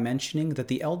began by mentioning that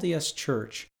the LDS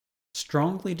Church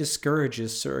strongly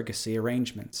discourages surrogacy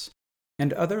arrangements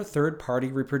and other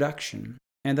third-party reproduction,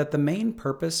 and that the main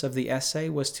purpose of the essay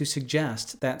was to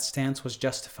suggest that stance was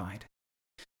justified.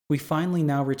 We finally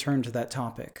now return to that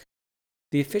topic.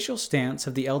 The official stance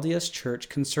of the LDS Church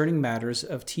concerning matters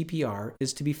of TPR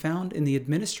is to be found in the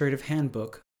Administrative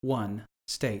Handbook 1,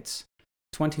 states,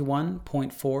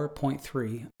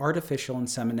 21.4.3, Artificial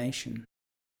Insemination.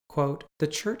 Quote, "The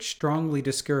Church strongly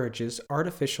discourages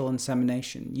artificial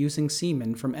insemination using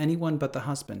semen from anyone but the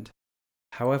husband.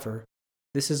 However,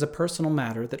 this is a personal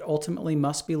matter that ultimately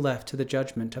must be left to the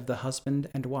judgment of the husband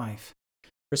and wife.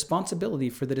 Responsibility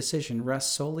for the decision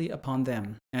rests solely upon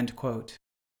them." End quote.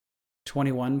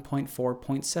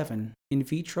 21.4.7, In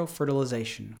vitro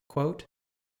fertilization. Quote,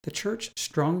 "The Church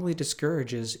strongly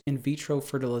discourages in vitro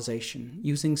fertilization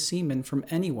using semen from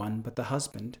anyone but the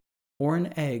husband, or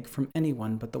an egg from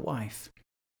anyone but the wife.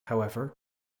 However,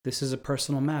 this is a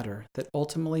personal matter that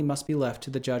ultimately must be left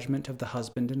to the judgment of the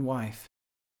husband and wife.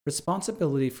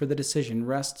 Responsibility for the decision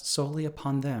rests solely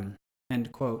upon them."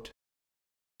 End quote.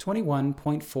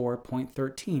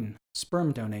 21.4.13,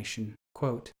 Sperm donation.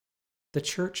 Quote, "The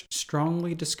Church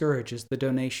strongly discourages the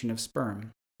donation of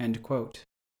sperm." End quote.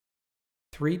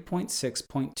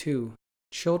 3.6.2,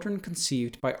 Children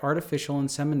conceived by artificial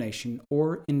insemination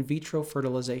or in vitro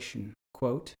fertilization.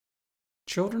 Quote,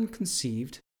 "Children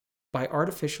conceived by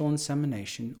artificial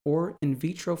insemination or in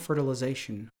vitro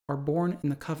fertilization are born in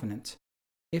the covenant.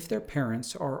 if their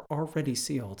parents are already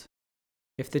sealed.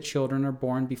 If the children are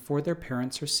born before their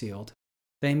parents are sealed,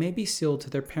 they may be sealed to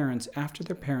their parents after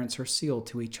their parents are sealed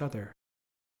to each other.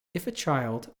 If a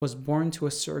child was born to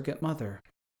a surrogate mother,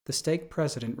 the stake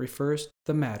president refers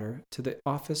the matter to the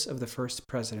office of the first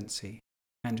presidency.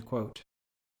 End quote.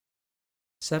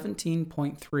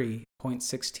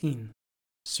 17.3.16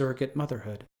 Surrogate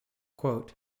Motherhood.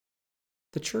 Quote,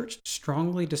 the Church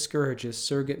strongly discourages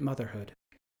surrogate motherhood.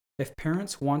 If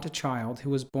parents want a child who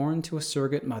was born to a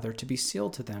surrogate mother to be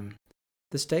sealed to them,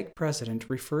 the stake president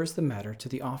refers the matter to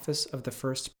the office of the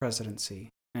first presidency.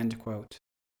 End quote.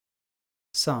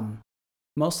 Some,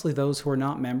 mostly those who are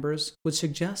not members, would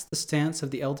suggest the stance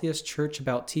of the LDS Church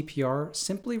about TPR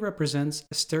simply represents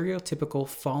a stereotypical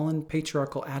fallen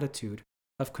patriarchal attitude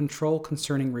of control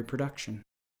concerning reproduction.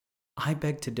 I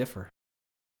beg to differ.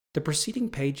 The preceding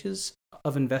pages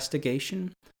of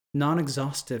investigation,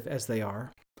 non-exhaustive as they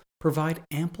are, provide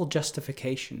ample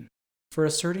justification for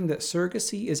asserting that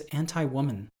surrogacy is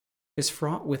anti-woman, is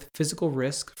fraught with physical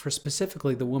risk for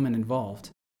specifically the woman involved,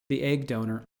 the egg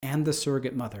donor, and the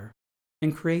surrogate mother,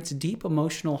 and creates deep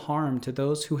emotional harm to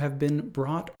those who have been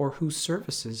brought or whose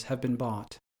services have been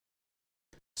bought.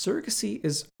 Surrogacy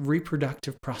is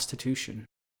reproductive prostitution.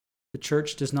 The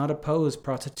Church does not oppose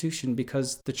prostitution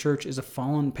because the Church is a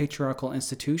fallen patriarchal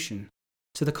institution.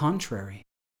 To the contrary,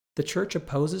 the Church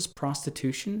opposes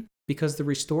prostitution because the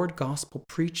restored gospel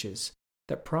preaches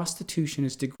that prostitution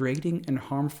is degrading and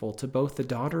harmful to both the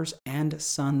daughters and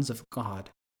sons of God.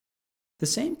 The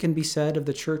same can be said of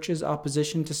the Church's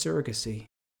opposition to surrogacy.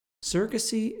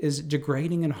 Surrogacy is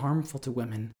degrading and harmful to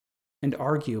women, and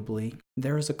arguably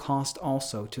there is a cost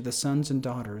also to the sons and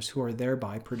daughters who are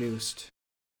thereby produced.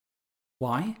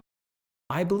 Why?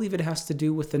 I believe it has to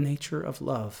do with the nature of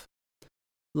love.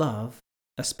 Love,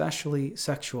 especially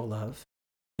sexual love,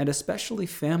 and especially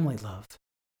family love,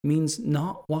 means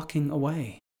not walking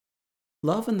away.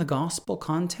 Love in the gospel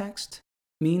context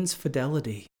means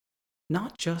fidelity,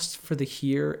 not just for the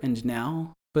here and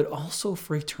now, but also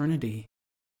for eternity.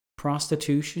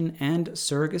 Prostitution and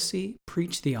surrogacy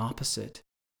preach the opposite.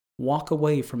 Walk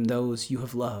away from those you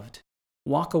have loved.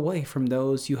 Walk away from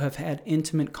those you have had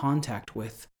intimate contact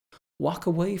with. Walk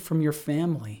away from your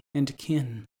family and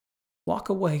kin. Walk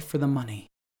away for the money.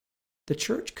 The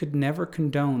Church could never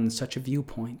condone such a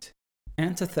viewpoint,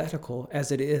 antithetical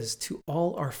as it is to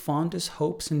all our fondest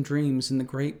hopes and dreams in the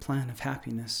great plan of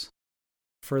happiness.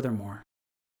 Furthermore,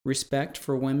 respect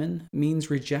for women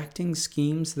means rejecting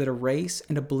schemes that erase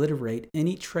and obliterate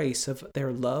any trace of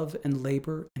their love and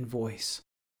labor and voice.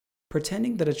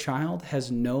 Pretending that a child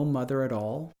has no mother at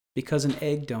all because an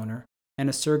egg donor and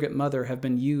a surrogate mother have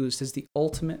been used as the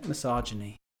ultimate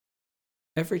misogyny.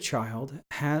 Every child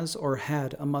has or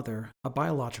had a mother, a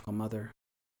biological mother.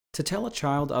 To tell a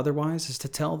child otherwise is to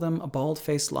tell them a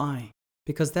bald-faced lie,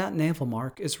 because that navel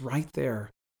mark is right there,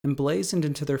 emblazoned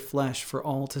into their flesh for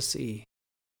all to see.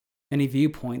 Any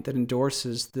viewpoint that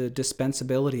endorses the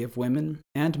dispensability of women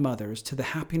and mothers to the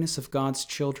happiness of God's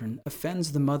children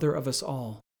offends the mother of us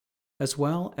all, as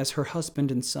well as her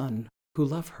husband and son, who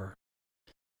love her.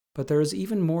 But there is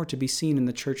even more to be seen in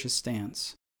the Church's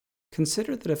stance.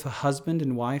 Consider that if a husband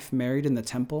and wife married in the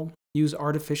temple use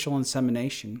artificial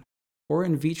insemination or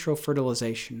in vitro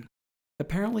fertilization,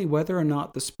 apparently whether or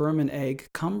not the sperm and egg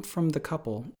come from the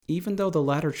couple, even though the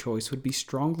latter choice would be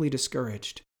strongly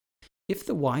discouraged, if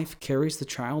the wife carries the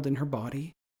child in her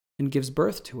body and gives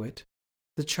birth to it,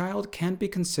 the child can be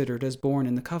considered as born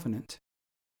in the covenant.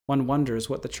 One wonders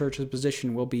what the Church's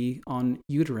position will be on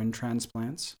uterine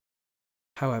transplants.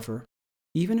 However,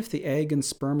 even if the egg and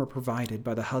sperm are provided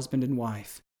by the husband and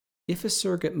wife, if a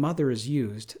surrogate mother is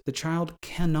used, the child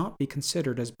cannot be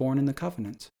considered as born in the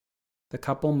covenant. The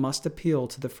couple must appeal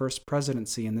to the first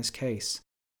presidency in this case,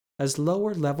 as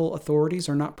lower-level authorities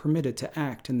are not permitted to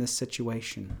act in this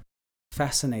situation.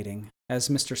 Fascinating, as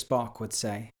Mr. Spock would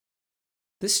say.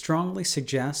 This strongly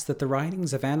suggests that the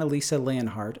writings of Annalisa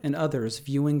Leonhardt and others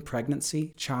viewing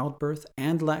pregnancy, childbirth,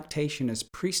 and lactation as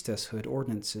priestesshood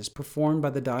ordinances performed by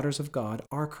the daughters of God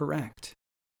are correct.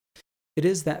 It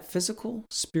is that physical,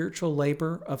 spiritual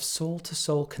labor of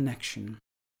soul-to-soul connection,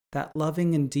 that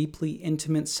loving and deeply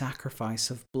intimate sacrifice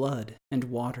of blood and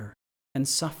water and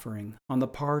suffering on the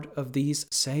part of these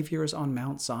saviors on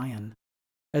Mount Zion,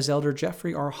 as Elder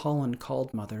Jeffrey R. Holland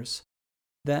called mothers,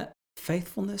 that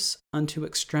faithfulness unto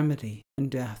extremity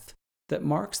and death that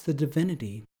marks the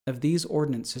divinity of these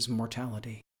ordinances'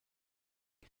 mortality.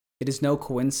 It is no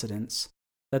coincidence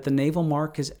that the navel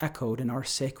mark is echoed in our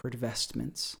sacred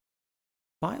vestments.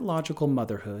 Biological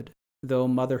motherhood, though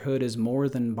motherhood is more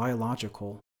than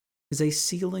biological, is a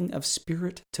sealing of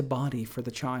spirit to body for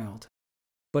the child.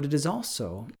 but it is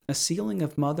also a sealing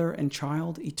of mother and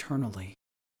child eternally,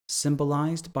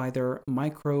 symbolized by their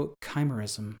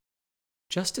microchimerism.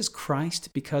 Just as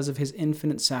Christ, because of his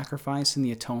infinite sacrifice in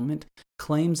the atonement,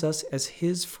 claims us as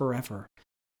his forever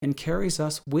and carries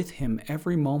us with him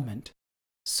every moment,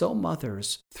 so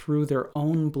mothers, through their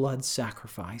own blood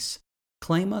sacrifice,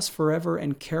 claim us forever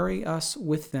and carry us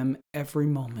with them every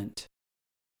moment.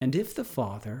 And if the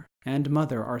father and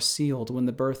mother are sealed when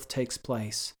the birth takes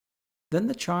place, then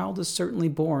the child is certainly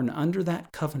born under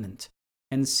that covenant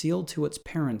and sealed to its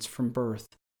parents from birth,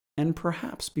 and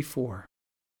perhaps before.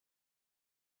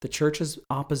 The Church's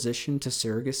opposition to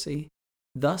surrogacy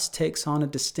thus takes on a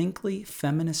distinctly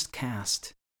feminist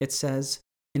cast. It says,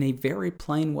 in a very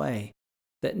plain way,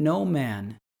 that no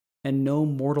man and no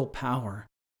mortal power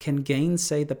can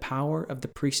gainsay the power of the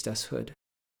priestesshood.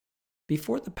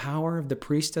 Before the power of the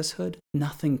priestesshood,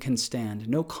 nothing can stand,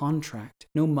 no contract,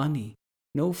 no money,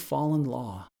 no fallen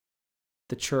law.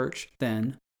 The Church,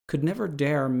 then, could never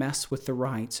dare mess with the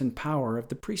rights and power of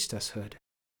the priestesshood.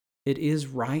 It is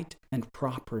right and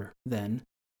proper, then,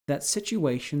 that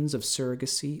situations of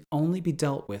surrogacy only be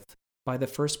dealt with by the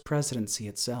First Presidency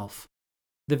itself,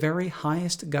 the very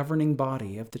highest governing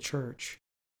body of the Church,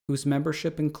 whose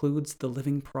membership includes the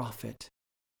living prophet.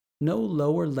 No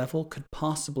lower level could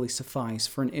possibly suffice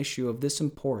for an issue of this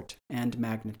import and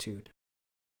magnitude.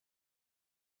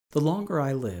 The longer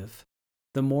I live,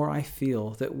 the more I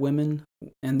feel that women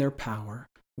and their power,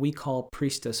 we call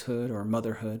priestesshood or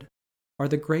motherhood, are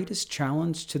the greatest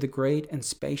challenge to the great and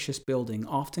spacious building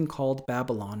often called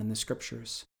Babylon in the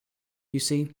Scriptures. You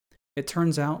see, it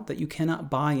turns out that you cannot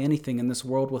buy anything in this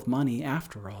world with money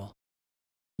after all.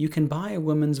 You can buy a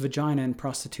woman's vagina in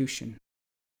prostitution,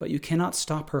 but you cannot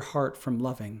stop her heart from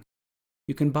loving.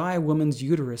 You can buy a woman's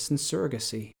uterus in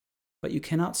surrogacy, but you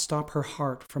cannot stop her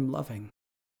heart from loving.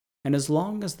 And as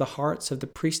long as the hearts of the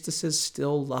priestesses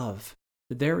still love,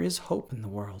 there is hope in the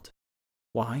world.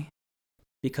 Why?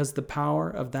 Because the power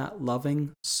of that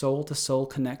loving, soul-to-soul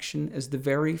connection is the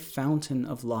very fountain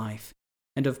of life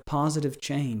and of positive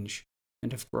change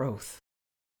and of growth.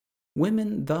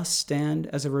 Women thus stand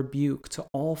as a rebuke to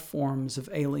all forms of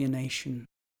alienation.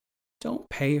 Don't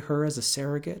pay her as a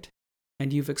surrogate,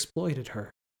 and you've exploited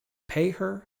her. Pay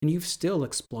her, and you've still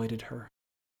exploited her.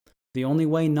 The only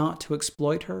way not to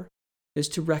exploit her is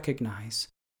to recognize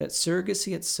that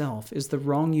surrogacy itself is the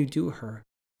wrong you do her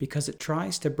because it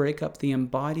tries to break up the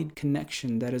embodied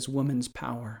connection that is woman's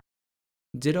power.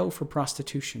 Ditto for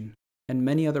prostitution and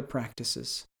many other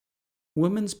practices.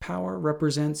 Women's power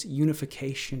represents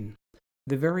unification,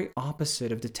 the very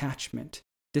opposite of detachment,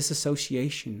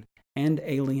 disassociation, and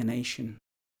alienation.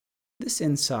 This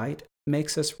insight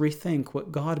makes us rethink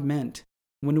what God meant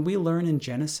when we learn in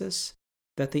Genesis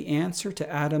that the answer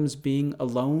to Adam's being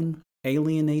alone,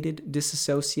 alienated,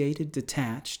 disassociated,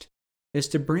 detached, is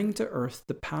to bring to earth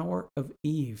the power of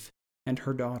Eve and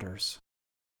her daughters.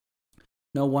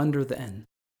 No wonder, then,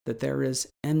 that there is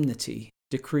enmity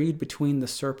decreed between the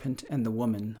serpent and the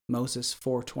woman, Moses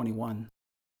 4:21.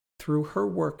 Through her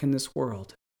work in this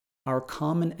world, our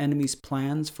common enemy's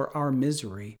plans for our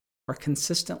misery are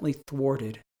consistently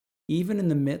thwarted, even in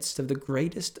the midst of the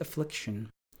greatest affliction.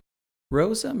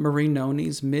 Rosa Marie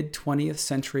Noni's mid-20th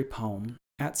century poem,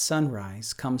 At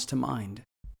Sunrise, comes to mind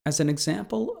as an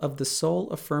example of the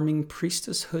soul-affirming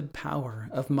priestesshood power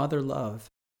of mother love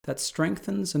that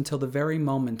strengthens until the very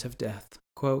moment of death.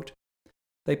 Quote,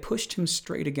 "They pushed him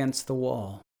straight against the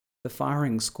wall. The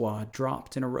firing squad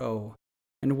dropped in a row,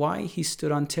 and why he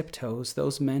stood on tiptoes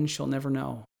those men shall never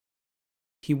know.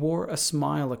 He wore a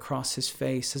smile across his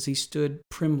face as he stood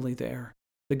primly there,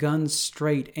 the guns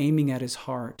straight aiming at his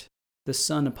heart, the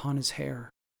sun upon his hair.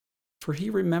 For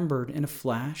he remembered in a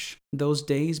flash those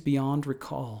days beyond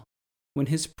recall, when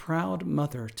his proud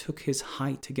mother took his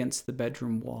height against the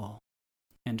bedroom wall."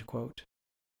 End quote.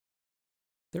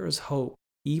 There is hope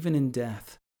even in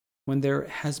death when there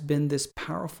has been this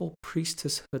powerful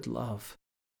priestesshood love.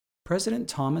 President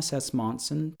Thomas S.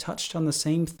 Monson touched on the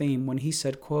same theme when he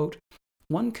said, quote,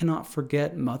 "One cannot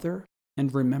forget mother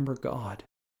and remember God.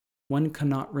 One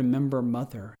cannot remember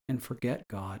mother and forget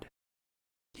God."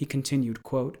 He continued,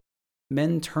 quote,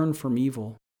 "Men turn from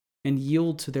evil and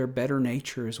yield to their better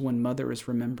natures when mother is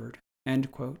remembered."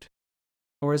 End quote.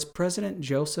 Or as President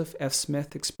Joseph F.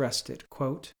 Smith expressed it,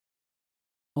 quote,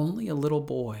 "Only a little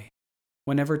boy,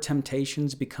 whenever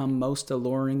temptations become most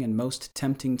alluring and most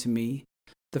tempting to me,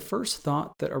 the first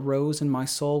thought that arose in my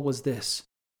soul was this: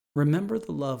 remember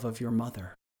the love of your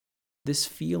mother. This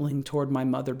feeling toward my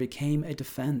mother became a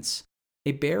defense,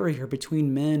 a barrier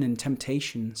between men and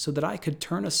temptation, so that I could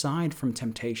turn aside from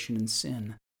temptation and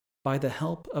sin by the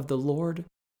help of the Lord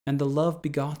and the love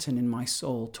begotten in my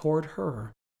soul toward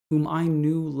her, whom I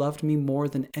knew loved me more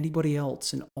than anybody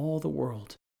else in all the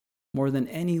world, more than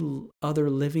any other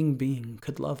living being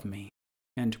could love me."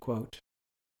 End quote.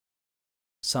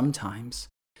 Sometimes,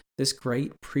 this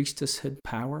great priestesshood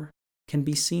power can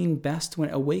be seen best when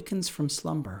it awakens from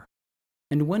slumber,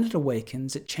 and when it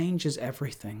awakens, it changes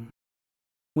everything.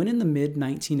 When in the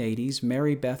mid-1980s,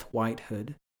 Mary Beth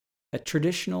Whitehood, a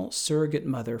traditional surrogate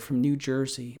mother from New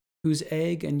Jersey, whose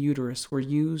egg and uterus were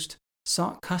used,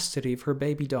 sought custody of her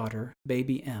baby daughter,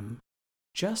 baby M,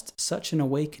 just such an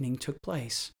awakening took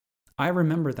place. I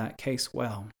remember that case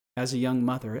well. As a young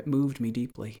mother, it moved me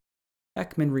deeply.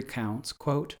 Ekman recounts,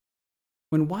 quote,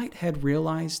 "When Whitehead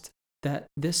realized that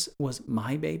this was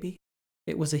my baby,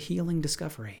 it was a healing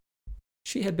discovery.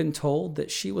 She had been told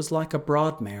that she was like a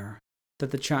broodmare,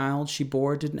 that the child she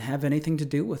bore didn't have anything to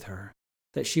do with her,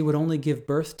 that she would only give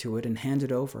birth to it and hand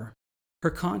it over. Her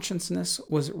consciousness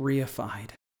was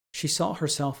reified. She saw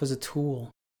herself as a tool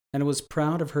and was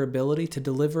proud of her ability to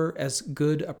deliver as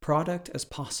good a product as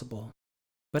possible.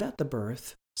 But at the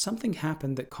birth, something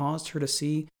happened that caused her to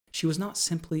see she was not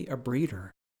simply a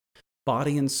breeder.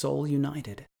 Body and soul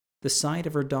united. The sight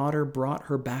of her daughter brought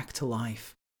her back to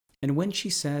life. And when she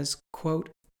says,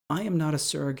 quote, 'I am not a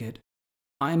surrogate,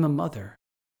 I am a mother,'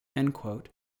 end quote,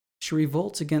 she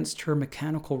revolts against her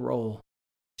mechanical role.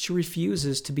 She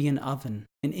refuses to be an oven,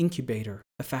 an incubator,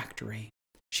 a factory.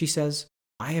 She says,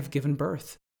 'I have given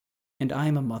birth, and I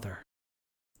am a mother,'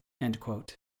 end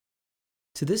quote."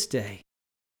 To this day,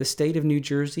 the state of New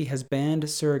Jersey has banned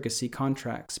surrogacy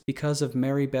contracts because of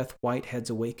Mary Beth Whitehead's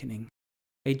awakening.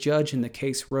 A judge in the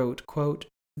case wrote, quote,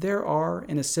 "There are,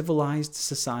 in a civilized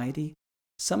society,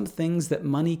 some things that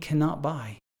money cannot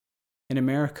buy. In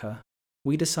America,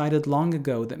 we decided long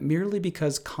ago that merely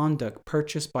because conduct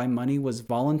purchased by money was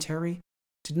voluntary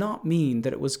did not mean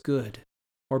that it was good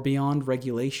or beyond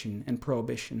regulation and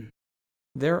prohibition.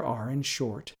 There are, in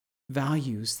short,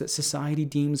 values that society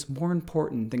deems more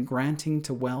important than granting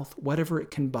to wealth whatever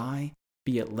it can buy,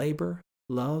 be it labor,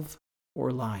 love,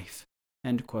 or life."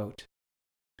 End quote.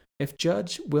 If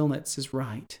Judge Wilnitz is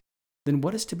right, then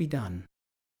what is to be done?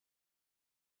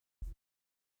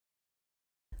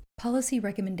 Policy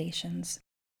recommendations.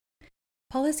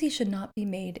 Policy should not be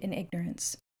made in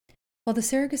ignorance. While the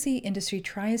surrogacy industry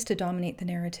tries to dominate the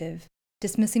narrative,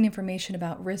 dismissing information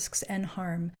about risks and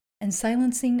harm, and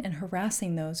silencing and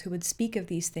harassing those who would speak of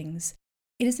these things,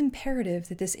 it is imperative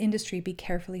that this industry be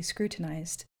carefully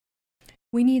scrutinized.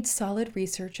 We need solid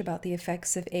research about the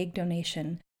effects of egg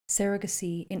donation,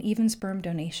 surrogacy, and even sperm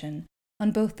donation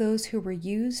on both those who were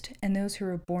used and those who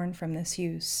were born from this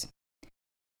use.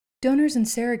 Donors and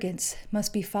surrogates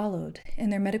must be followed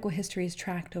and their medical histories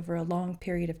tracked over a long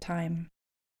period of time.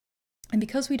 And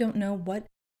because we don't know what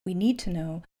we need to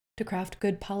know to craft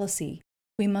good policy,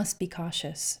 we must be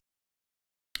cautious.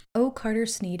 O. Carter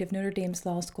Snead of Notre Dame's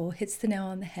law school hits the nail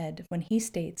on the head when he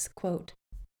states, quote,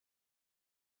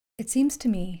 "It seems to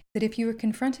me that if you were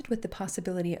confronted with the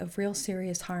possibility of real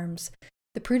serious harms,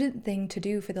 the prudent thing to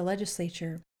do for the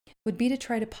legislature would be to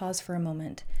try to pause for a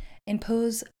moment,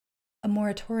 impose a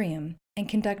moratorium, and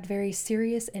conduct very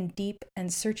serious and deep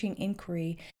and searching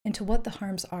inquiry into what the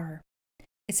harms are.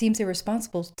 It seems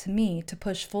irresponsible to me to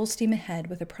push full steam ahead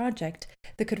with a project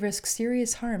that could risk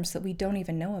serious harms that we don't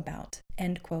even know about."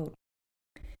 End quote.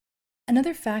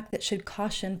 Another fact that should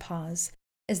caution pause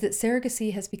is that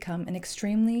surrogacy has become an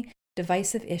extremely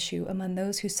divisive issue among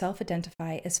those who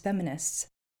self-identify as feminists.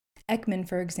 Ekman,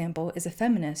 for example, is a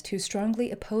feminist who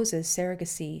strongly opposes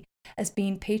surrogacy as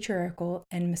being patriarchal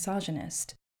and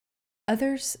misogynist.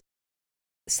 Others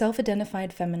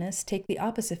self-identified feminists take the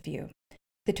opposite view,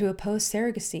 that to oppose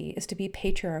surrogacy is to be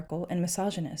patriarchal and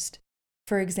misogynist.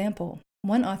 For example,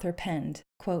 one author penned,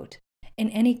 quote, "In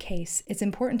any case, it's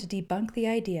important to debunk the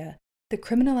idea that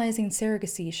criminalizing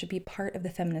surrogacy should be part of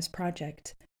the feminist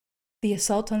project. The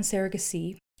assault on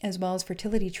surrogacy, as well as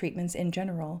fertility treatments in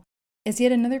general, is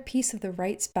yet another piece of the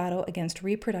right's battle against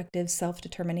reproductive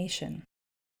self-determination.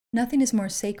 Nothing is more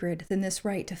sacred than this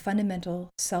right to fundamental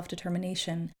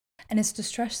self-determination, and it's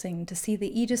distressing to see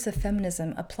the aegis of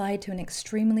feminism applied to an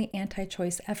extremely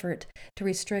anti-choice effort to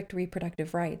restrict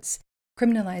reproductive rights.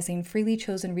 Criminalizing freely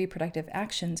chosen reproductive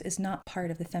actions is not part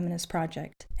of the feminist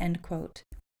project." End quote.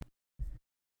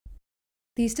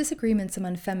 These disagreements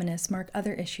among feminists mark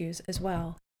other issues as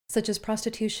well, such as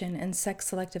prostitution and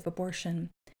sex-selective abortion.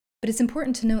 But it's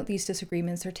important to note these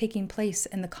disagreements are taking place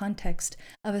in the context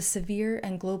of a severe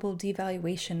and global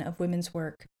devaluation of women's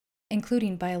work,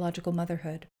 including biological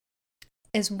motherhood.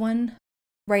 As one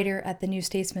writer at the New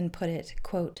Statesman put it,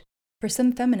 quote, For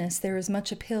some feminists, there is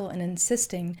much appeal in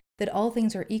insisting that all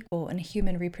things are equal in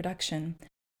human reproduction.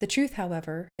 The truth,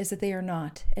 however, is that they are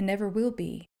not and never will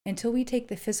be until we take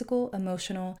the physical,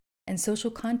 emotional, and social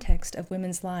context of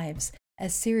women's lives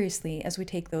as seriously as we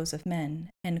take those of men."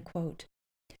 End quote.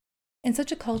 In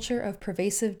such a culture of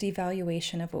pervasive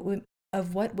devaluation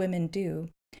of what women do,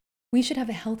 we should have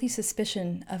a healthy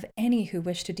suspicion of any who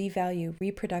wish to devalue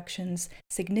reproduction's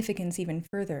significance even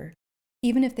further,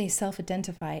 even if they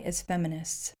self-identify as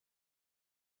feminists.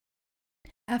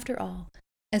 After all,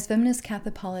 as feminist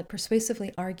Katha Pollitt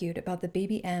persuasively argued about the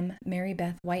Baby M. Mary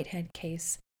Beth Whitehead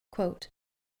case, quote,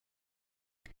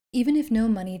 "Even if no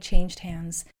money changed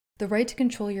hands, the right to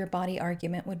control your body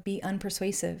argument would be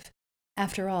unpersuasive.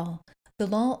 After all, the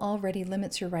law already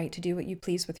limits your right to do what you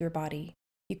please with your body.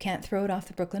 You can't throw it off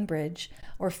the Brooklyn Bridge,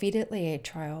 or feed it lay egg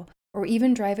trial, or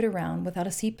even drive it around without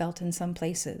a seatbelt in some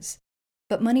places.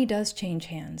 But money does change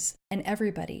hands, and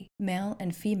everybody, male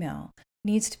and female,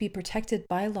 needs to be protected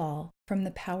by law from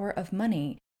the power of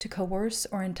money to coerce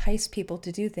or entice people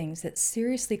to do things that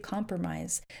seriously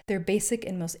compromise their basic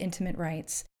and most intimate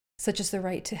rights, such as the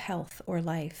right to health or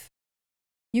life.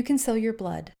 You can sell your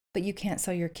blood, but you can't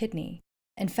sell your kidney.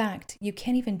 In fact, you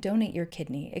can't even donate your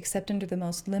kidney except under the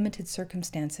most limited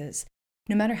circumstances,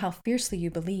 no matter how fiercely you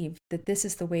believe that this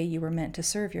is the way you were meant to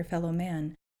serve your fellow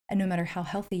man, and no matter how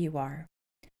healthy you are.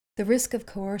 The risk of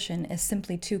coercion is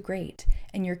simply too great,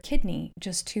 and your kidney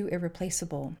just too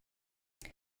irreplaceable."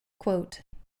 Quote,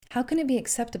 "How can it be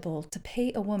acceptable to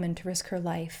pay a woman to risk her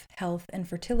life, health, and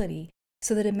fertility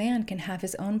so that a man can have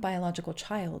his own biological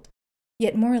child,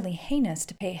 yet morally heinous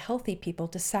to pay healthy people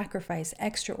to sacrifice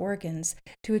extra organs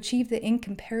to achieve the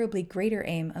incomparably greater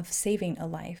aim of saving a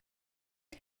life?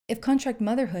 If contract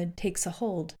motherhood takes a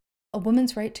hold, a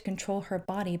woman's right to control her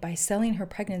body by selling her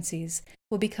pregnancies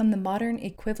will become the modern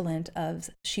equivalent of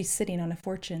she's sitting on a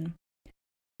fortune.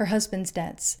 Her husband's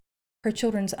debts, her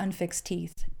children's unfixed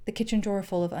teeth, the kitchen drawer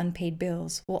full of unpaid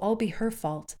bills will all be her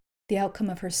fault, the outcome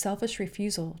of her selfish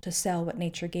refusal to sell what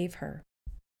nature gave her."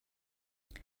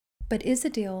 But is a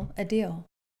deal a deal?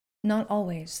 Not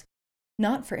always.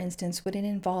 Not, for instance, when it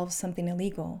involves something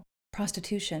illegal: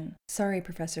 prostitution, sorry,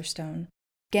 Professor Stone,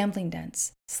 gambling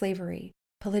debts, slavery,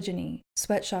 polygyny,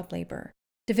 sweatshop labor,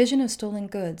 division of stolen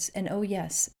goods, and oh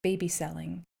yes, baby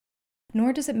selling.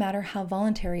 Nor does it matter how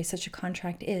voluntary such a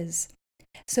contract is.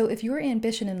 So if your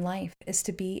ambition in life is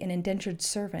to be an indentured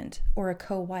servant or a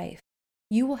co-wife,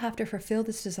 you will have to fulfill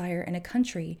this desire in a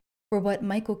country where what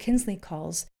Michael Kinsley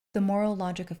calls the moral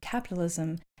logic of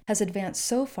capitalism has advanced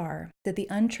so far that the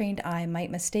untrained eye might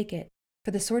mistake it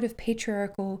for the sort of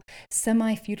patriarchal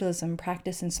semi-feudalism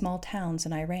practiced in small towns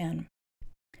in Iran.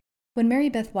 When Mary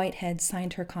Beth Whitehead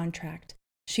signed her contract,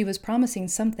 she was promising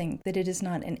something that it is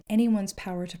not in anyone's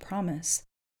power to promise: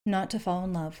 not to fall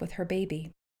in love with her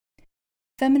baby.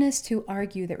 Feminists who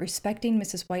argue that respecting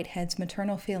Mrs. Whitehead's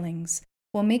maternal feelings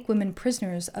will make women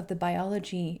prisoners of the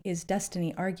biology is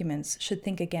destiny arguments should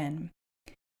think again.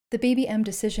 The Baby M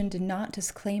decision did not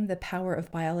disclaim the power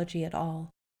of biology at all.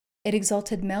 It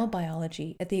exalted male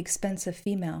biology at the expense of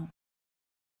female.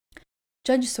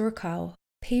 Judge Sorkow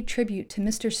paid tribute to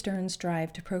Mr. Stern's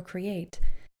drive to procreate.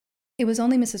 It was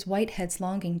only Mrs. Whitehead's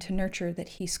longing to nurture that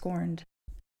he scorned.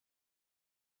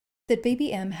 That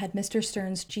Baby M had Mr.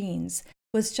 Stern's genes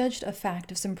was judged a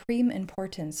fact of supreme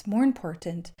importance, more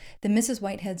important than Mrs.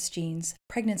 Whitehead's genes,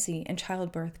 pregnancy, and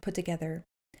childbirth put together.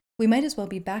 We might as well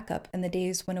be back up in the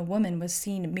days when a woman was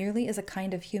seen merely as a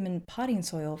kind of human potting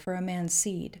soil for a man's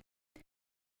seed.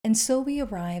 And so we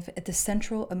arrive at the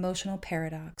central emotional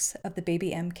paradox of the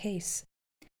Baby M case.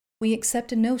 We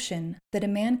accept a notion that a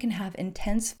man can have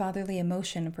intense fatherly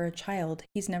emotion for a child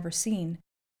he's never seen,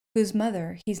 whose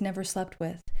mother he's never slept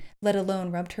with, let alone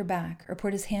rubbed her back or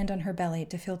put his hand on her belly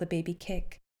to feel the baby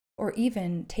kick, or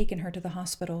even taken her to the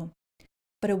hospital.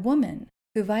 But a woman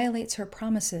who violates her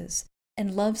promises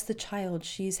and loves the child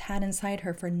she's had inside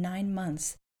her for 9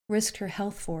 months, risked her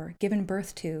health for, given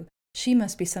birth to, she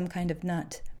must be some kind of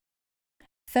nut.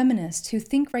 Feminists who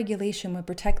think regulation would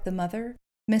protect the mother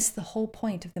miss the whole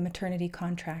point of the maternity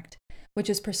contract, which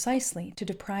is precisely to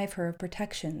deprive her of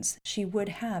protections she would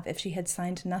have if she had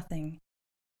signed nothing.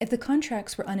 If the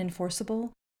contracts were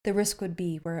unenforceable, the risk would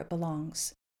be where it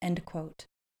belongs." End quote.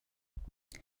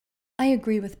 I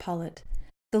agree with Pollitt.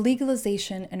 The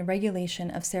legalization and regulation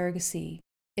of surrogacy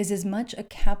is as much a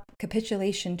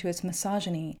capitulation to its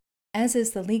misogyny as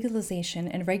is the legalization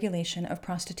and regulation of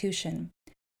prostitution.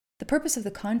 The purpose of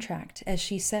the contract, as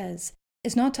she says,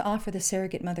 is not to offer the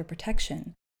surrogate mother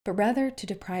protection, but rather to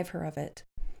deprive her of it.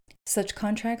 Such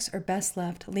contracts are best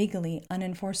left legally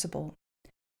unenforceable.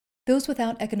 Those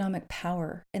without economic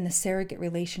power in the surrogate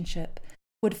relationship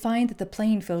would find that the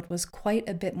playing field was quite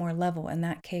a bit more level in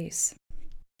that case.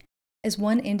 As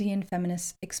one Indian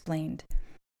feminist explained,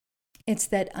 it's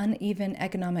that uneven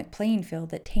economic playing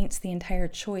field that taints the entire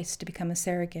choice to become a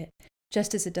surrogate,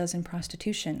 just as it does in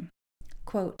prostitution.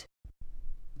 Quote,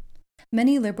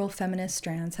 many liberal feminist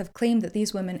strands have claimed that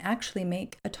these women actually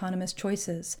make autonomous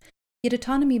choices, yet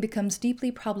autonomy becomes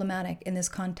deeply problematic in this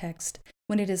context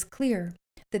when it is clear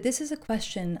that this is a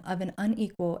question of an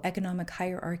unequal economic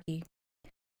hierarchy.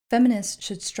 Feminists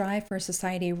should strive for a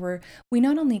society where we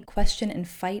not only question and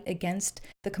fight against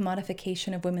the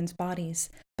commodification of women's bodies,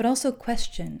 but also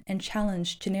question and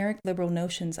challenge generic liberal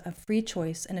notions of free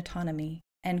choice and autonomy.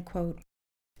 End quote.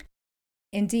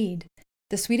 Indeed,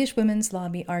 the Swedish women's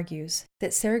lobby argues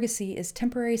that surrogacy is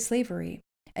temporary slavery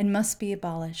and must be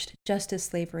abolished just as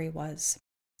slavery was.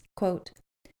 Quote,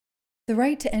 the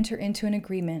right to enter into an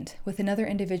agreement with another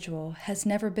individual has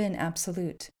never been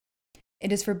absolute.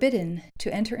 It is forbidden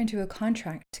to enter into a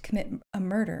contract to commit a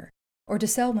murder or to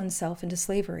sell oneself into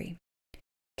slavery.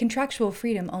 Contractual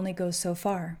freedom only goes so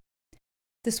far.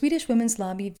 The Swedish women's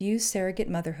lobby views surrogate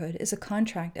motherhood as a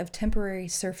contract of temporary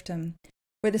serfdom,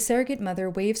 where the surrogate mother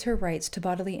waives her rights to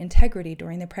bodily integrity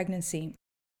during the pregnancy.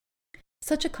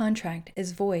 Such a contract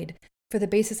is void, for the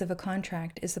basis of a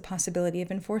contract is the possibility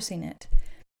of enforcing it.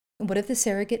 What if the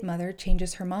surrogate mother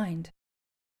changes her mind?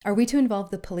 Are we to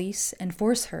involve the police and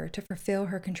force her to fulfill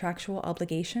her contractual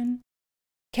obligation?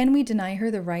 Can we deny her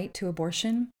the right to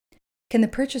abortion? Can the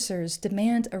purchasers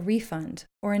demand a refund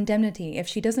or indemnity if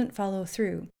she doesn't follow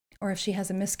through or if she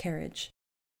has a miscarriage?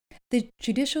 The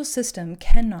judicial system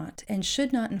cannot and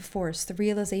should not enforce the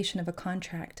realization of a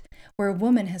contract where a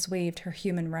woman has waived her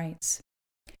human rights.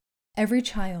 Every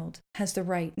child has the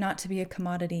right not to be a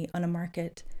commodity on a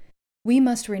market. We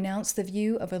must renounce the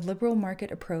view of a liberal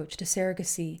market approach to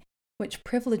surrogacy, which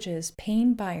privileges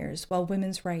paying buyers while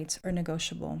women's rights are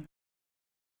negotiable.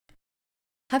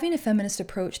 Having a feminist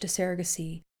approach to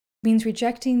surrogacy means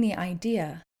rejecting the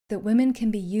idea that women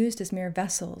can be used as mere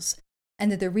vessels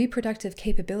and that their reproductive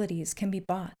capabilities can be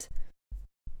bought.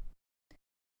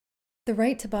 The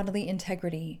right to bodily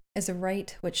integrity is a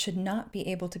right which should not be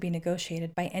able to be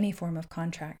negotiated by any form of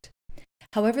contract.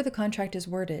 However the contract is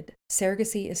worded,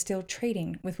 surrogacy is still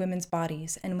trading with women's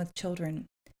bodies and with children.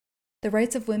 The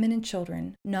rights of women and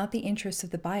children, not the interests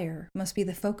of the buyer, must be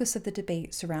the focus of the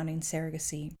debate surrounding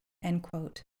surrogacy. End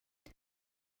quote.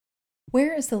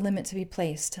 Where is the limit to be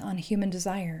placed on human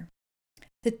desire?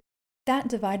 That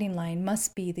dividing line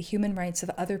must be the human rights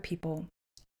of other people,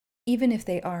 even if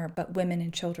they are but women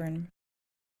and children.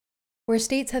 Where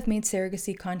states have made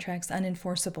surrogacy contracts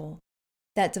unenforceable,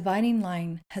 that dividing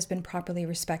line has been properly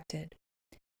respected.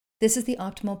 This is the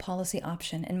optimal policy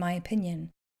option, in my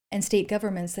opinion, and state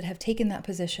governments that have taken that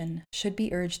position should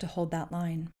be urged to hold that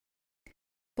line.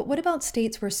 But what about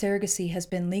states where surrogacy has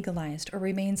been legalized or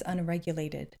remains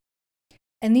unregulated?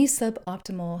 In these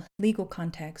suboptimal legal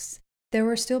contexts, there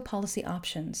are still policy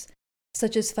options,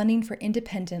 such as funding for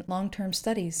independent long-term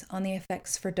studies on the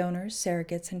effects for donors,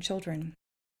 surrogates, and children.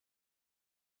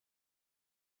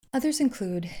 Others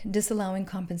include disallowing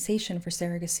compensation for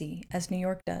surrogacy, as New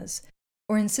York does,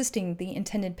 or insisting the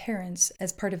intended parents,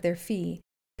 as part of their fee,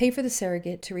 pay for the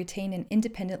surrogate to retain an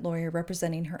independent lawyer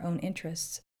representing her own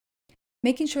interests.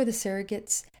 Making sure the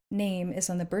surrogate's name is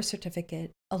on the birth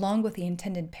certificate, along with the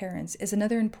intended parents, is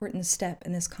another important step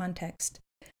in this context.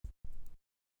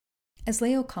 As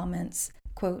Leo comments,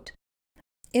 quote,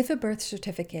 if a birth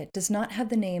certificate does not have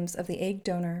the names of the egg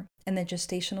donor and the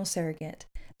gestational surrogate,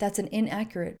 that's an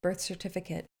inaccurate birth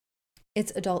certificate.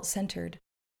 It's adult-centered.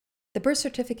 The birth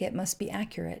certificate must be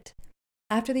accurate.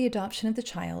 After the adoption of the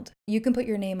child, you can put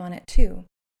your name on it too.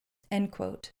 End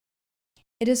quote.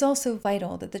 It is also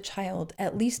vital that the child,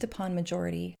 at least upon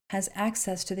majority, has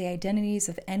access to the identities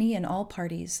of any and all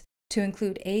parties, to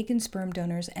include egg and sperm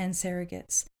donors and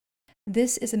surrogates.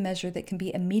 This is a measure that can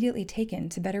be immediately taken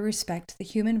to better respect the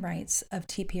human rights of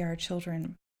TPR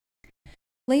children.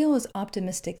 Leo is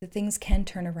optimistic that things can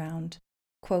turn around.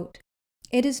 Quote,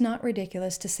 it is not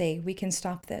ridiculous to say we can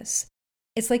stop this.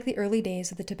 It's like the early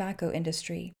days of the tobacco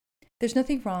industry. There's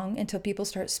nothing wrong until people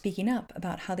start speaking up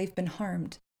about how they've been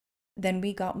harmed. Then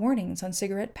we got warnings on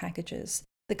cigarette packages,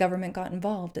 the government got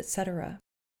involved, etc.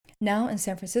 Now in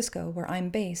San Francisco, where I'm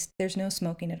based, there's no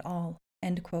smoking at all.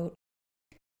 End quote.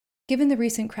 Given the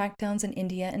recent crackdowns in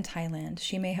India and Thailand,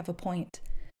 she may have a point.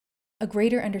 A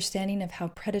greater understanding of how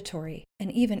predatory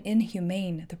and even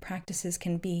inhumane the practices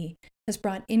can be has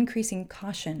brought increasing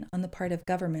caution on the part of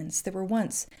governments that were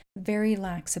once very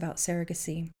lax about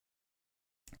surrogacy.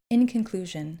 In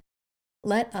conclusion,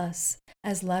 Let us,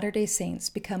 as Latter-day Saints,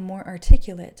 become more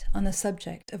articulate on the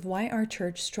subject of why our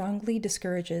church strongly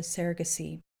discourages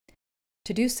surrogacy.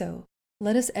 To do so,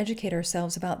 let us educate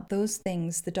ourselves about those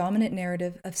things the dominant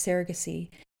narrative of surrogacy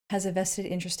has a vested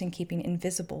interest in keeping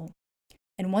invisible.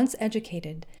 And once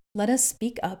educated, let us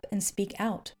speak up and speak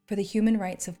out for the human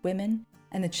rights of women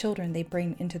and the children they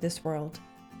bring into this world.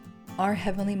 Our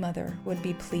Heavenly Mother would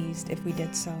be pleased if we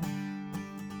did so.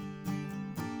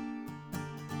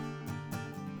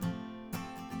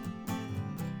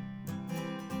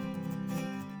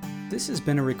 This has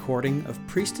been a recording of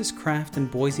Priestesscraft in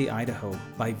Boise, Idaho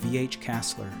by V.H.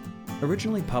 Kassler,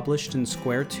 originally published in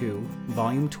Square 2,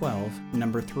 Volume 12,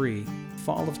 Number 3,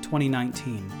 Fall of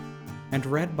 2019, and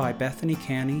read by Bethany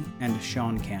Canny and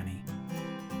Sean Canny.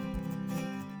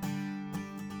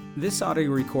 This audio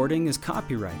recording is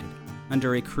copyrighted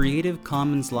under a Creative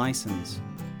Commons license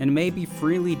and may be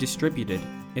freely distributed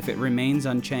if it remains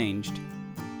unchanged.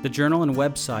 The journal and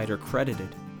website are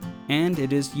credited, and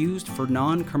it is used for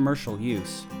non-commercial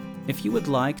use. If you would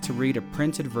like to read a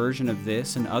printed version of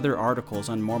this and other articles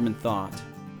on Mormon thought,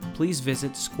 please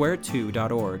visit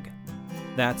square2.org.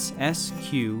 That's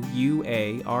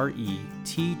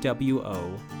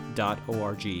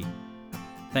SQUARETWO.org.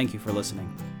 Thank you for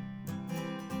listening.